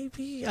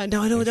 Maybe I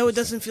know that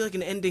doesn't feel like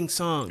an ending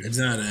song. It's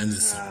not an ending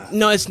song.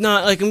 No, it's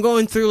not. Like I'm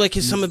going through like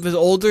some of his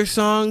older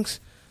songs.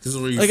 This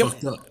is where you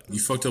fucked up. You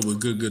fucked up with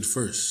good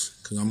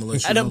first. Because I'm gonna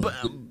let you know.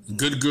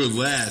 Good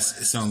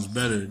last. It sounds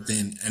better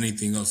than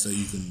anything else that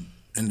you can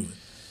end with.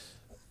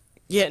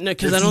 Yeah, no,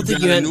 because I don't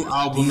think you had.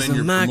 These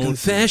are my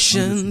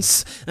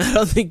confessions. I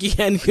don't think you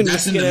had.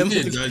 That's in the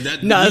mid.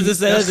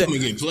 That's gonna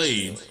get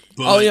played.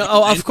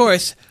 Of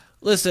course.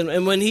 Listen,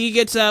 and when he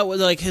gets out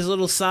with like his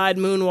little side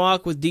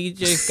moonwalk with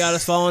DJ Got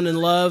Us Falling in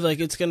Love, like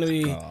it's gonna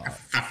be.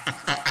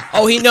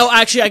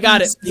 Actually, I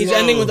got it. He's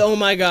ending with Oh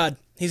My God.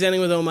 Oh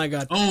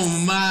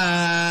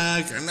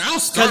my God. I'll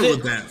start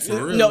with that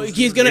for real. No,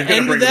 he's gonna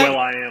end with that. Will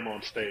I Am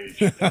on stage.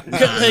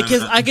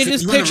 Because I could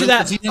just picture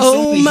that.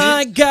 Oh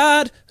my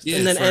God.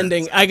 And then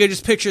ending. I could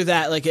just picture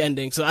that like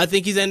ending. So I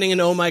think he's ending in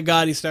Oh My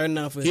God. He's starting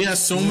off with. He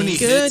has so many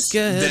hits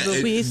that I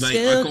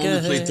can only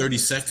play 30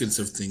 seconds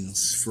of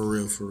things for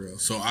real.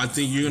 So I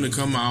think you're gonna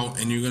come out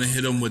and you're gonna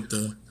hit him with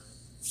the.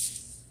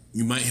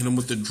 You might hit him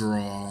with the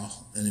draw,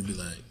 and it'd be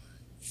like.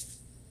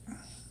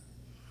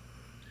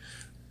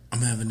 I'm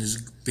having this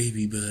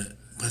baby, but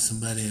by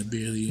somebody I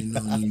barely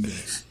know.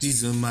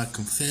 These are my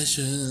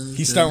confessions.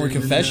 He's starting with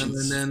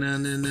confessions. And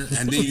then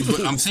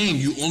but I'm saying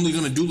you only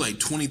going to do like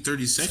 20,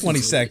 30 seconds. 20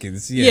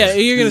 seconds, yeah. Yeah,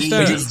 you're going to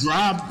start. You just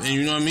drop, and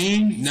you know what I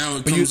mean? Now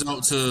it comes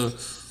out to,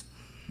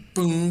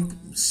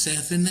 boom,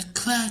 7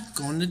 o'clock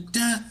on the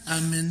dot.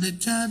 I'm in the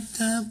drop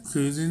top,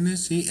 cruising the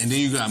sea. And then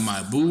you got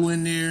my boo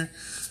in there.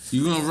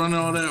 You're going to run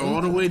all that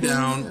all the way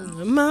down.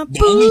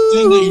 The only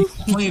thing that you're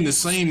playing the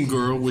same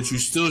girl, which you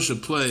still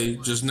should play,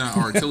 just not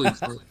R. Kelly.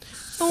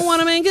 I want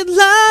to make good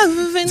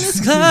love in this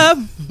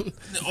club.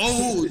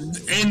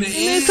 And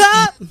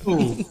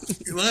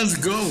let's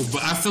go.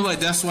 But I feel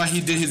like that's why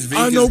he did his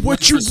Vegas. I know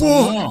what you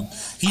want.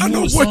 I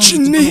know what you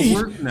need.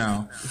 Work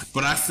now.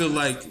 But I feel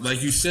like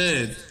you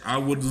said, I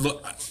would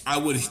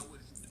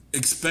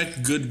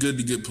expect good to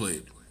get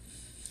played.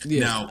 Yeah,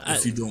 Now,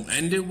 if you don't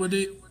end it with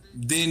it,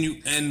 then you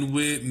end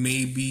with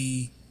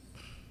maybe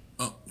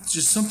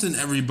just something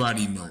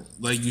everybody know.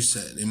 Like you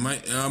said, it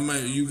might,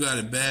 you got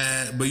it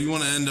bad, but you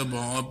want to end up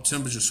on up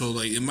temperature. So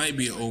like it might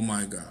be oh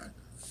my god.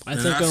 I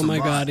And think that's oh a my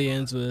vibe. god he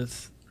ends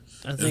with.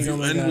 I If think oh you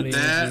my end god with he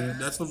ends that, with.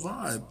 that's a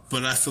vibe.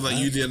 But I feel like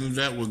you either end with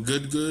that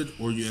with good,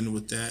 or you end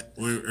with that.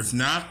 Or if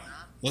not,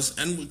 let's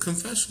end with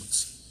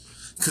confessions.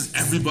 Because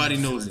everybody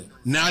knows it.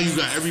 Now you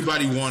got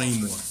everybody wanting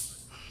more.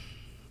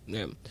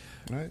 Yeah.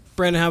 All right.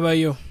 Brandon, how about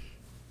you?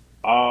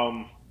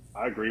 I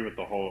agree with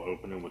the whole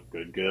opening with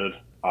good.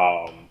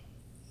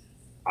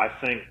 I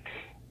think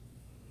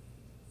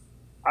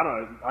I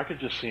don't know. I could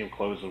just see him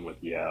closing with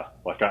yeah.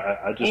 Like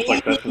I just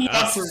like I forgot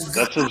that's his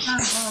about that.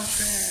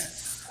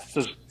 that's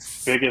his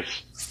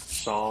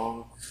biggest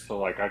song. So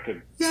like I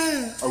could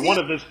Yeah. or one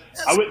of his.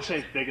 I wouldn't say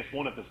his biggest.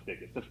 One of his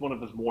biggest. It's one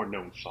of his more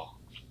known songs.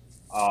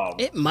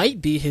 It might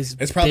be his.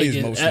 It's probably his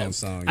biggest, most known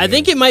song. I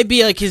think it might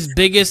be like his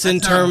biggest in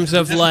terms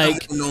of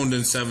like. More known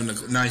than 7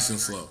 nice and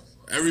slow.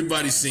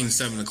 Everybody sings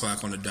 7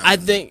 o'clock on the dot. I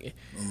think.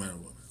 No matter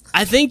what.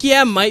 I think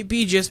might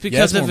be just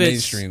because it's of more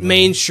its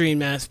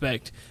mainstream,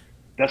 aspect.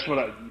 That's what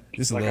I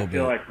Just a like. I little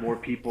feel bit. like more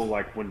people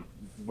like when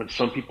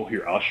some people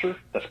hear Usher,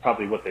 that's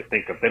probably what they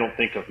think of. They don't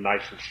think of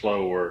Nice and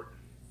Slow or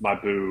My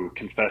Boo,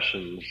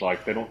 Confessions.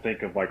 Like they don't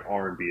think of like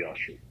R&B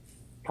Usher.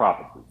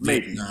 Probably,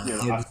 maybe. Nah, You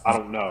know, I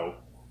don't know.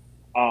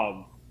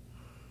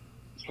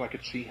 So I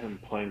could see him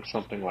playing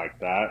something like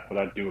that, but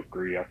I do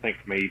agree. I think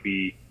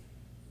maybe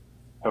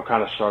he'll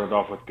kind of start it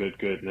off with good,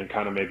 and then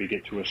kind of maybe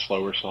get to his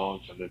slower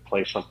songs, and then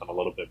play something a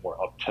little bit more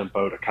up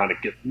tempo to kind of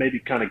get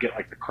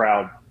like the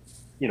crowd,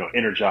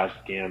 energized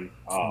again.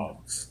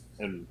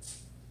 And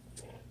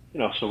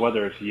so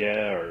whether it's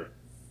yeah or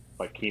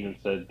like Keenan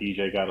said,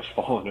 DJ got us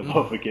falling in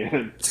love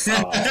again.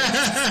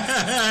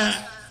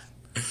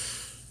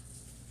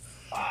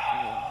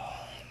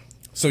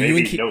 So you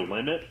Maybe and No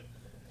Limit.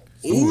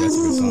 Ooh, that's a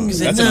good song.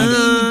 That's an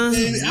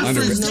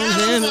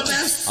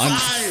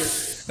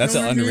That's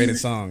an underrated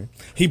song.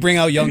 He bring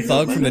out Young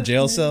Thug from the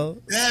jail cell.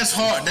 That's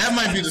hard. That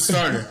might be the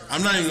starter.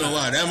 I'm not even gonna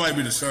lie. That might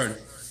be the starter.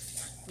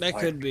 That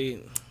could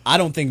be. I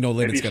don't think No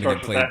Limit's Maybe gonna it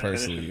get starts with played that and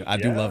personally. finishes I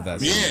with do yeah. love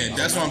that song. Yeah,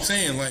 that's what I'm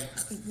saying. Like,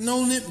 no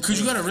limit, because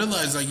you gotta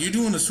realize, like, you're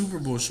doing a Super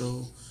Bowl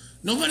show.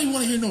 Nobody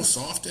want to hear no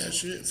soft ass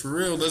shit. For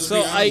real, let's be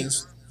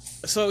honest.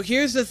 So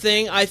here's the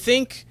thing. I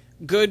think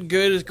Good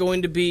is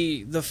going to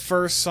be the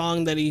first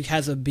song that he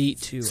has a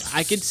beat to.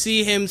 I could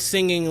see him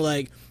singing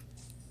like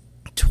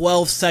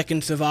 12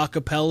 seconds of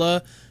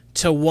acapella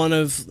to one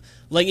of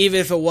like even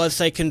if it was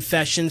like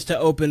Confessions to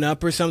open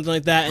up or something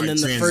like that, and Like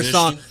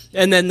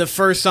then the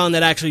first song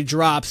that actually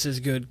drops is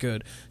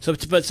Good. So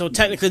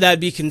technically that'd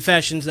be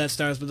Confessions that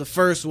starts, but the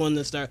first one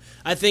that starts,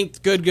 I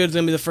think Good is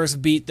gonna be the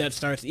first beat that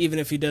starts, even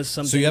if he does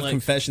something. So you have like,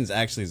 Confessions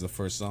actually as the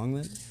first song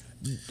then?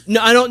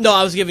 No, I don't know.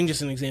 I was giving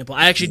just an example.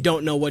 I actually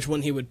don't know which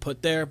one he would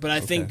put there, but I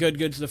think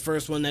Good's the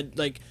first one that,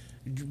 like,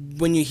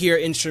 when you hear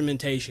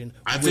instrumentation.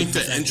 I think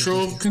the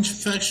intro of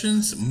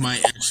Confessions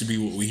might actually be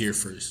what we hear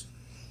first.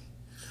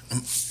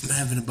 I'm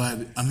having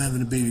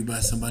a baby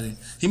by somebody.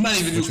 He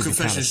might even do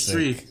Confessions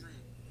 3.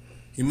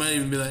 He might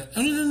even be like,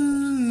 I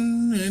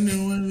know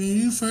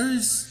you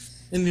first.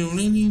 And no.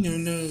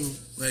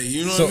 Like,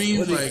 you know what I mean?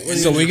 Like,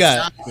 so we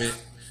got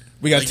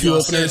like two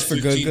openers for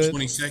 15, Good.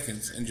 20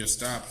 seconds and just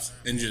stops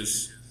and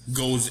just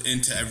goes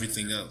into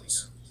everything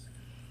else.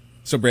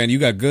 So Brandon, you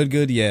got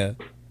Good, yeah.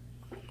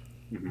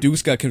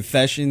 Deuce got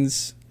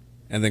Confessions,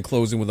 and then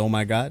closing with Oh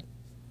My God.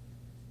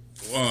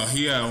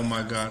 Yeah, Oh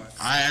My God.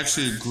 I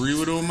actually agree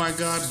with Oh My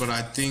God, but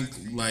I think,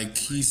 like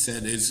he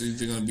said, it's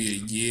either going to be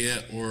a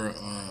yeah or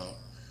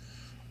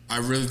I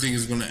really think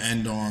it's going to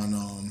end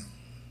on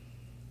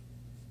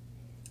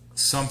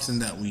something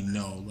that we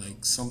know,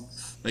 like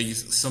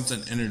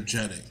something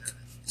energetic.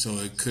 So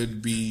it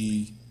could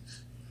be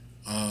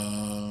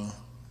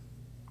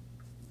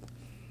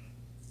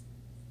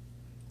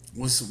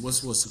what's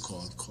it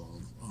called?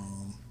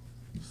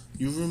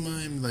 You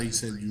remind me, like you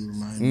said,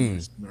 me,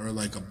 or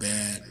like a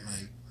bad,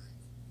 like,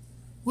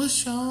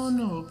 what y'all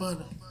know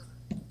about a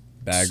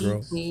Bad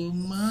Girl.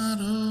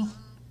 supermodel?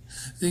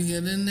 They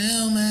get an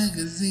Elle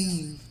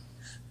magazine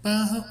by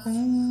her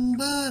own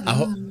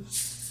body.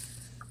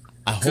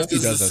 I hope he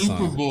does that Super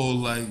song. Bowl,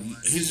 like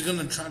he's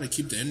gonna try to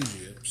keep the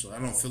energy up. So I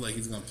don't feel like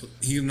he's not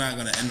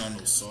gonna end on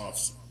those soft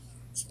songs.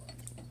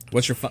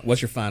 What's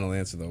your final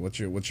answer though? What's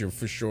your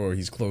for sure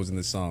he's closing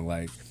the song?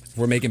 Like if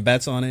we're making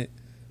bets on it.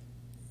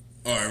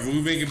 All right, if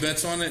we're making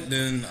bets on it,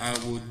 then I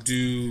will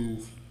do.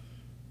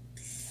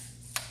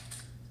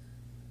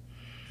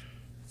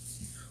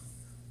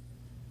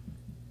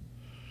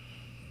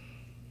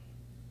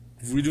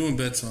 If we're doing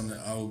bets on it,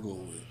 I'll go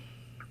with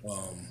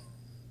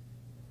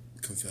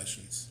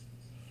Confessions.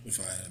 If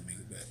I had to make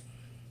a bet,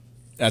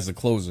 As a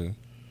closer.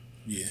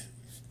 yeah,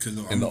 because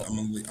I'm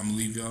gonna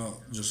leave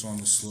y'all just on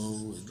the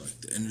slow.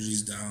 Like the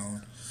energy's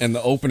down. And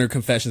the opener,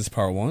 Confessions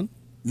Part 1?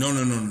 No.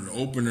 The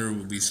opener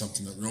would be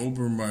something else. The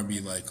opener might be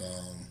like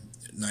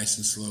Nice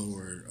and Slow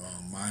or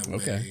My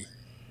Way.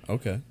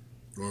 Okay.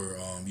 or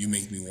You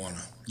Make Me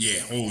Wanna.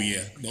 Yeah,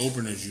 the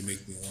openers You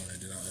Make Me Wanna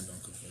did not end on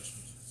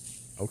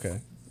Confessions. Okay.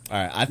 All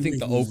right. I think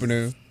the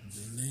opener.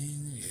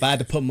 If I had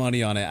to put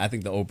money on it, I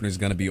think the opener is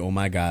gonna be Oh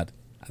My God.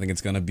 I think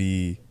it's gonna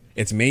be.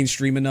 It's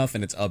mainstream enough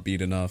and it's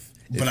upbeat enough.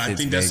 But I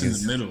think that's in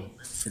the middle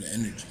for the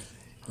energy.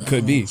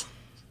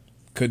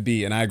 Could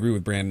be, and I agree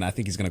with Brandon. I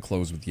think he's gonna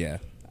close with Yeah.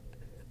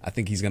 I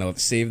think he's gonna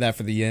save that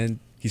for the end.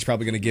 He's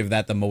probably gonna give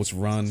that the most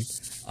run.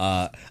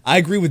 I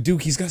agree with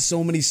Duke. He's got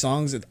so many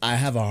songs that I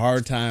have a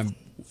hard time.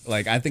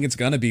 Like, I think it's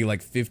gonna be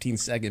like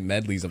 15-second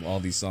medleys of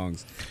all these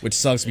songs, which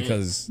sucks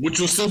because which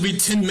will still be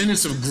 10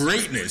 minutes of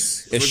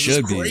greatness. It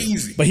should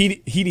be, but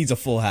he needs a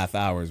full half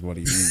hour is what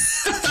he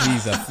needs. He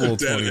needs a full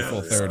 20,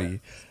 full 30.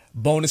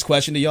 Bonus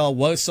question to y'all: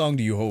 what song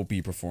do you hope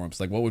he performs?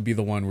 Like, what would be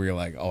the one where you're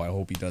like, oh, I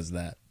hope he does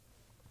that?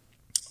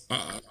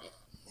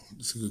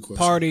 That's a good question.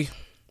 Party.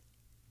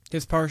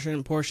 His portion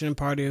and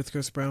Party with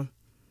Chris Brown.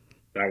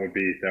 That would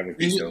be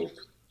dope.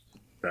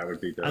 That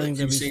would be dope. I think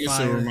that'd be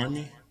fire. To remind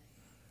me?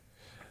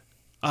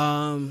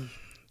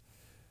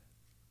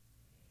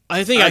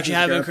 I think actually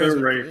having Chris.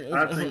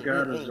 I think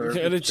I deserve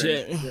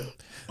it.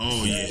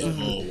 Oh yeah!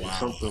 Oh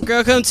wow!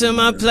 Girl, come to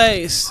my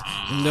place.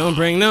 Don't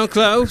bring no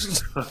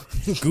clothes.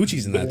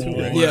 Gucci's in that too,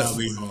 right? Yeah. That'll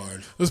be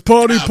hard. Let's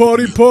party.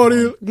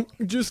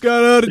 Just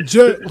got out of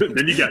jail.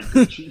 Then you got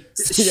Gucci.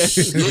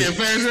 Yeah,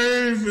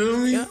 Pastor, feel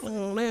me?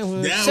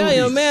 Tell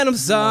your man I'm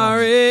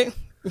sorry.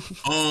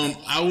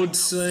 I would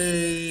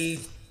say,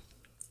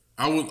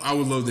 I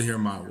would love to hear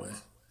My Way.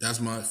 That's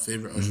my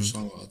favorite Usher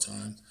song of all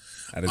time.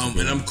 And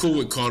I'm cool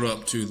with Caught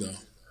Up too, though.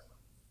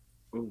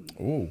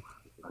 Ooh.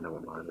 I know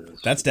what mine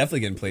is. That's definitely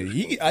getting played.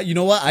 You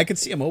know what? I could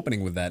see him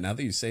opening with that now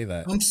that you say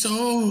that. I'm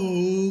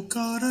so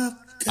caught up.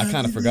 I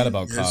kind of forgot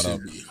about Caught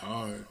Up. Be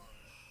hard.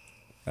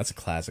 That's a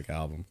classic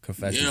album.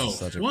 Confessions is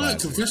such a what?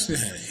 classic.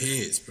 Confessions had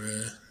hits,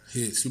 bruh.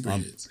 Hits, super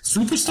hits.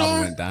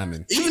 Superstar? Went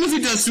diamond. Even if he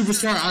does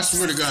Superstar, I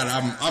swear to God,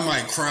 I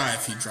might cry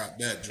if he dropped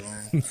that,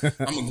 John.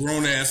 I'm a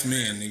grown-ass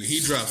man, nigga. He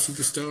dropped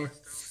Superstar,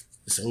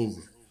 it's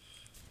over.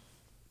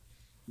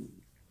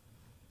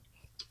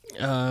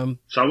 So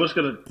I was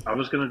gonna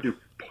do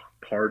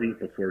Party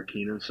before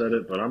Keenan said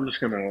it, but I'm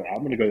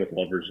gonna go with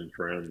Lovers and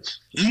Friends.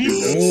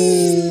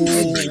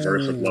 Opening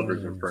verse of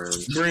Lovers and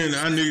Friends. Brandon,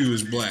 I knew you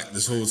was black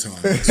this whole time.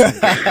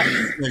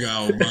 Nigga,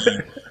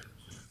 Albino.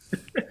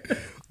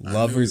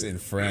 Lovers and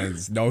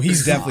Friends. No,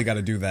 he's definitely got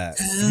to do that.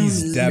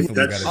 He's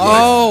definitely got to do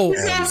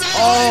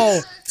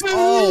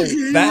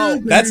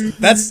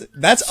that.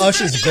 That's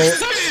Usher's goat.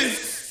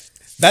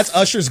 That's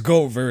Usher's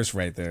GOAT verse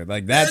right there.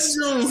 Like that's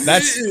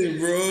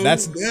the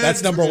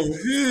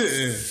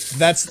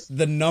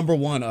number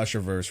one Usher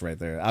verse right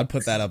there. I'd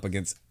put that up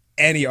against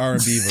any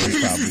R&B verse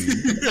probably.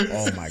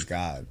 Oh my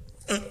God.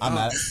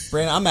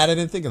 Brandon, I'm mad I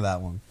didn't think of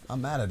that one. Tell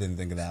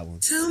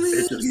me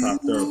it just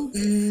popped up.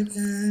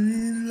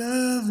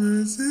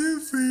 Lovers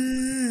and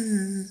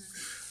friends.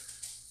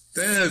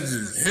 That's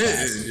just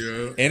hitting,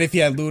 yo. And if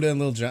you had Luda and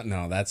Lil Jon,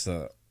 no, that's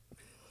a.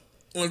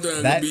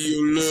 Sometimes I can be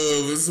your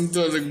lover,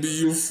 sometimes I can be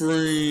your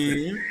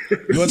friend. You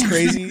know what's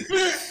crazy?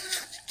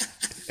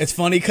 It's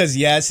funny because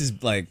Yes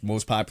is like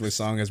most popular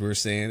song as we were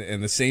saying,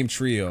 and the same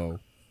trio,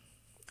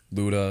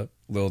 Luda,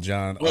 Lil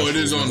Jon. Oh, Usher, it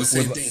is on the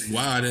same thing.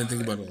 Wow, I didn't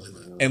think about it like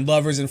that. And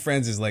Lovers and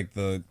Friends is like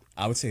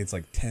I would say it's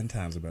like 10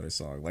 times a better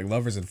song. Like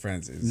Lovers and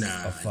Friends is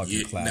a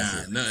fucking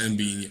classic. Nothing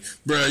being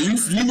bro. You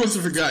must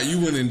have forgot you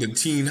went into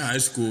teen high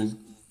school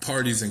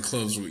parties and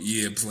clubs with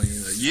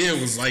playing. Like it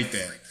was like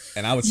that.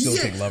 And I would still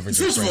take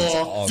Lovers and Friends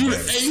all day. Do the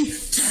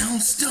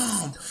A-Town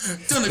Stomp.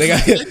 They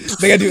got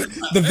to do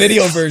the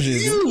video version.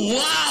 You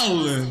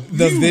wildin'.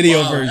 The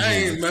video version. I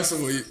ain't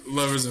messing with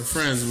Lovers and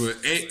Friends.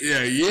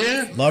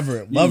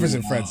 Lovers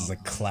and Friends is a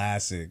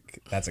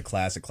classic. That's a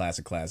classic.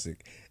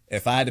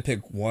 If I had to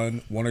pick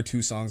one or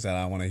two songs that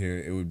I want to hear,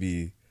 it would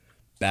be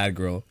Bad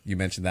Girl. You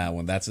mentioned that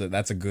one. That's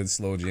a good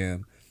slow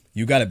jam.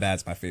 You Got It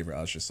Bad's my favorite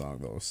Usher song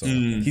though. So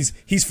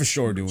he's for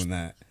sure doing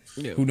that.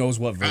 Yeah. Who knows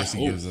what verse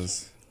he gives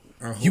us?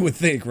 You would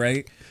think,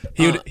 right?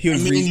 He would.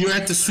 You're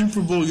at the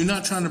Super Bowl. You're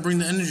not trying to bring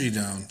the energy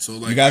down. So,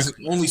 like, you guys I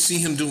only see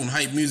him doing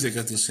hype music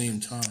at the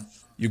same time.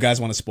 You guys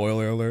want a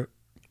spoiler alert?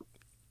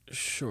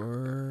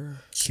 Sure.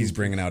 He's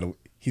bringing out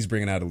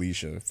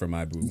Alicia for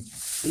My Boo.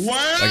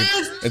 What? Like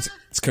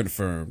it's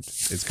confirmed.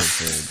 It's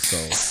confirmed.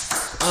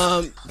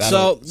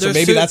 So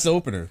maybe that's the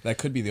opener. That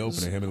could be the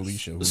opener. Him and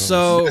Alicia. Who knows?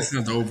 So that's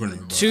not the opener.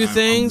 Two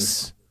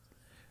things.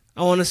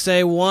 I want to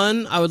say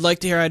one. I would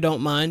like to hear I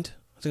Don't Mind.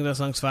 I think that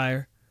song's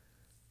fire.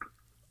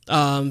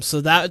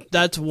 So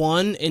that's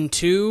one, and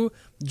two,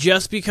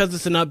 just because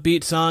it's an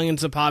upbeat song and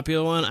it's a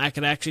popular one, I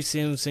could actually see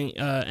him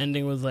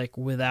ending with like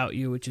Without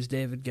You, which is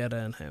David Guetta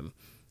and him.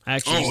 Hell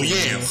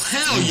yeah,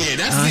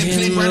 that's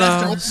getting played right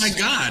after. Oh my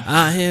God,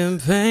 I am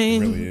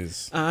pain. It really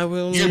is. I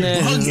will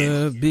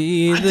never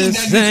be the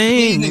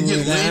same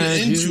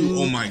without you.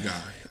 Oh my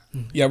God.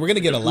 Yeah, we're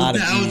gonna get a lot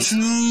of.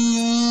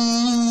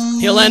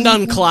 He'll end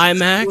on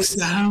Climax.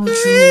 We're gonna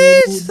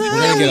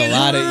get a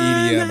lot of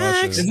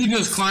EDM. If he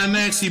does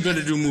Climax, he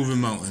better do Moving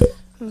Mountain.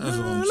 That's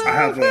what I'm saying. I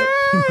have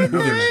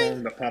another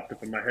song that popped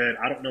up in my head.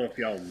 I don't know if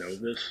y'all know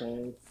this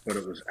song, but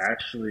it was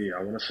actually,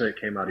 I want to say it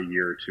came out a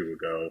year or two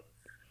ago.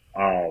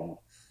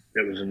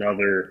 It was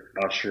another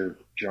Usher,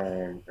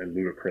 John, and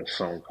Ludacris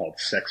song called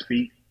 "Sex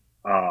Beat."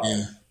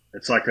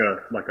 It's like a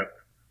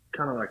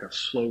kind of like a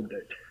slow day.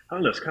 I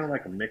don't know. It's kind of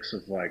like a mix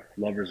of like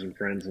Lovers and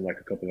Friends and like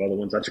a couple of other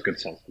ones. That's a good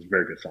song. It's a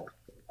very good song.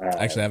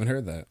 Actually, I haven't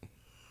heard that.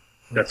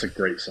 That's a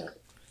great song.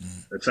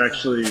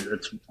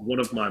 It's one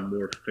of my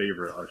more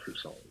favorite Usher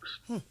songs.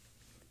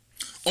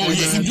 Oh yeah,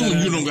 he doing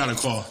You Don't Gotta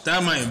Call.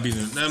 That might be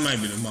the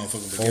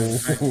motherfucker.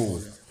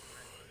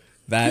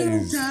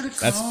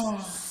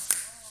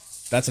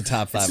 That's a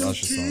top 5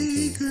 Usher song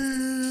too.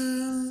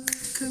 Girl,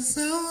 'cause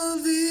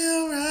I'll be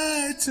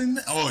alright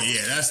tonight. Oh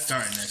yeah, that's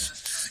starting that shit.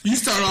 You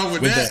start off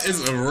with that,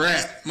 it's a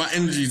rap. My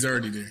energy's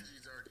already there.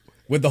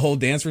 With the whole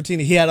dance routine,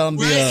 he had on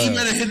the. He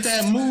better hit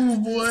that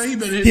move, boy. He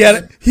better hit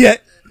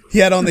He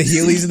had on the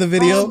Heelys in the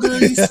video.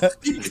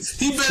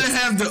 He better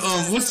have the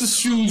what's the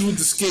shoes with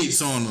the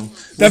skates on them?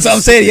 That's what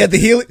I'm saying. He had the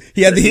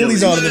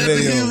Heelys on in the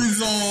video. The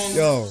Heelys on.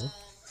 Yo,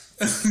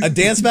 a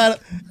dance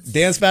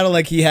battle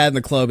like he had in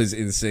the club is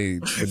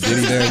insane. With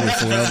Diddy there, with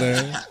Pharrell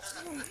there,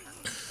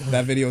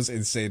 that video is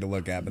insane to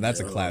look at. But that's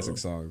a classic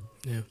song.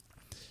 Yeah.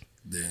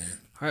 Damn.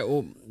 All right,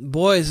 well,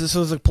 boys, this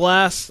was a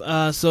blast.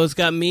 So it's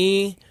got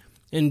me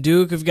and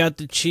Duke. We've got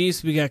the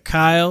Chiefs. We got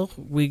Kyle.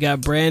 We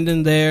got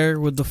Brandon there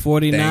with the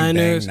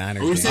 49ers.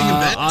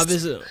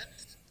 Obviously,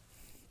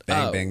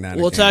 bang,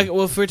 Niners. We'll talk.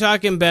 Well, if we're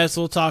talking bets,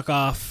 we'll talk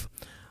off.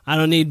 I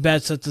don't need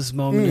bets at this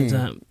moment in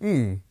time.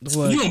 You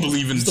don't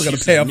believe in the Still gotta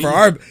Chiefs, pay up for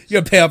our.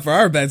 You gotta pay up for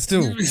our bets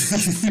too.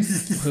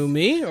 Who,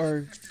 me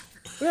or?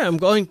 Yeah, I'm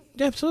going.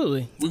 Yeah,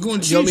 absolutely. We're going.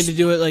 Do you want me to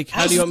do it? Like,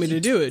 how do you want me to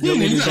do it? Do you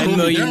want me to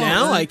Venmo you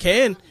now? Man. I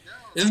can.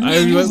 How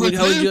would you like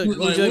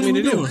me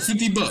to do?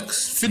 $50.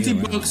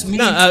 $50.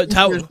 No,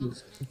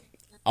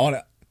 I want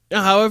to.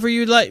 however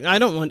you'd like. I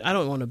don't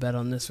want to bet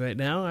on this right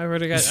now. I've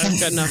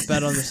got enough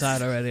bet on the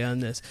side already on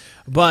this.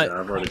 But Yeah,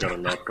 I've already got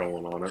enough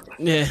going on it.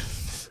 yeah.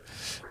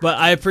 But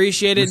I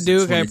appreciate it,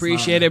 Duke. I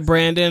appreciate it,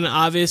 Brandon.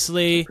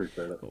 Obviously,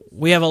 Appreciate it.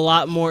 we have a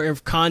lot more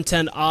of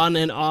content on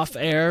and off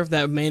air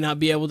that may not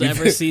be able to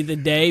ever see the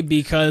day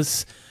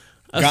because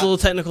of a little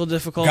technical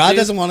difficulty. God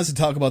doesn't want us to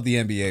talk about the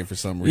NBA for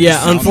some reason.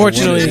 Yeah,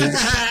 unfortunately.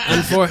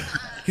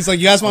 He's like,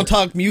 you guys want to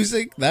talk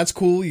music? That's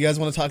cool. You guys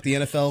want to talk the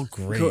NFL?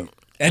 Great. Cool.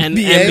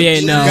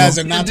 NBA, no. You guys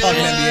are not talking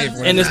NBA.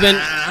 For And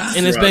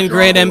it's been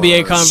great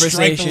NBA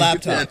Strike the conversation.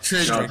 laptop.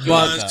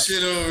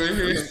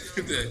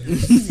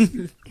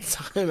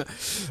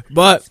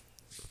 But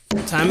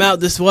time out.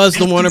 This was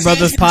the Warner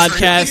Brothers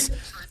podcast.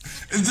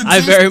 I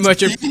very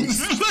much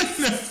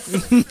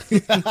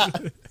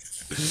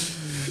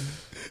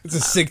It's a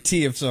sick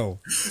tea if so.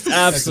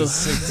 absolutely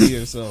Sick tea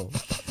if so.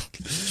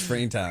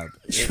 Train time.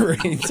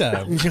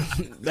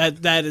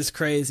 that is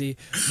crazy.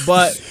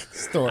 But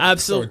Throw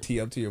absolutely a tea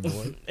up to your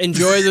boy.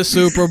 enjoy the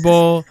Super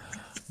Bowl.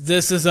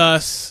 This is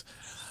us.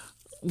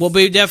 We'll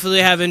be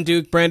definitely having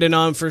Duke Brandon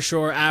on for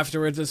sure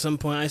afterwards at some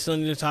point. I still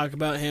need to talk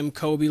about him,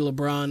 Kobe,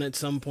 LeBron at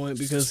some point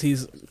because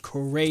he's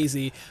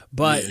crazy.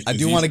 But I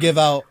do want to give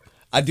out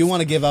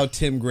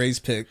Tim Gray's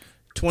pick.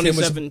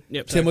 27.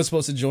 Tim was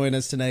supposed to join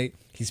us tonight.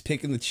 He's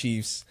picking the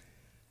Chiefs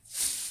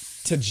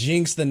to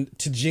jinx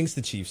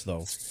the Chiefs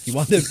though. He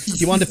wanted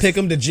to pick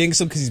them to jinx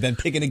them because he's been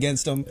picking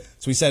against them.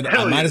 So he said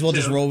I might as well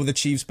just roll with the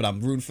Chiefs, but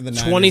I'm rooting for the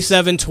Niners.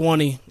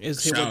 27-20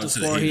 is what the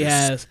score he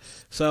has.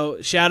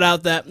 So shout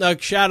out the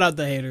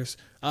haters,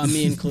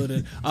 me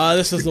included.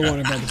 This is the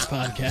Warner Brothers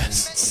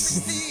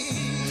podcast.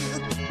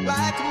 Feel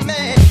like a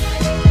man.